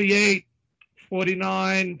 48,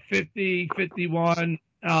 49, 50, 51.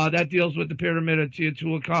 That deals with the pyramid of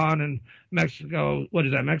Teotihuacan in Mexico. What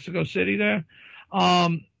is that, Mexico City there?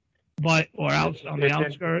 On the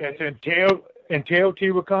outskirts? It's in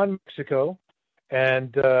Teotihuacan, Mexico.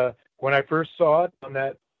 And when I first saw it on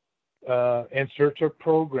that In Search of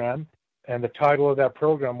program, and the title of that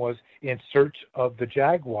program was In Search of the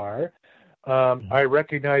Jaguar, I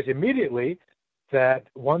recognized immediately that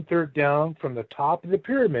 1/3 down from the top of the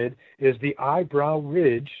pyramid is the eyebrow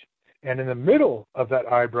ridge, and in the middle of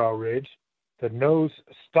that eyebrow ridge, the nose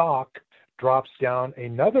stalk drops down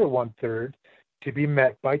another 1/3 to be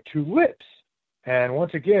met by 2 lips. And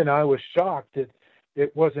once again, I was shocked that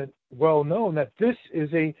it wasn't well known that this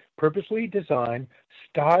is a purposely designed,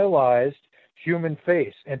 stylized human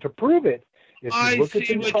face. And to prove it, if you look at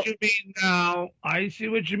the what you mean now. I see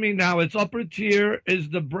what you mean now. Its upper tier is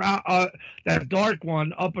the brown, that dark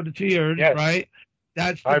one, upper tier, yes. right?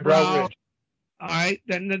 That's the eyebrow brow. ridge. All right.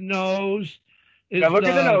 Then the nose is Now look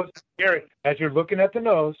at the nose, Gary. As you're looking at the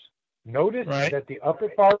nose, notice that the upper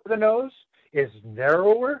part of the nose is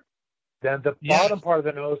narrower than the bottom part of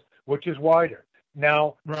the nose, which is wider.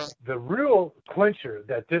 Now, the real clincher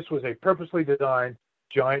that this was a purposely designed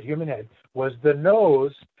giant human head was the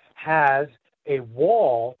nose has a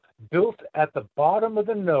wall built at the bottom of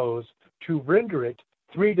the nose to render it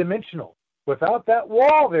three-dimensional. Without that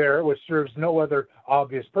wall there, which serves no other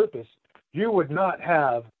obvious purpose, you would not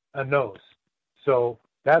have a nose. So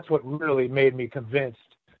that's what really made me convinced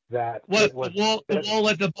that the wall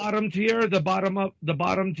at the bottom tier, the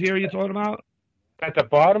bottom tier you're talking about? At the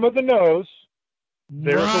bottom of the nose,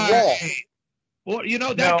 there's a wall. Well,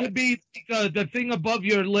 that could be the thing above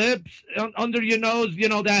your lips, under your nose,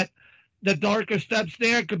 that the darker steps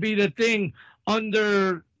there could be the thing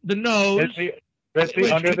under the nose. That's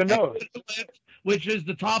the under the nose. Which is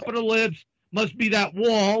the top of the lips, must be that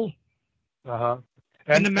wall. Uh-huh.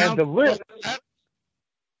 And the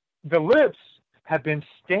lips have been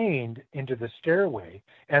stained into the stairway,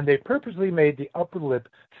 and they purposely made the upper lip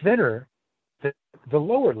thinner than the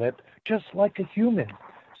lower lip, just like a human.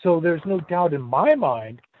 So there's no doubt in my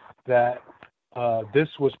mind that this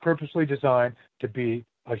was purposely designed to be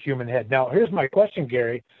a human head. Now, here's my question,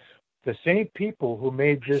 Gary. The same people who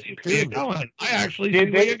made this pyramid... I actually see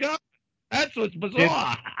where you're going. That's what's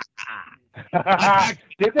bizarre.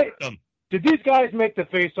 Did these guys make the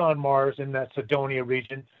face on Mars in that Cydonia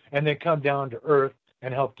region and then come down to Earth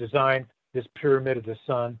and help design this pyramid of the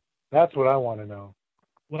sun? That's what I want to know.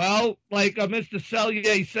 Well, like Mr.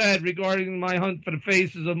 Selye said regarding my hunt for the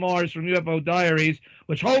faces of Mars from UFO Diaries,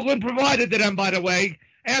 which Hoagland provided to them, by the way,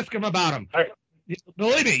 ask him about them.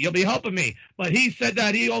 Believe me, you'll be helping me. But he said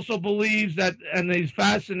that he also believes that, and he's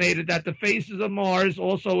fascinated, that the faces of Mars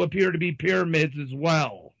also appear to be pyramids as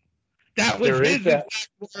well. That was his exact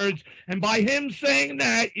words. And by him saying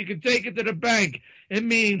that, you can take it to the bank. It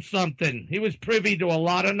means something. He was privy to a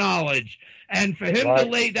lot of knowledge. And for him to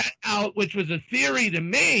lay that out, which was a theory to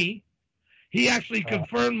me, he actually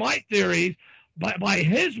confirmed my theories by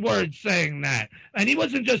his words saying that. And he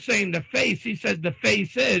wasn't just saying the face. He said the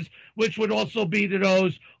faces, which would also be to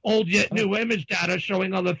those old yet new image data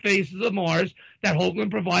showing other faces of Mars that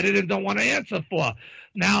Hoagland provided and don't want to answer for.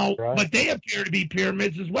 Now, but they appear to be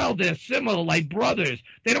pyramids as well. They're similar, like brothers.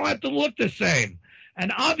 They don't have to look the same.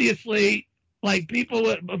 And obviously, like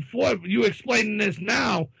people, before you explaining this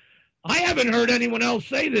now, I haven't heard anyone else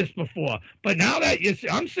say this before. But now that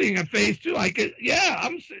I'm seeing a face too.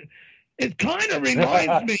 It kind of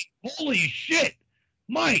reminds me, holy shit,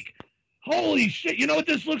 Mike, holy shit. You know what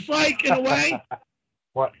this looks like in a way?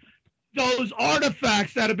 What? Those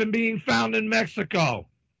artifacts that have been being found in Mexico.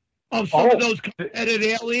 Of some of those headed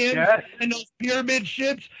aliens and those pyramid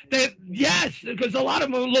ships. Because a lot of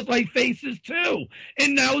them look like faces too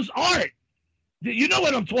in those art. You know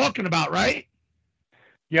what I'm talking about, right?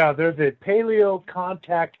 Yeah, they're the paleo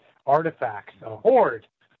contact artifacts, a horde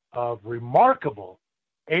of remarkable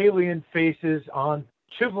alien faces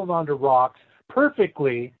chiseled onto rocks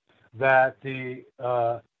perfectly that the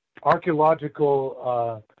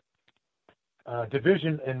archaeological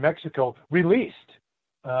division in Mexico released.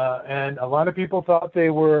 And a lot of people thought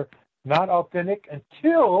they were not authentic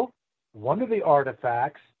until one of the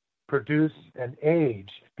artifacts produced an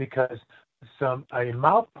age because a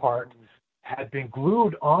mouth part had been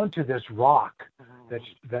glued onto this rock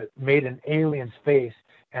that made an alien's face,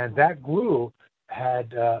 and that glue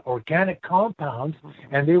had organic compounds,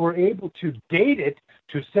 and they were able to date it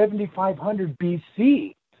to 7500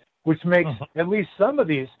 BC, which makes at least some of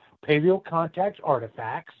these paleo contact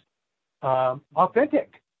artifacts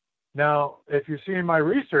authentic. Now, if you're seeing my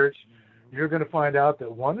research, you're going to find out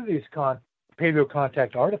that one of these paleo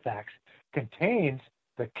contact artifacts contains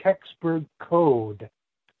the Kecksburg Code.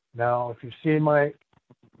 Now, if you see my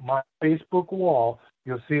Facebook wall,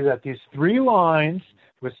 you'll see that these 3 lines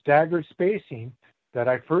with staggered spacing that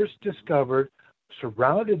I first discovered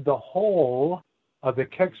surrounded the whole of the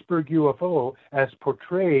Kecksburg UFO as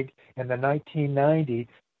portrayed in the 1990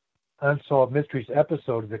 Unsolved Mysteries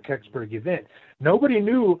episode of the Kecksburg event. Nobody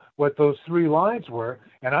knew what those 3 lines were,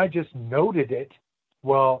 and I just noted it.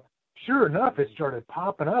 Well, sure enough, it started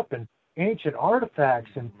popping up in ancient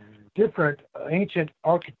artifacts and different ancient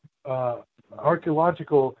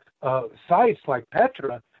archaeological sites like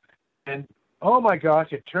Petra. And, oh my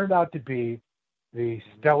gosh, it turned out to be the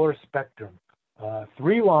stellar spectrum,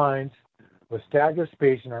 3 lines with staggered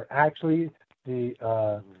spacing are actually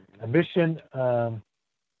the emission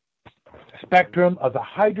spectrum of the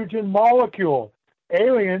hydrogen molecule.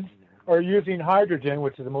 Aliens are using hydrogen,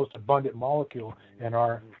 which is the most abundant molecule in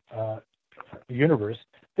our universe.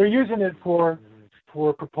 They're using it for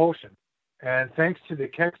propulsion. And thanks to the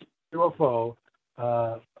Keck UFO,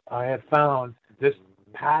 I had found this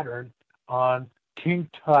pattern on King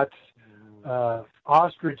Tut's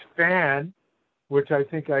ostrich fan, which I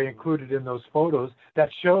think I included in those photos, that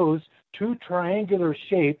shows 2 triangular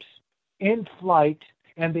shapes in flight,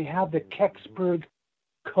 and they have the Kecksburg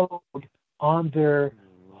code on their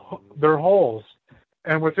holes.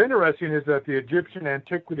 And what's interesting is that the Egyptian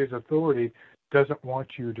Antiquities Authority doesn't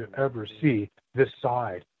want you to ever see this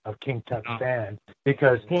side of King Tut's fan,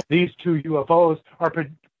 because these 2 UFOs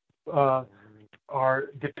are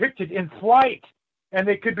depicted in flight, and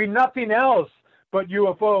they could be nothing else but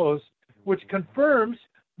UFOs, which confirms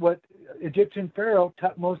what Egyptian pharaoh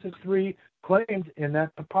Tutmosis III claimed in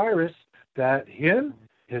that papyrus, that him,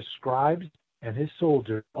 his scribes, and his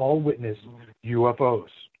soldiers all witnessed UFOs.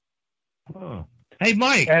 Oh. Hey,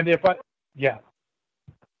 Mike. And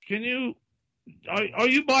can you? Are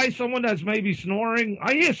you by someone that's maybe snoring?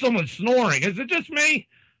 I hear someone snoring. Is it just me?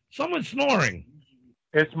 Someone's snoring.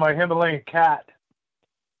 It's my Himalayan cat.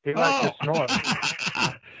 He likes to snore.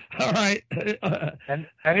 All right. and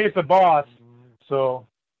he's the boss. So,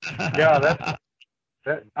 yeah,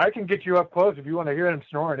 that I can get you up close if you want to hear him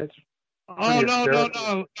snoring. It's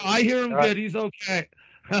no. I hear him good. He's okay.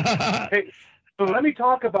 Hey, so let me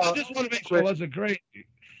talk about. I just want to make sure it wasn't great.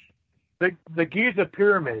 The Giza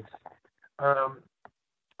pyramids.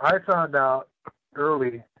 I found out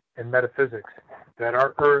early in metaphysics that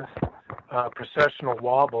our Earth precessional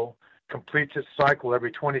wobble completes its cycle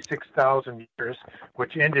every 26,000 years,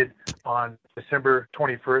 which ended on December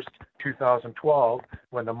 21st, 2012,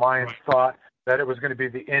 when the Mayans thought that it was going to be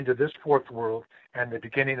the end of this 4th world and the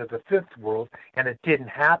beginning of the 5th world, and it didn't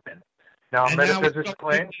happen. Now, metaphysics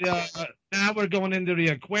claims... now we're going into the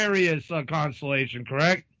Aquarius constellation,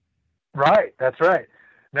 correct? Right, that's right.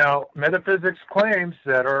 Now, metaphysics claims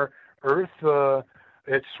that our Earth,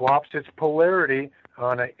 it swaps its polarity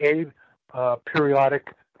on a periodic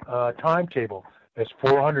timetable. It's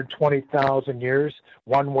 420,000 years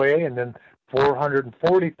one way, and then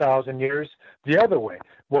 440,000 years the other way.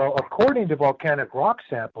 Well, according to volcanic rock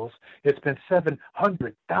samples, it's been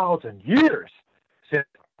 700,000 years since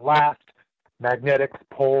last magnetic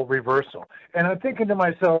pole reversal. And I'm thinking to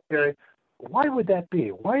myself, Gary, why would that be?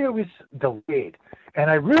 Why are we delayed? And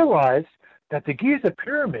I realized that the Giza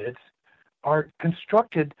pyramids are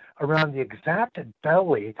constructed around the exact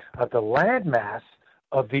belly of the landmass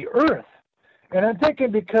of the Earth. And I'm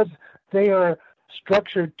thinking, because they are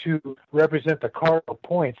structured to represent the cardinal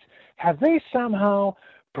points, have they somehow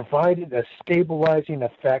provided a stabilizing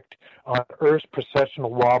effect on Earth's precessional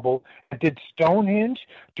wobble? Did Stonehenge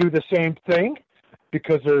do the same thing?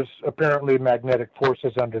 Because there's apparently magnetic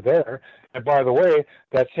forces under there. And by the way,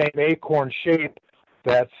 that same acorn shape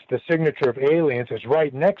that's the signature of aliens is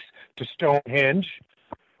right next to Stonehenge,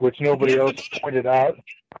 which nobody else pointed out.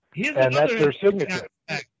 And that's their signature.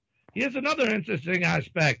 Here's another interesting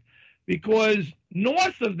aspect, because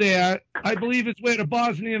north of there, I believe it's where the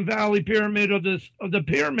Bosnian Valley Pyramid of the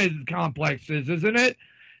pyramid complex is, isn't it?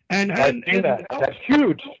 And that's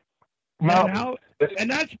huge. And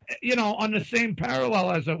that's, on the same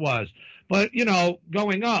parallel as it was, but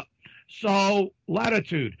going up. So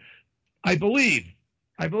latitude, I believe.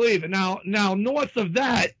 Now north of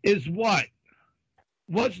that is what?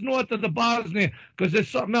 What's north of the Bosnia? Because there's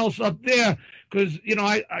something else up there. Because,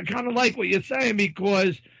 I kind of like what you're saying,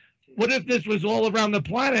 because what if this was all around the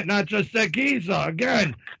planet, not just at Giza?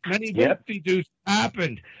 Again, many whoopsie-doos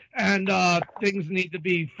happened, and things need to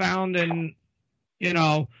be found and,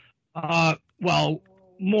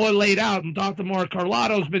 more laid out. And Dr. Mark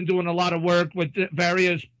Carlotto's been doing a lot of work with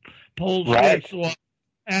various pole shifts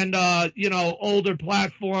and older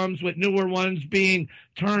platforms with newer ones being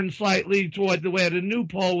turned slightly toward where the new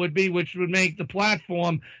pole would be, which would make the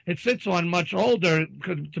platform it sits on much older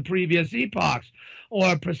to previous epochs,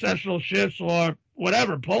 or precessional shifts, or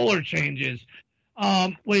whatever, polar changes,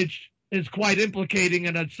 which is quite implicating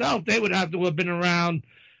in itself. They would have to have been around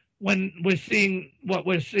when we're seeing what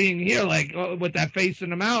we're seeing here, like with that face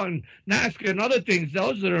in the mountain, Nazca and other things.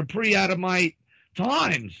 Those are pre-Adamite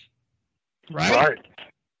times, right?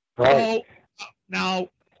 So now,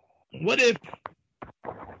 what if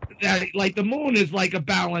that, like, the moon is like a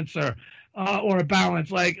balancer, or a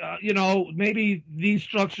balance, like maybe these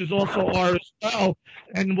structures also are as well.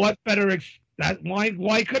 And what better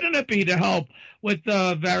Why couldn't it be to help with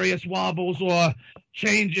various wobbles or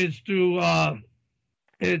changes to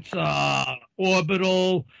its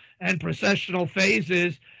orbital and precessional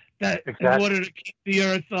phases that in order to keep the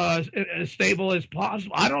Earth as stable as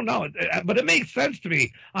possible? I don't know, but it makes sense to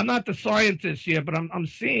me. I'm not the scientist here, but I'm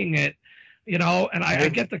seeing it, and I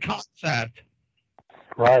get the concept.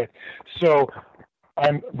 Right. So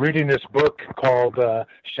I'm reading this book called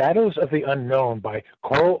Shadows of the Unknown by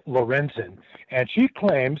Coral Lorenzen, and she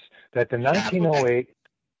claims that the 1908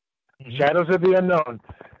 Shadows of the Unknown,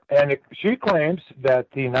 and she claims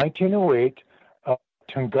that the 1908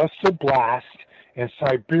 Tunguska blast in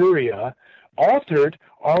Siberia altered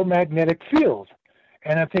our magnetic field.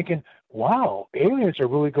 And I'm thinking, wow, aliens are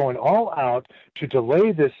really going all out to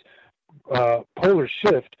delay this polar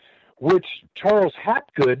shift, which Charles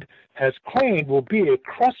Hapgood has claimed will be a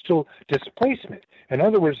crustal displacement. In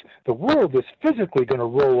other words, the world is physically going to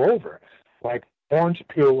roll over, like orange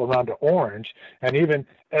peel around an orange. And even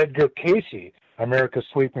Edgar Cayce, America's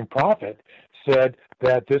Sleeping Prophet, said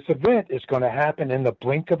that this event is going to happen in the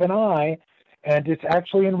blink of an eye, and it's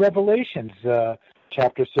actually in Revelations,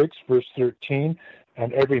 chapter 6, verse 13,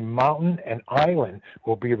 and every mountain and island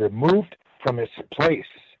will be removed from its place.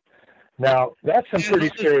 Now, that's some pretty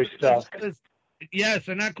scary stuff. Yes,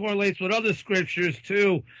 and that correlates with other scriptures,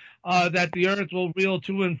 too, that the earth will reel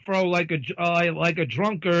to and fro like a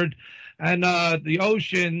drunkard, and the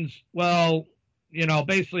oceans, well,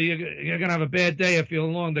 basically you're going to have a bad day if you're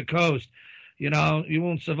along the coast. You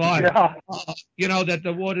won't survive. Yeah. That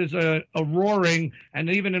the waters are roaring, and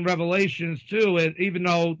even in Revelations, too, even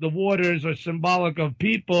though the waters are symbolic of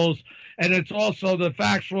peoples, and it's also the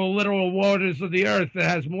factual, literal waters of the earth that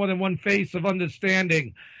has more than one face of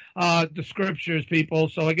understanding the scriptures, people.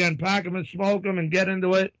 So, again, pack them and smoke them and get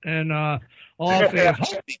into it. And all I'll say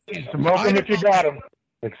is smoke them if you got them.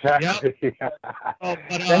 Exactly. Yep.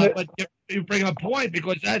 But you bring a point,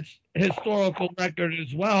 because that's historical record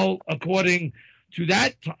as well, according to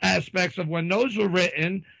that aspects of when those were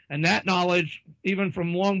written, and that knowledge even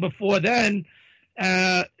from long before then.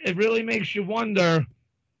 It really makes you wonder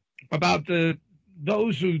about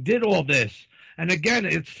those who did all this. And again,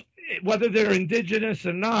 it's whether they're indigenous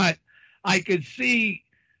or not. I could see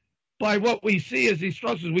by what we see as these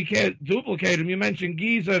structures, we can't duplicate them. You mentioned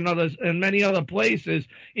Giza and others, and many other places,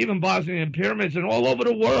 even Bosnian pyramids, and all over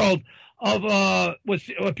the world of what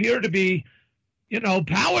appear to be,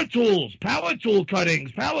 power tools, power tool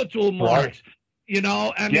cuttings, power tool marks. Right.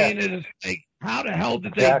 I mean, it is like, how the hell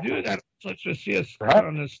did they do that on such a sheer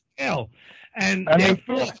on a scale? And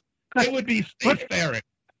therefore, they would be spacefaring.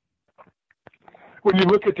 When you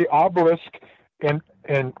look at the obelisk in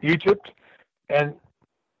Egypt and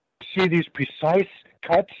see these precise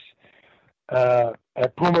cuts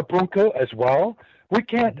at Pumapunka as well, we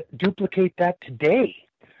can't duplicate that today.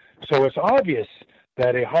 So it's obvious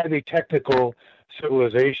that a highly technical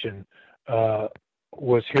civilization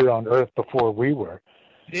was here on Earth before we were.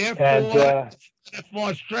 Therefore, it's a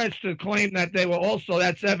far stretch to claim that they were also,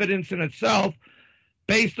 that's evidence in itself,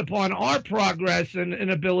 based upon our progress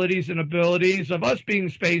and abilities of us being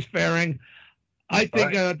spacefaring. I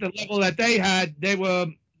think at the level that they had, they were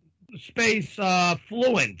space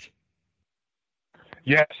fluent.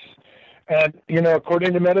 Yes. And,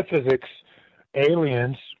 according to metaphysics,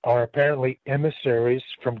 aliens are apparently emissaries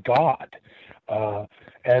from God.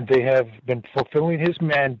 And they have been fulfilling his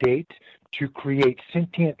mandate to create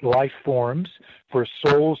sentient life forms for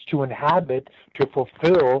souls to inhabit, to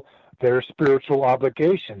fulfill their spiritual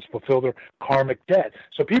obligations, fulfill their karmic debt.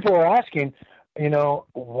 So people are asking,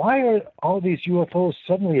 why are all these UFOs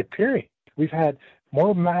suddenly appearing? We've had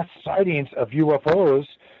more mass sightings of UFOs.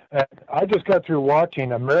 I just got through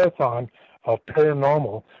watching a marathon of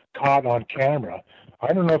Paranormal caught on camera.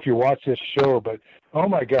 I don't know if you watch this show, but oh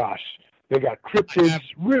my gosh, they got cryptids,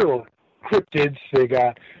 real cryptids. They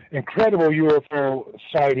got incredible UFO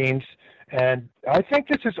sightings. And I think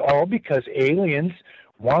this is all because aliens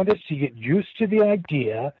want us to get used to the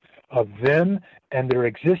idea of them and their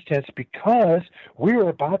existence, because we are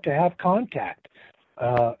about to have contact.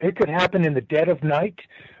 It could happen in the dead of night,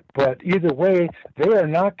 but either way, they are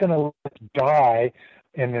not going to die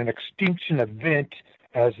in an extinction event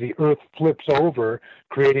as the Earth flips over,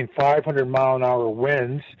 creating 500-mile-an-hour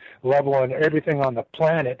winds, leveling everything on the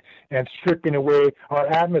planet, and stripping away our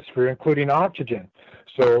atmosphere, including oxygen.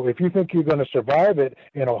 So if you think you're going to survive it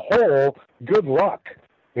in a hole, good luck.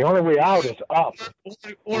 The only way out is up.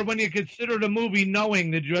 Or when you consider the movie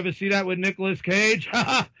Knowing, did you ever see that with Nicolas Cage?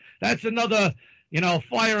 That's another,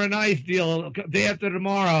 Fire and Ice deal, Day After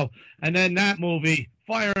Tomorrow. And then that movie,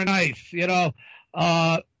 Fire and Ice,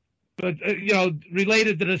 but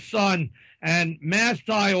related to the sun and mass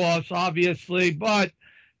die-offs, obviously, but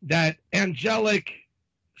that angelic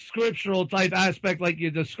scriptural type aspect like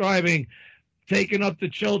you're describing, taking up the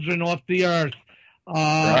children off the earth.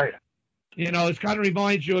 Right. You know, it kind of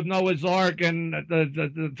reminds you of Noah's Ark and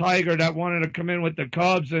the tiger that wanted to come in with the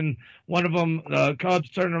cubs, and one of them, the cubs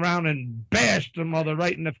turned around and bashed the mother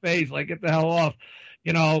right in the face, like, get the hell off.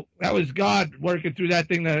 You know, that was God working through that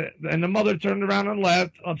thing. And the mother turned around and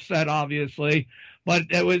left, upset, obviously. But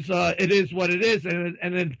it is what it is. And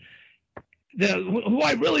then who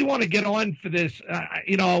I really want to get on for this,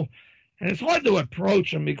 you know, and it's hard to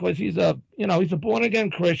approach him because he's a born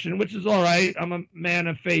again Christian, which is all right. I'm a man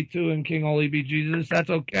of faith too, and King Holy Be Jesus. That's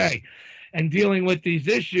okay. And dealing with these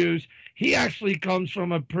issues, he actually comes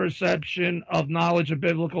from a perception of knowledge, of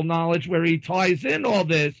biblical knowledge, where he ties in all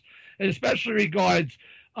this, especially regards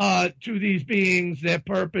to these beings, their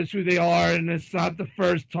purpose, who they are, and it's not the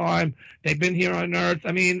first time they've been here on earth.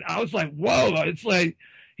 I mean, I was like, whoa, it's like,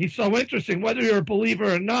 he's so interesting. Whether you're a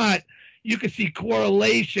believer or not, you can see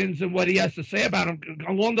correlations in what he has to say about him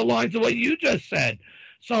along the lines of what you just said.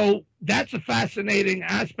 So that's a fascinating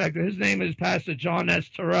aspect. His name is Pastor John S.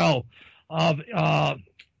 Terrell of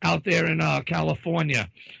out there in California.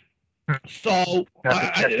 So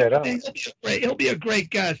he'll be a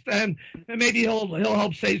great guest, and maybe he'll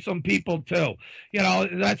help save some people too. You know,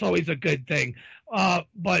 that's always a good thing.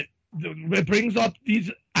 But it brings up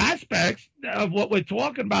these aspects of what we're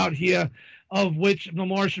talking about here, of which the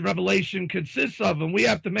Martian revelation consists of, and we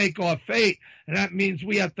have to make our fate, and that means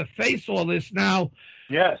we have to face all this now.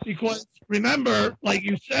 Yes. Because remember, like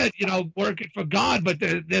you said, you know, working for God, but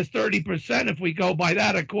there's 30%, if we go by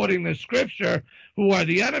that, according to Scripture, who are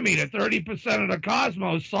the enemy. The 30% of the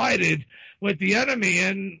cosmos sided with the enemy,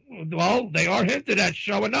 and, well, they are hinted at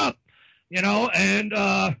showing up, you know, and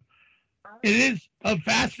it is a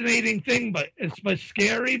fascinating thing, but it's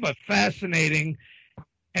scary, but fascinating.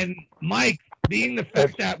 And Mike, being the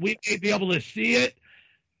fact that we may be able to see it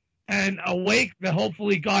and awake to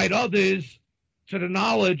hopefully guide others to the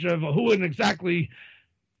knowledge of who and exactly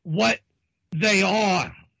what they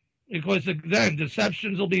are, because then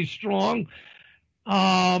deceptions will be strong.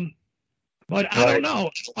 But I don't know.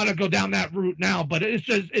 I don't want to go down that route now, but it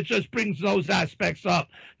just brings those aspects up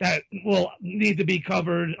that will need to be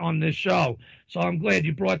covered on this show. So I'm glad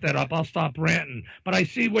you brought that up. I'll stop ranting. But I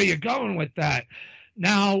see where you're going with that.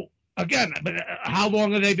 Now, again, but how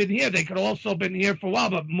long have they been here? They could also have been here for a while,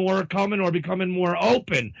 but more coming or becoming more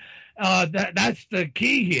open. That's the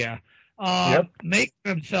key here. Make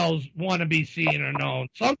themselves want to be seen or known.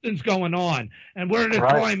 Something's going on. And we're in a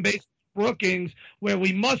time based on Brookings where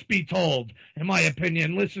we must be told, in my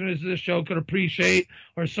opinion. Listeners of this show could appreciate,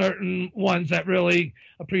 or certain ones that really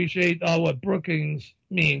appreciate what Brookings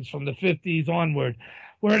means from the 50s onward.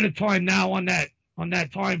 We're at a time now on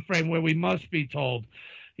that time frame where we must be told.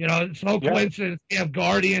 You know, it's no coincidence we have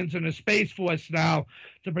Guardians and a Space Force now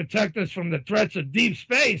to protect us from the threats of deep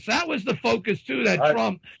space. That was the focus, too, that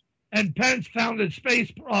Trump and Pence founded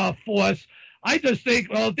Space Force. I just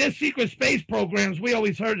think, well, if they're secret space programs, we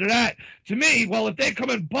always heard of that. To me, well, if they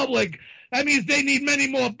come in public, that means they need many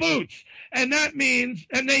more boots. And that means,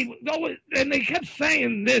 and they kept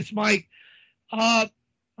saying this, Mike, and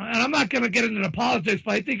I'm not going to get into the politics,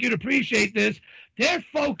 but I think you'd appreciate this. Their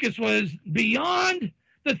focus was beyond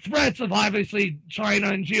the threats of, obviously, China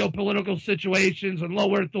and geopolitical situations and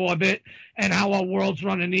low Earth orbit and how our world's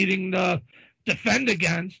run and needing to defend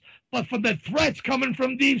against, but from the threats coming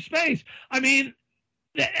from deep space. I mean,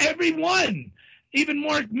 everyone, even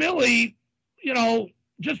Mark Milley, you know,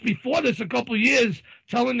 just before this, a couple of years,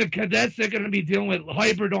 telling the cadets they're going to be dealing with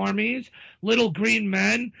hybrid armies, little green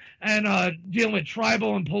men, and dealing with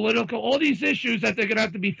tribal and political, all these issues that they're going to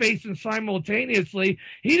have to be facing simultaneously.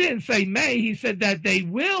 He didn't say may, he said that they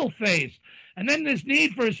will face. And then this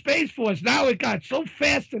need for a Space Force, now it got so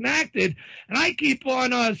fast enacted, and I keep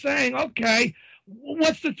on saying, okay,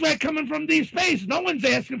 what's the threat coming from deep space? No one's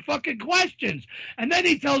asking fucking questions. And then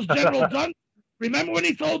he tells General Dunford, remember when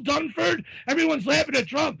he told Dunford, everyone's laughing at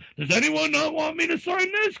Trump, does anyone not want me to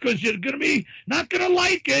sign this? Because you're going to be not going to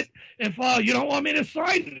like it if you don't want me to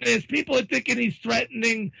sign this. People are thinking he's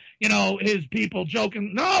threatening, you know, his people,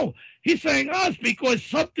 joking. No, he's saying us because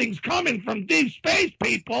something's coming from deep space,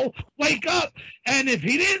 people. Wake up. And if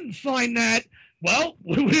he didn't sign that, well,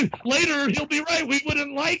 later he'll be right. We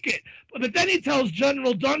wouldn't like it. But then he tells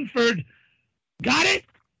General Dunford, got it?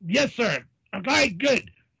 Yes, sir. Okay, good.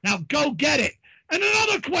 Now go get it. And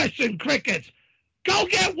another question, crickets. Go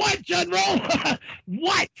get what, General?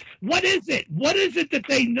 What? What is it? What is it that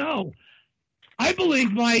they know? I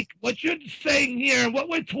believe, Mike, what you're saying here, what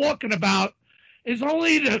we're talking about, is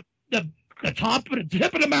only the the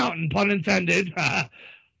tip of the mountain, pun intended,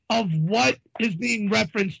 of what is being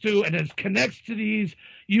referenced to and it connects to these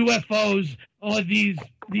UFOs or these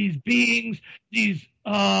beings, these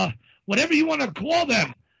whatever you want to call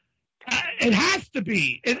them. It has to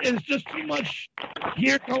be. It's just too much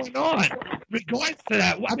here going on. Regards to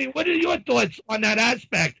that, I mean, what are your thoughts on that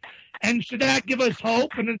aspect? And should that give us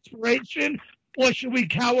hope and inspiration, or should we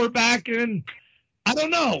cower back and I don't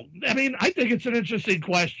know. I mean, I think it's an interesting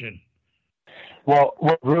question. Well,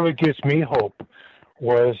 what really gives me hope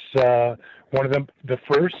was one of the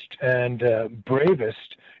first and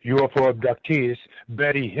bravest UFO abductees,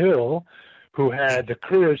 Betty Hill, who had the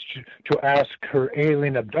courage to ask her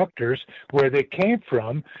alien abductors where they came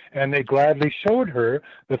from, and they gladly showed her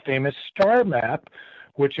the famous star map,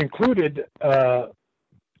 which included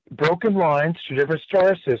broken lines to different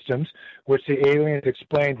star systems, which the aliens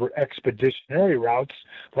explained were expeditionary routes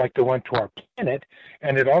like the one to our planet,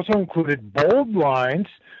 and it also included bold lines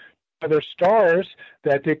to other stars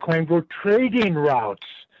that they claimed were trading routes.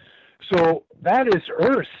 So that is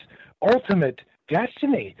Earth's ultimate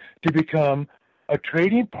destiny, to become a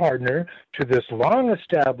trading partner to this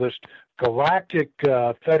long-established galactic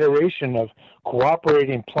federation of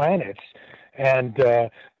cooperating planets. And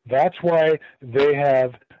that's why they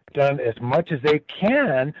have done as much as they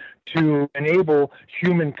can to enable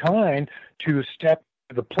humankind to step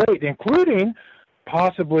to the plate, including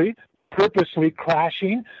possibly purposely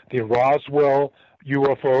crashing the Roswell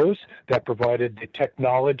UFOs that provided the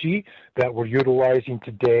technology that we're utilizing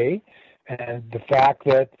today. And the fact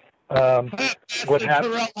that what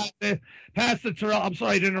happened, Pastor Terrell, I'm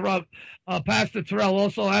sorry to interrupt. Pastor Terrell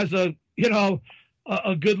also has a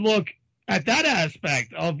good look at that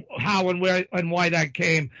aspect of how and where and why that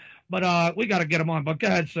came. But we got to get him on. But go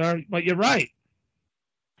ahead, sir. But you're right.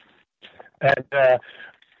 And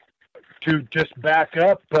to just back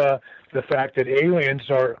up the fact that aliens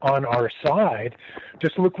are on our side,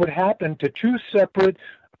 just look what happened to two separate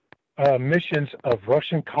missions of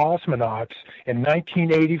Russian cosmonauts in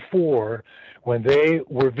 1984 when they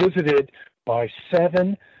were visited by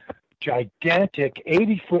 7 gigantic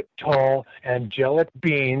 80-foot tall angelic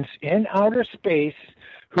beings in outer space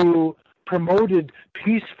who promoted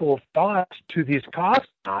peaceful thoughts to these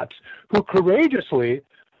cosmonauts who courageously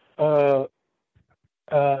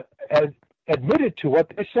admitted to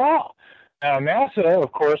what they saw. Now, NASA,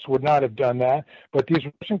 of course, would not have done that, but these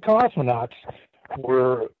Russian cosmonauts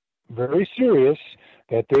were very serious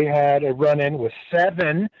that they had a run-in with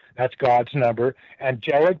 7, that's God's number,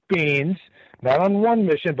 angelic beings, not on one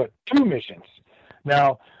mission, but 2 missions.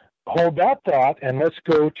 Now, hold that thought, and let's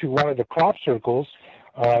go to one of the crop circles.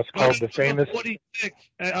 It's called the famous... 46.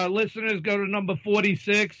 Listeners, go to number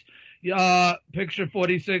 46, picture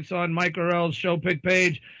 46 on Mike Orell's show pic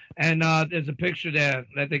page, and there's a picture there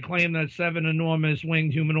that they claim that 7 enormous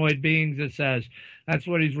winged humanoid beings, it says. That's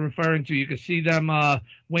what he's referring to. You can see them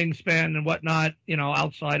wingspan and whatnot,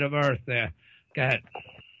 outside of Earth there. Go ahead.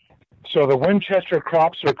 So the Winchester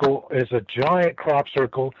crop circle is a giant crop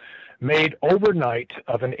circle made overnight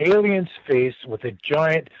of an alien's face with a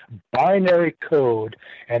giant binary code,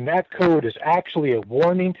 and that code is actually a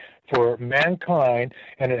warning for mankind,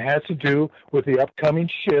 and it has to do with the upcoming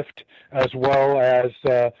shift as well as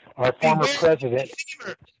our former president.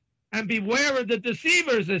 And beware of the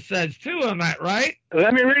deceivers, it says, too, on that, right?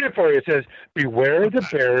 Let me read it for you. It says, beware of the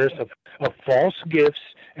bearers of false gifts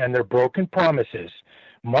and their broken promises.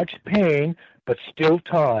 Much pain, but still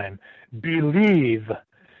time. Believe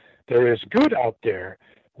there is good out there.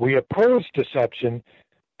 We oppose deception.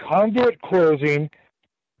 Conduit closing,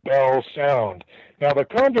 bell sound. Now, the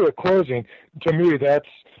conduit closing, to me, that's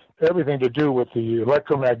everything to do with the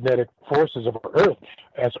electromagnetic forces of our Earth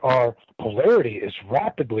as our polarity is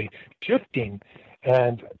rapidly shifting.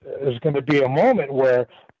 And there's going to be a moment where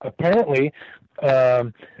apparently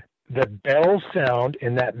the bell sound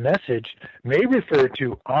in that message may refer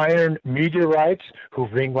to iron meteorites who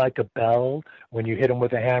ring like a bell when you hit them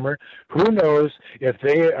with a hammer. Who knows if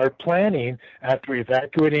they are planning, after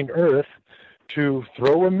evacuating Earth, to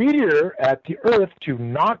throw a meteor at the Earth to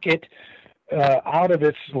knock it out of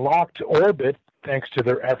its locked orbit, thanks to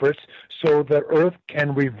their efforts, so that Earth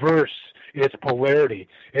can reverse its polarity.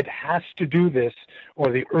 It has to do this,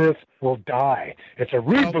 or the Earth will die. It's a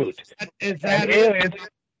reboot. Is that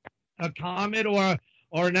a comet or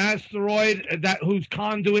an asteroid whose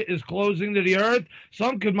conduit is closing to the Earth?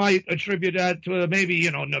 Some might attribute that to maybe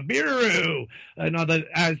Nibiru and other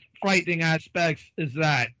as frightening aspects. Is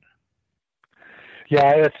that?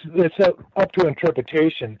 Yeah, it's up to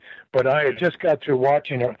interpretation, but I had just got through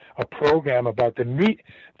watching a program about the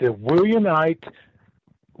Williamite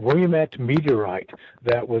Willamette meteorite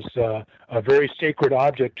that was a very sacred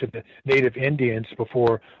object to the native Indians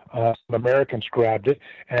before some Americans grabbed it,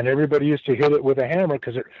 and everybody used to hit it with a hammer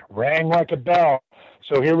because it rang like a bell.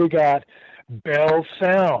 So here we got bell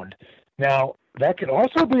sound. Now, that could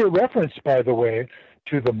also be a reference, by the way,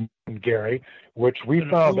 to the moon, Gary, which we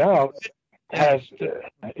found out has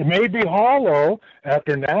it may be hollow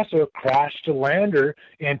after NASA crashed a lander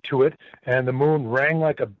into it, and the moon rang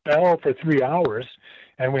like a bell for 3 hours.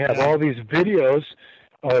 And we have all these videos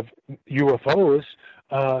of UFOs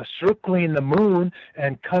circling the moon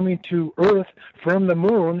and coming to Earth from the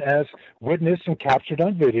moon as witnessed and captured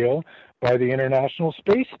on video by the International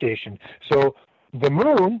Space Station. So the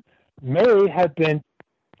moon may have been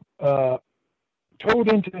towed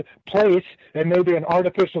into place and maybe an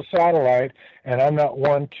artificial satellite, and I'm not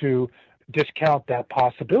one to discount that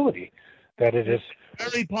possibility, that it is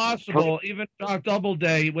very possible, even Doc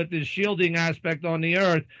Doubleday with his shielding aspect on the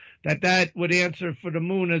Earth, that would answer for the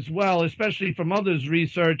moon as well, especially from others'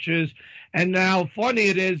 researchers. And now, funny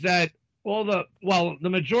it is that the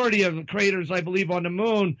majority of the craters, I believe, on the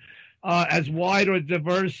moon, as wide or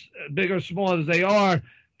diverse, big or small as they are,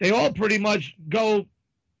 they all pretty much go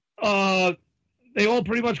up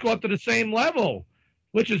to the same level,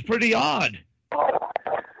 which is pretty odd.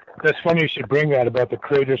 That's funny you should bring that about the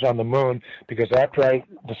craters on the moon, because after I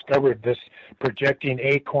discovered this projecting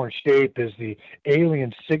acorn shape is the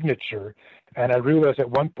alien signature, and I realized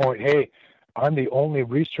at one point, hey, I'm the only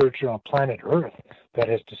researcher on planet Earth that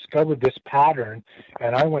has discovered this pattern,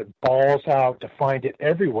 and I went balls out to find it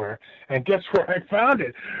everywhere. And guess where I found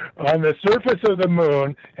it? On the surface of the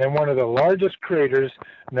moon in one of the largest craters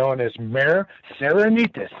known as Mare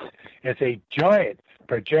Serenatis. It's a giant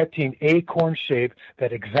projecting acorn shape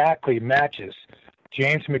that exactly matches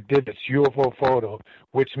James McDivitt's UFO photo,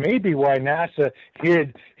 which may be why NASA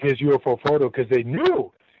hid his UFO photo, because they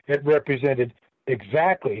knew it represented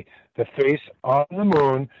exactly the face on the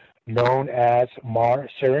moon known as Mare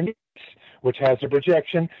Serenatis, which has a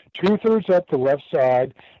projection 2/3 up the left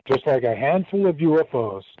side, just like a handful of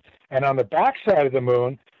UFOs. And on the back side of the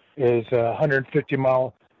moon is a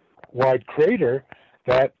 150-mile wide crater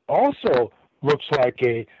that also looks like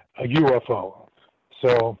a UFO.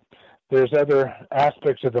 So there's other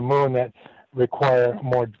aspects of the moon that require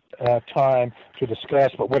more time to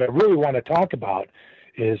discuss. But what I really want to talk about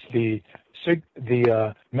is the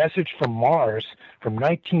message from Mars from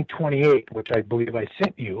 1928, which I believe I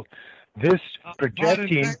sent you. This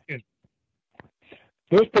projecting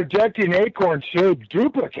acorn shape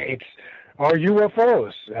duplicates our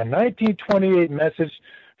UFOs. A 1928 message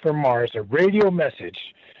from Mars, a radio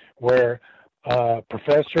message where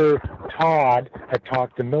Professor Todd had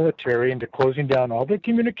talked the military into closing down all their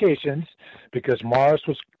communications because Mars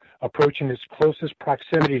was approaching its closest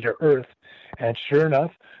proximity to Earth. And sure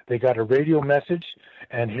enough, they got a radio message,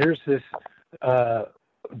 and here's this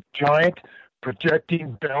giant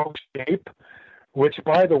projecting bell shape, which,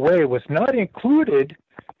 by the way, was not included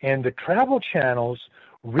in the Travel Channel's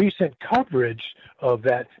recent coverage of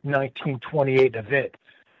that 1928 event.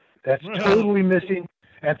 That's totally missing.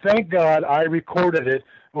 And thank God I recorded it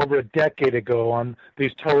over a decade ago on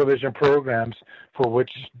these television programs, for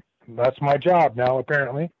which that's my job now,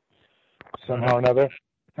 apparently, somehow or another.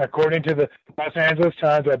 According to the Los Angeles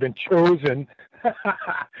Times, I've been chosen.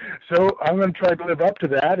 So I'm going to try to live up to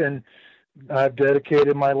that, and I've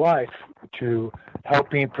dedicated my life to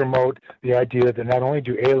helping promote the idea that not only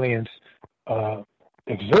do aliens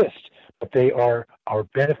exist, but they are our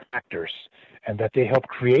benefactors and that they help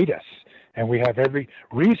create us. And we have every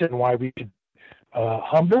reason why we should be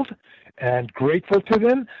humbled and grateful to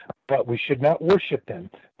them, but we should not worship them.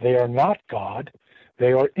 They are not God.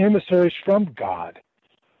 They are emissaries from God.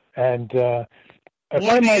 And if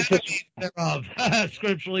I might just... thereof,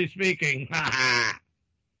 scripturally speaking.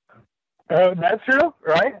 That's true,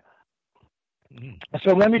 right?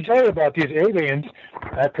 So let me tell you about these aliens.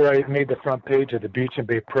 After I made the front page of the Beach and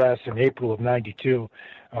Bay Press in April of '92,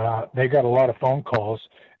 they got a lot of phone calls,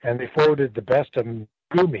 and they forwarded the best of them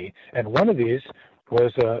to me. And one of these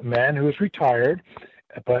was a man who was retired,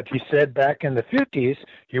 but he said back in the 50s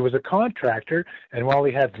he was a contractor, and while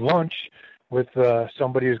he had lunch with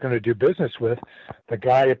somebody he was going to do business with, the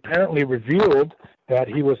guy apparently revealed that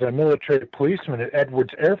he was a military policeman at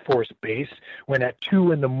Edwards Air Force Base when at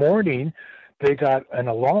 2 a.m. they got an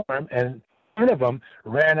alarm, and one of them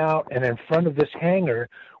ran out, and in front of this hangar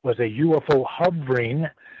was a UFO hovering.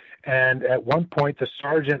 And at one point, the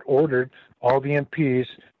sergeant ordered all the MPs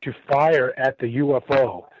to fire at the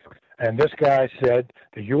UFO. And this guy said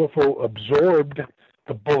the UFO absorbed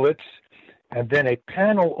the bullets, and then a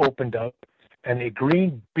panel opened up, and a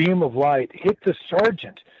green beam of light hit the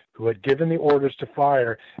sergeant who had given the orders to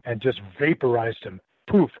fire and just vaporized him.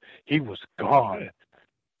 Poof, he was gone.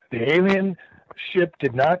 The alien ship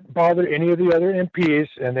did not bother any of the other MPs,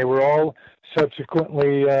 and they were all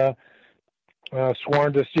subsequently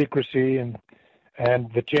sworn to secrecy, and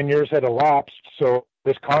the 10 years had elapsed, so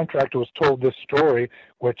this contractor was told this story,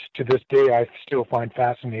 which to this day I still find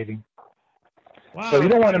fascinating. Wow. So you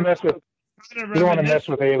don't want to mess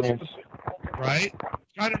with aliens. Right?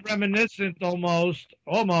 It's kind of reminiscent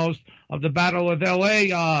almost of the Battle of L.A.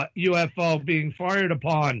 UFO being fired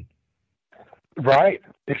upon. Right,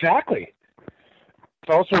 exactly. It's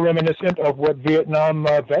also reminiscent of what Vietnam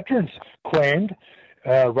veterans claimed,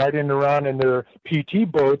 riding around in their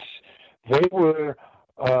PT boats. They were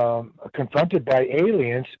confronted by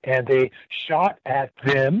aliens, and they shot at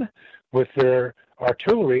them with their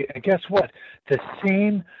artillery. And guess what? The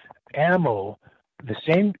same ammo, the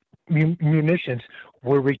same munitions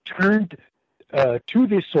were returned to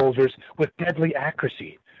these soldiers with deadly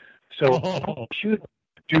accuracy. So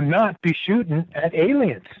do not be shooting at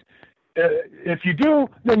aliens. If you do,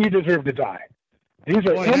 then you deserve to die. These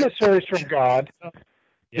are emissaries from God.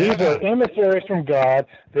 These are emissaries from God.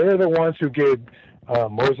 They're the ones who gave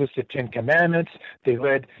Moses the 10 Commandments. They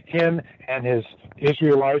led him and his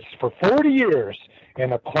Israelites for 40 years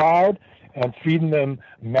in a cloud and feeding them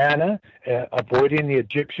manna, avoiding the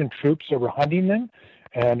Egyptian troops that were hunting them.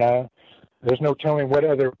 And there's no telling what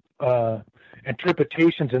other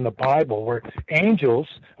interpretations in the Bible where angels,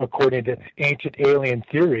 according to ancient alien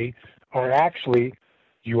theory, are actually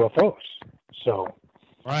UFOs. So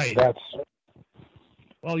right. That's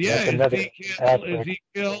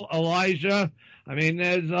Ezekiel, Elijah. I mean,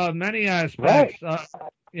 there's many aspects, right.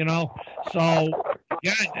 So,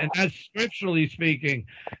 yeah, and that's scripturally speaking.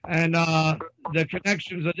 And the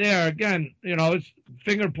connections are there. Again, it's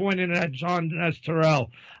finger pointing at John S.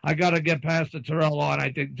 Terrell. I got to get past the Terrell on.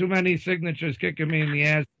 I think too many signatures kicking me in the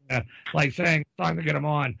ass, like saying it's time to get him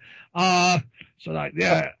on.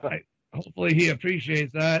 Hopefully he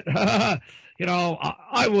appreciates that.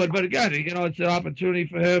 I would, but again, it's an opportunity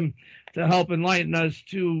for him to help enlighten us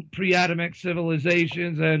to pre-Adamic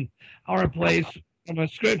civilizations and our place from a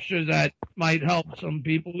scripture that might help some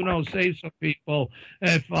people, save some people.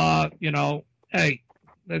 If, hey,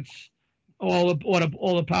 that's all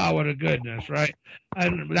the power to goodness, right?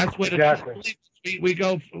 And that's where we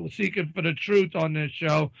go seeking for the truth on this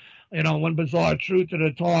show, one bizarre truth at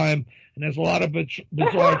a time. And there's a lot of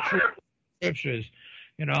bizarre truth scriptures,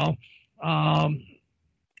 You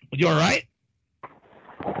all right?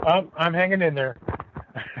 I'm hanging in there.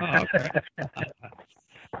 Oh, okay.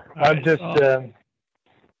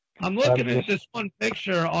 I'm looking at this one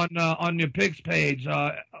picture on your pics page,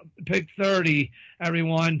 pic 30,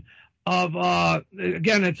 everyone. Of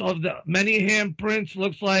again, it's of the many handprints.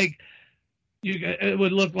 Looks like it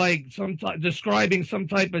would look like describing some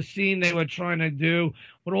type of scene they were trying to do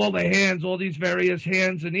with all the hands, all these various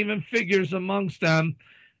hands, and even figures amongst them.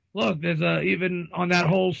 Look, there's even on that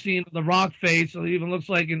whole scene of the rock face, it even looks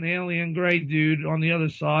like an alien gray dude on the other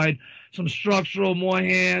side. Some structural, more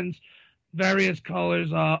hands, various colors,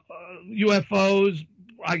 UFOs,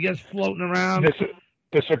 I guess, floating around.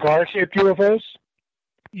 The cigar-shaped UFOs?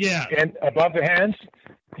 Yeah. And above the hands?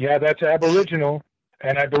 Yeah, that's Aboriginal.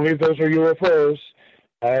 And I believe those are UFOs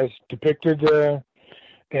as depicted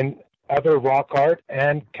in other rock art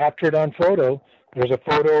and captured on photo. There's a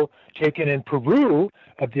photo taken in Peru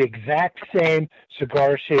of the exact same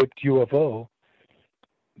cigar-shaped UFO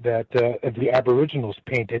that the Aboriginals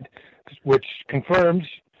painted, which confirms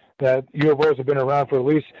that UFOs have been around for at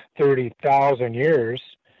least 30,000 years,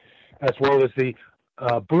 as well as the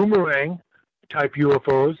boomerang-type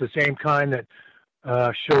UFOs, the same kind that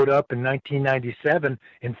showed up in 1997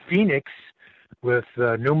 in Phoenix with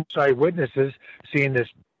numerous eyewitnesses seeing this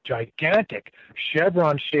gigantic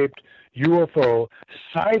chevron-shaped UFO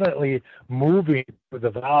silently moving through the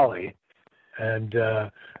valley. And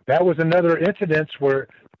that was another incident where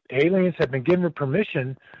aliens have been given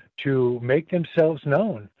permission to make themselves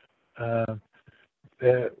known.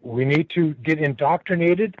 We need to get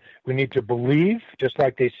indoctrinated. We need to believe, just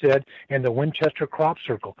like they said in the Winchester Crop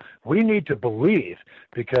Circle. We need to believe,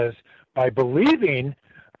 because by believing,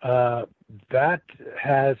 that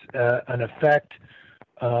has an effect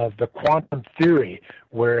of the quantum theory,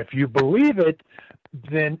 where if you believe it,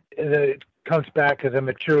 then it comes back as a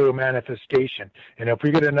material manifestation. And if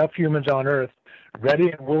we get enough humans on Earth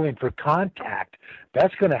ready and willing for contact,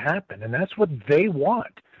 that's going to happen. And that's what they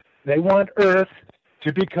want. They want Earth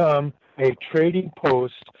to become a trading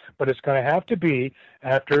post, but it's going to have to be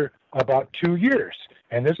after about 2 years.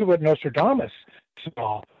 And this is what Nostradamus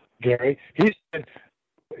saw. Gary. He said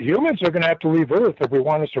humans are going to have to leave Earth if we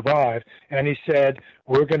want to survive. And he said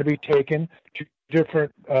we're going to be taken to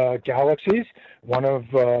different galaxies. One of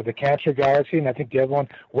the Cancer Galaxy, and I think the other one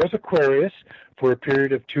was Aquarius, for a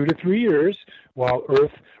period of 2 to 3 years while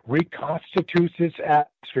Earth reconstitutes its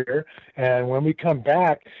atmosphere. And when we come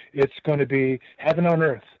back, it's going to be heaven on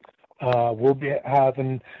Earth. We'll be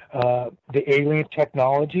having the alien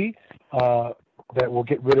technology that will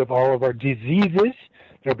get rid of all of our diseases.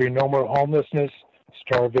 There'll be no more homelessness,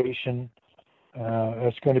 starvation.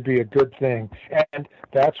 It's going to be a good thing. And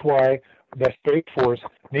that's why the Space Force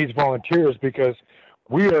needs volunteers, because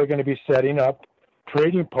we are going to be setting up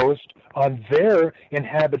trading posts on their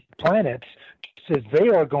inhabited planets, just as they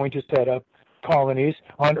are going to set up colonies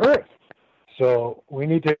on Earth. So we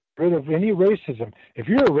need to get rid of any racism. If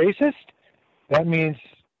you're a racist, that means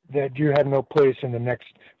that you have no place in the next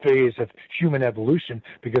phase of human evolution,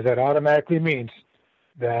 because that automatically means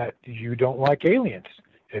that you don't like aliens.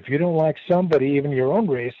 If you don't like somebody, even your own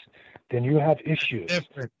race, then you have issues.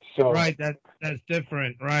 Different. So, right, that's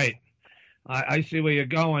different, right. I see where you're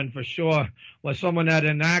going for sure. Well, someone that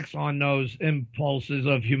enacts on those impulses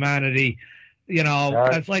of humanity,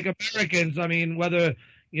 that's like Americans. I mean, whether,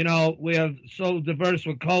 we are so diverse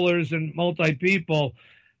with colors and multi-people,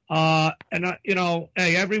 hey,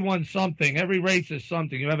 everyone's something. Every race is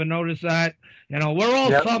something. You ever notice that? We're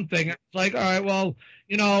all something. It's like, all right, well,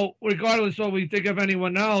 regardless of what we think of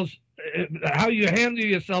anyone else, how you handle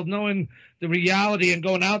yourself, knowing the reality and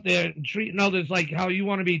going out there and treating others like how you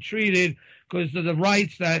want to be treated because of the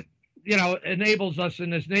rights that, enables us in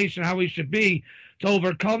this nation, how we should be to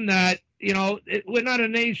overcome that. We're not a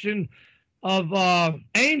nation of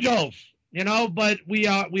angels, but we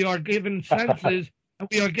are given senses and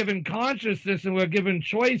we are given consciousness and we're given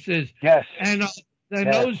choices. Yes. And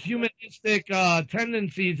those humanistic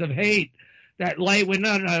tendencies of hate that lay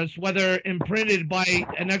within us, whether imprinted by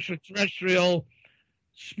an extraterrestrial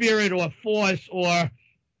spirit or force, or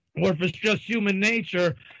if it's just human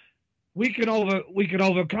nature, we can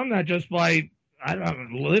overcome that just by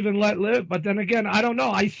live and let live. But then again, I don't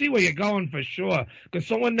know. I see where you're going for sure, because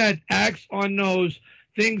someone that acts on those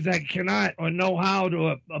things that cannot or know how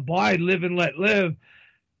to abide, live and let live,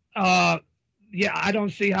 I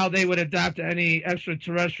don't see how they would adapt to any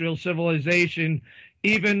extraterrestrial civilization,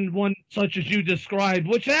 even one such as you described,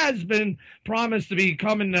 which has been promised to be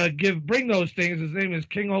coming to bring those things. His name is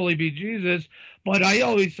King Holy Be Jesus. But I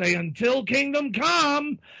always say, until kingdom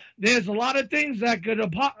come, there's a lot of things that could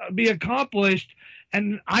be accomplished.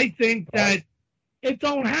 And I think that it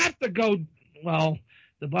don't have to go, well,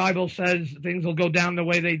 the Bible says things will go down the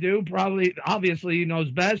way they do. Probably, obviously, he knows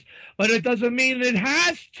best. But it doesn't mean it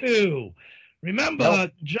has to. Remember,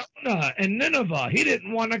 Jonah and Nineveh, he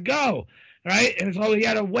didn't want to go. Right? And so he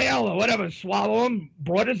had a whale or whatever swallow him,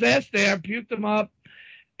 brought his ass there, puked him up,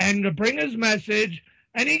 and to bring his message.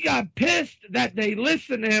 And he got pissed that they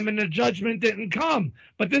listened to him and the judgment didn't come.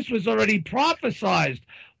 But this was already prophesied.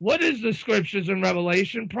 What is the scriptures in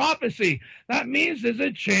Revelation? Prophecy. That means there's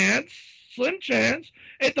a chance, slim chance,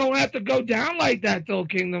 it don't have to go down like that till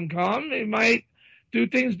kingdom come. It might do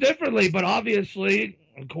things differently, but obviously,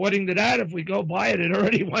 according to that, if we go by it, it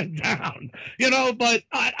already went down. But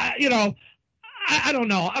I don't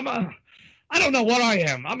know. I don't know what I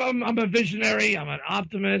am. I'm a visionary. I'm an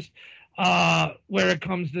optimist where it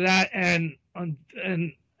comes to that, and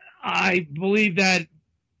I believe that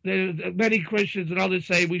many Christians and others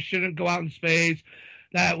say we shouldn't go out in space,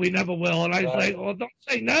 that we never will, and I say, well, don't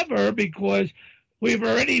say never, because we've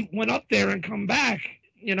already went up there and come back.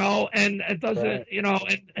 And it doesn't,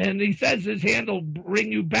 and he says his hand will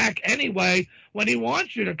bring you back anyway when he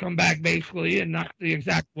wants you to come back, basically, and not the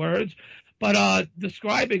exact words, but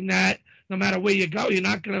describing that no matter where you go, you're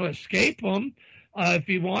not going to escape him. If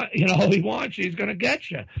he wants you, he's going to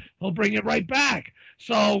get you. He'll bring you right back.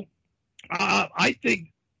 So I think,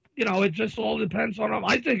 it just all depends on him.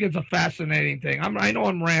 I think it's a fascinating thing. I know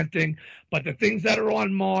I'm ranting, but the things that are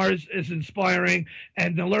on Mars is inspiring,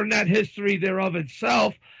 and to learn that history thereof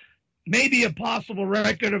itself may be a possible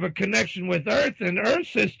record of a connection with Earth and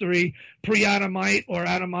Earth's history, pre-Adamite or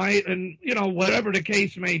Adamite, and, whatever the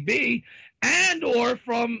case may be, and or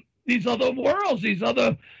from these other worlds, these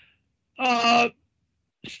other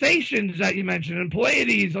stations that you mentioned, and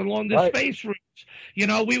Pleiades along the space routes.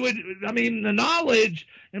 The knowledge,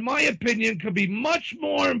 in my opinion, could be much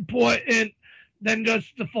more important than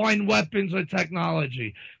just to find weapons or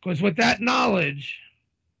technology. Because with that knowledge,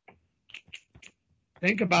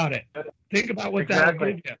 think about it. Think about what that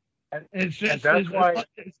will give you. It's just it's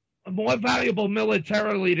more valuable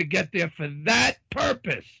militarily to get there for that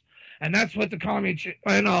purpose. And that's what the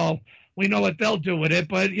we know what they'll do with it.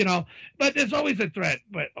 But but there's always a threat.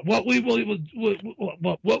 But what will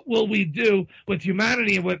we do with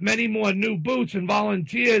humanity and with many more new boots and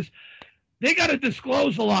volunteers? They got to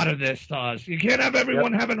disclose a lot of this to us. You can't have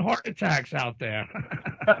everyone having heart attacks out there.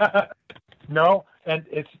 No, and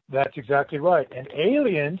that's exactly right. And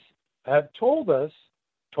aliens have told our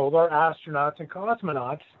astronauts and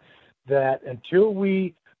cosmonauts that until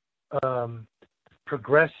we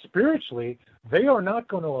progress spiritually, they are not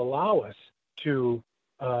going to allow us to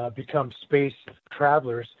become space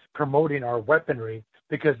travelers promoting our weaponry,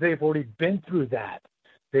 because they've already been through that.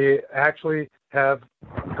 They actually have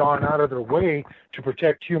gone out of their way to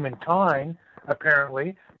protect humankind,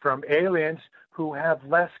 apparently, from aliens who have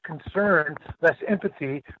less concern, less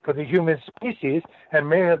empathy for the human species, and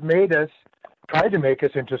may have tried to make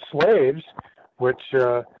us into slaves, which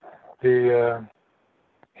the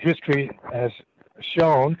history has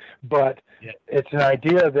shown. But it's an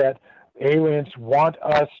idea that aliens want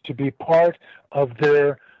us to be part of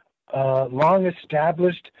their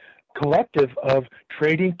long-established collective of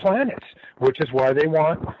trading planets, which is why they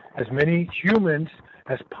want as many humans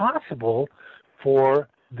as possible for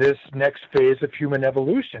this next phase of human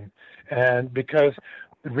evolution. And because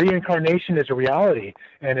reincarnation is a reality,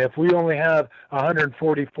 and if we only have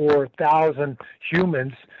 144,000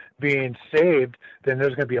 humans being saved, then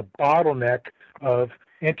there's going to be a bottleneck of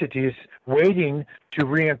entities waiting to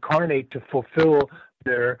reincarnate to fulfill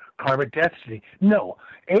their karmic destiny. No,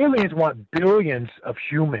 aliens want billions of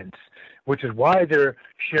humans, which is why they're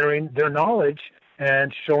sharing their knowledge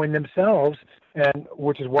and showing themselves, and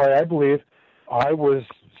which is why I believe I was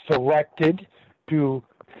selected to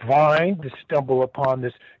stumble upon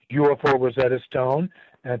this UFO Rosetta Stone,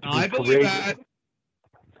 and to be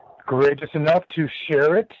courageous enough to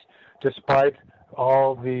share it, despite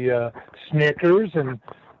all the snickers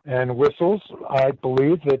and whistles. I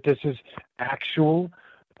believe that this is actual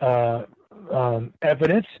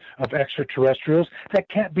evidence of extraterrestrials that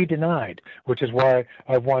can't be denied, which is why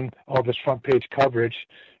I won all this front page coverage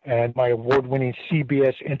and my award-winning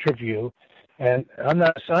CBS interview. And I'm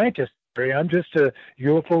not a scientist, I'm just a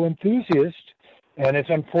UFO enthusiast, and it's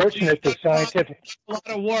unfortunate that scientific...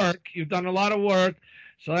 You've done a lot of work,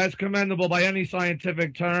 so that's commendable by any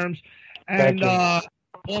scientific terms. And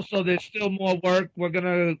also, there's still more work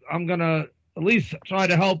I'm gonna at least try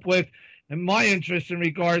to help with. And my interest in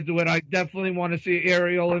regard to it, I definitely want to see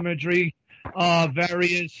aerial imagery,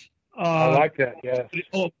 various. I like that. Yeah.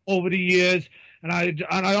 Over the years, and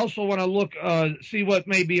I also want to look, see what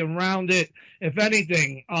may be around it, if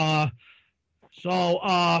anything. So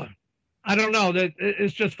I don't know. That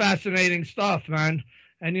it's just fascinating stuff, man.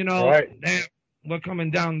 And damn, we're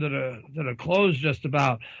coming down to the close just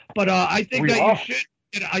about. But I think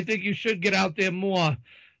you should get out there more.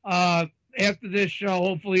 After this show,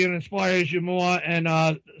 hopefully it inspires you more and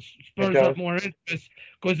spurs up more interest,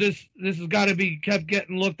 because this has got to be kept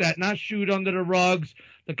getting looked at, not shoot under the rugs.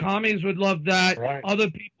 The commies would love that. Right. Other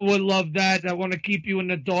people would love that want to keep you in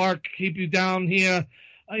the dark, keep you down here,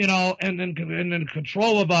 and then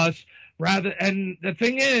control of us. And the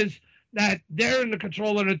thing is that they're in the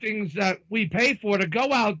control of the things that we pay for to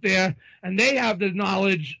go out there, and they have the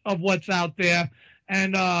knowledge of what's out there.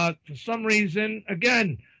 And for some reason,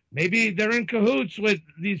 again, maybe they're in cahoots with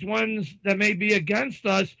these ones that may be against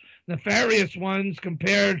us, nefarious ones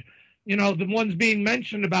compared, the ones being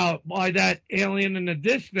mentioned about by that alien in the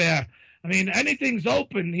disc there. I mean, anything's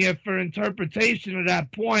open here for interpretation at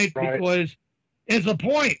that point, right? Because there's a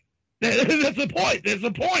point. There's a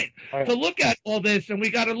point right. To look at all this, and we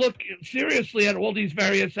got to look seriously at all these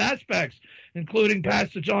various aspects, including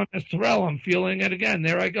Pastor John S. Terrell. I'm feeling it again.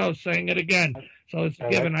 There I go, saying it again. So it's a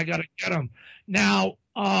given. I got to get them. Now,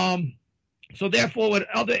 so therefore, with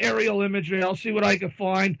other aerial imagery, I'll see what I can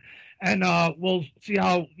find, and we'll see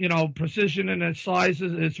how, precision in its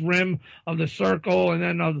sizes, its rim of the circle, and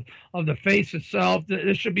then of the face itself.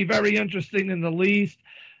 This should be very interesting in the least,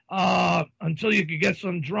 until you could get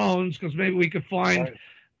some drones, because maybe we could find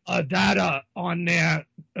data on there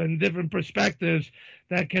in different perspectives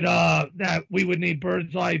that could that we would need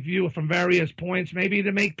bird's eye view from various points, maybe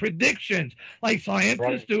to make predictions like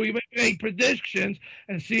scientists do. We make predictions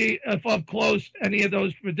and see if up close any of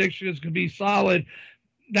those predictions could be solid.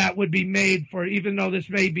 That would be made for, even though this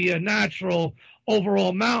may be a natural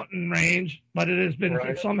overall mountain range, but it has been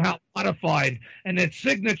somehow modified, and its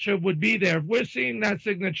signature would be there. If we're seeing that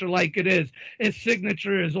signature like it is, its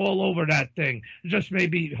signature is all over that thing. It just may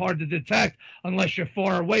be hard to detect unless you're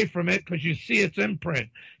far away from it, because you see its imprint.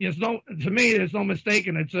 To me, there's no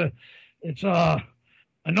mistaking. It's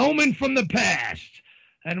an omen from the past.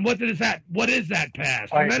 And what is that? What is that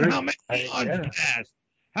past? And then how many months passed?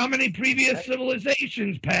 How many previous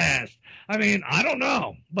civilizations passed? I mean, I don't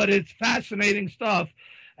know, but it's fascinating stuff.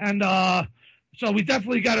 And so we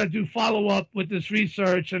definitely got to do follow-up with this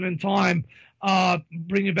research, and in time,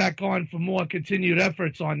 bring you back on for more continued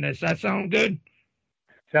efforts on this. That sound good?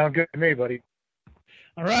 Sound good to me, buddy.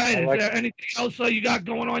 All right. Is there anything else you got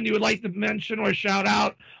going on you would like to mention or shout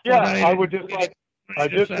out? Yeah, I would just like, I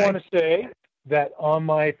just want to say that on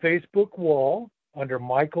my Facebook wall, under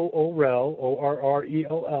Michael Orrell,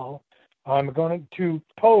 Orrell, I'm going to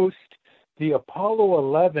post the Apollo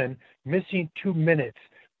 11 missing 2 minutes,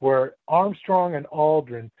 where Armstrong and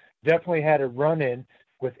Aldrin definitely had a run-in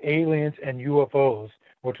with aliens and UFOs,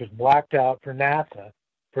 which was blacked out for NASA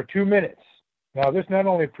for 2 minutes. Now, this not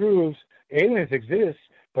only proves aliens exist,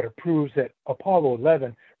 but it proves that Apollo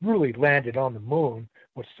 11 really landed on the moon,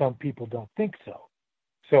 which some people don't think so.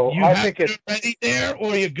 So you I have think it ready there,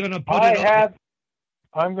 or you're going to put it up?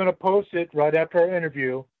 I'm going to post it right after our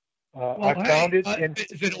interview. I found it in.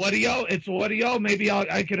 Is it audio? It's audio. Maybe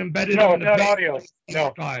I can embed it. No, on the not page. audio.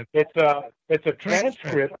 No, it's a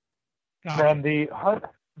transcript from the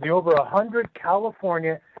over 100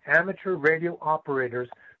 California amateur radio operators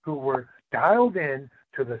who were dialed in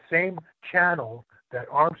to the same channel that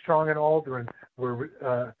Armstrong and Aldrin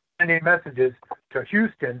were sending messages to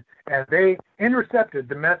Houston, and they intercepted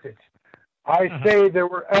the message. I say there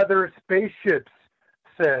were other spaceships,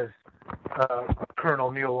 says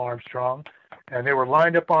Colonel Neil Armstrong, and they were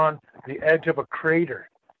lined up on the edge of a crater.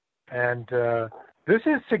 And this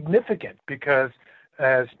is significant because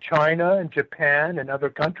as China and Japan and other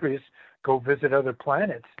countries go visit other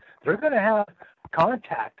planets, they're going to have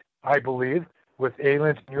contact, I believe, with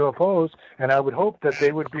aliens and UFOs, and I would hope that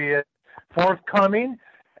they would be forthcoming,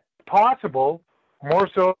 possible, more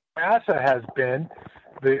so than NASA has been,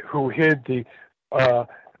 who hid the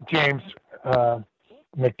James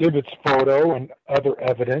McDivitt's photo and other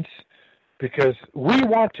evidence, because we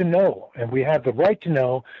want to know, and we have the right to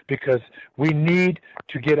know, because we need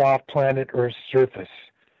to get off planet Earth's surface.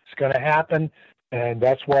 It's going to happen, and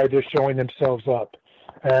that's why they're showing themselves up.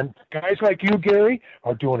 And guys like you, Gary,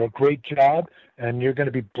 are doing a great job, and you're going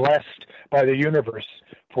to be blessed by the universe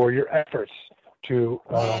for your efforts to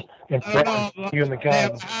inform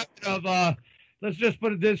humankind. Let's just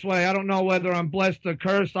put it this way. I don't know whether I'm blessed or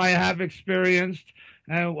cursed. I have experienced,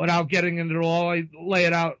 and without getting into it all, I lay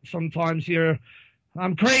it out sometimes here.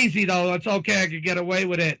 I'm crazy, though. It's okay. I could get away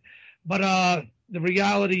with it. But the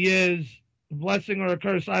reality is, blessing or a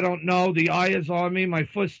curse, I don't know. The eye is on me. My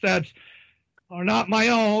footsteps are not my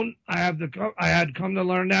own. I had come to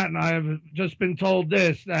learn that, and I have just been told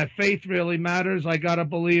this, that faith really matters. I got to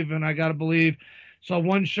believe, and I got to believe. So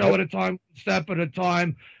one show at a time, step at a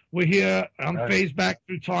time. We're here. I'm phased back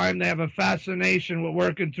through time. They have a fascination with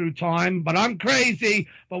working through time. But I'm crazy.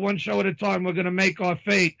 But one show at a time, we're going to make our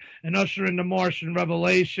fate and usher in the Martian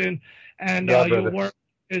revelation. And your work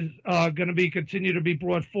is going to continue to be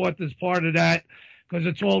brought forth as part of that, because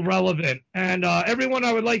it's all relevant. And everyone,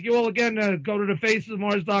 I would like you all again to go to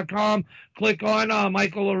thefacesofmars.com, click on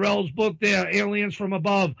Michael Orrell's book there, Aliens from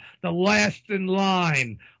Above, The Last in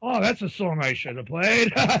Line. Oh, that's a song I should have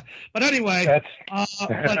played. But anyway,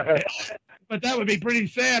 but that would be pretty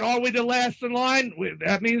sad. Are we the last in line?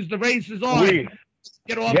 That means the race is on.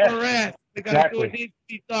 Get off our ass. We got to do what needs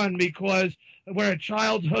to be done, because we're a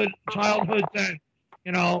childhood then,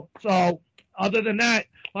 you know. So other than that,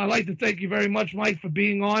 I'd like to thank you very much, Mike, for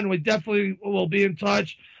being on. We definitely will be in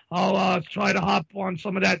touch. I'll try to hop on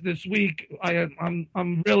some of that this week.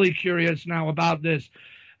 I'm really curious now about this.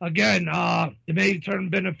 Again, it may turn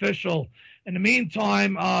beneficial. In the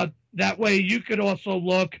meantime, that way you could also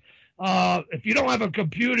look. If you don't have a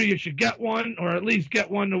computer, you should get one, or at least get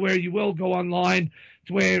one to where you will go online,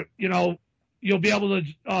 to where, you know, you'll be able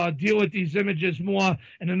to deal with these images more,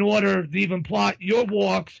 and in order to even plot your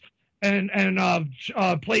walks and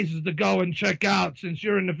places to go and check out, since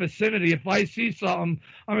you're in the vicinity. If I see something,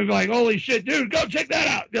 I'm going to be like, holy shit, dude, go check that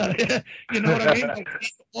out. You know what I mean?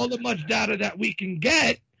 All the much data that we can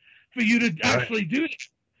get for you to actually do that.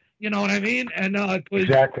 You know what I mean? And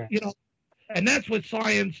exactly. You know, and that's what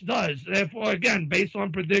science does. Therefore, again, based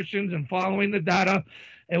on predictions and following the data,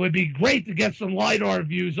 it would be great to get some LiDAR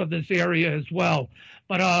views of this area as well.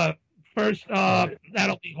 But first,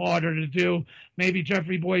 that'll be harder to do. Maybe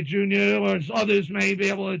Jeffrey Boyd Jr. or others may be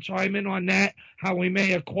able to chime in on that, how we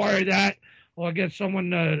may acquire that, or get someone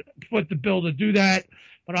to foot the bill to do that.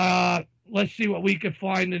 But let's see what we can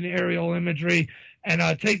find in the aerial imagery, and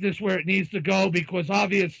take this where it needs to go, because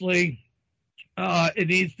obviously it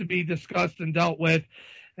needs to be discussed and dealt with.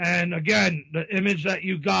 And again, the image that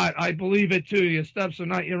you got, I believe it too. Your steps are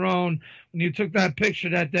not your own. When you took that picture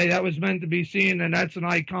that day, that was meant to be seen, and that's an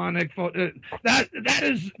iconic photo. That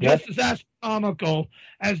is just as astronomical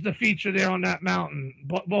as the feature there on that mountain.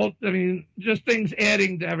 Both, I mean, just things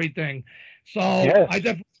adding to everything. So I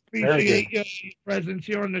definitely appreciate your presence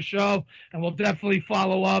here on the show, and we'll definitely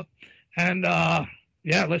follow up. And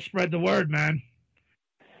let's spread the word, man.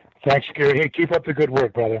 Thanks, Gary. Hey, keep up the good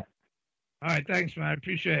work, brother. All right, thanks, man. I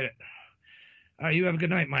appreciate it. All right, you have a good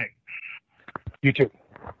night, Mike. You too.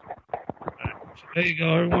 Right, so there you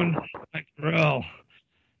go, everyone. Mike Burrell.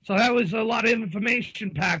 So that was a lot of information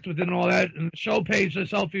packed within all that. And the show page does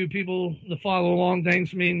help you people to follow along.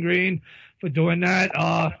 Thanks, Mean Green, for doing that.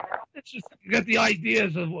 It's just get the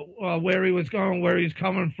ideas of where he was going, where he's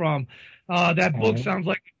coming from. That book sounds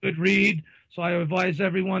like a good read, so I advise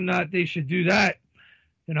everyone that they should do that.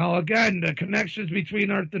 You know, again, the connections between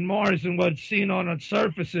Earth and Mars and what's seen on its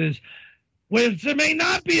surfaces, which there may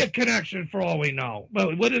not be a connection for all we know.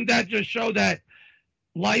 But wouldn't that just show that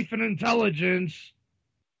life and intelligence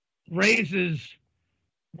raises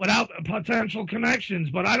without potential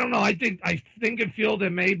connections? But I don't know. I think and feel there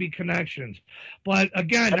may be connections. But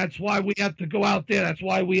again, that's why we have to go out there. That's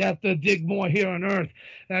why we have to dig more here on Earth.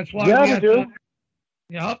 That's why we have to.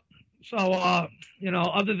 Yep. So,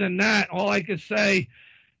 other than that, all I could say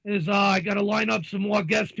is I got to line up some more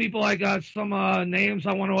guest people. I got some names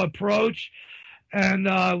I want to approach. And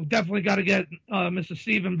definitely got to get Mr.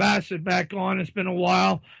 Stephen Bassett back on. It's been a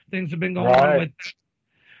while. Things have been going on with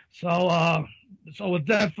that. So we'll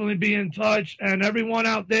definitely be in touch. And everyone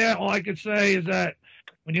out there, all I could say is that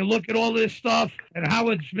when you look at all this stuff and how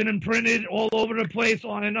it's been imprinted all over the place,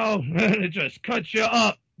 all I know, it just cuts you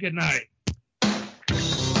up. Good night.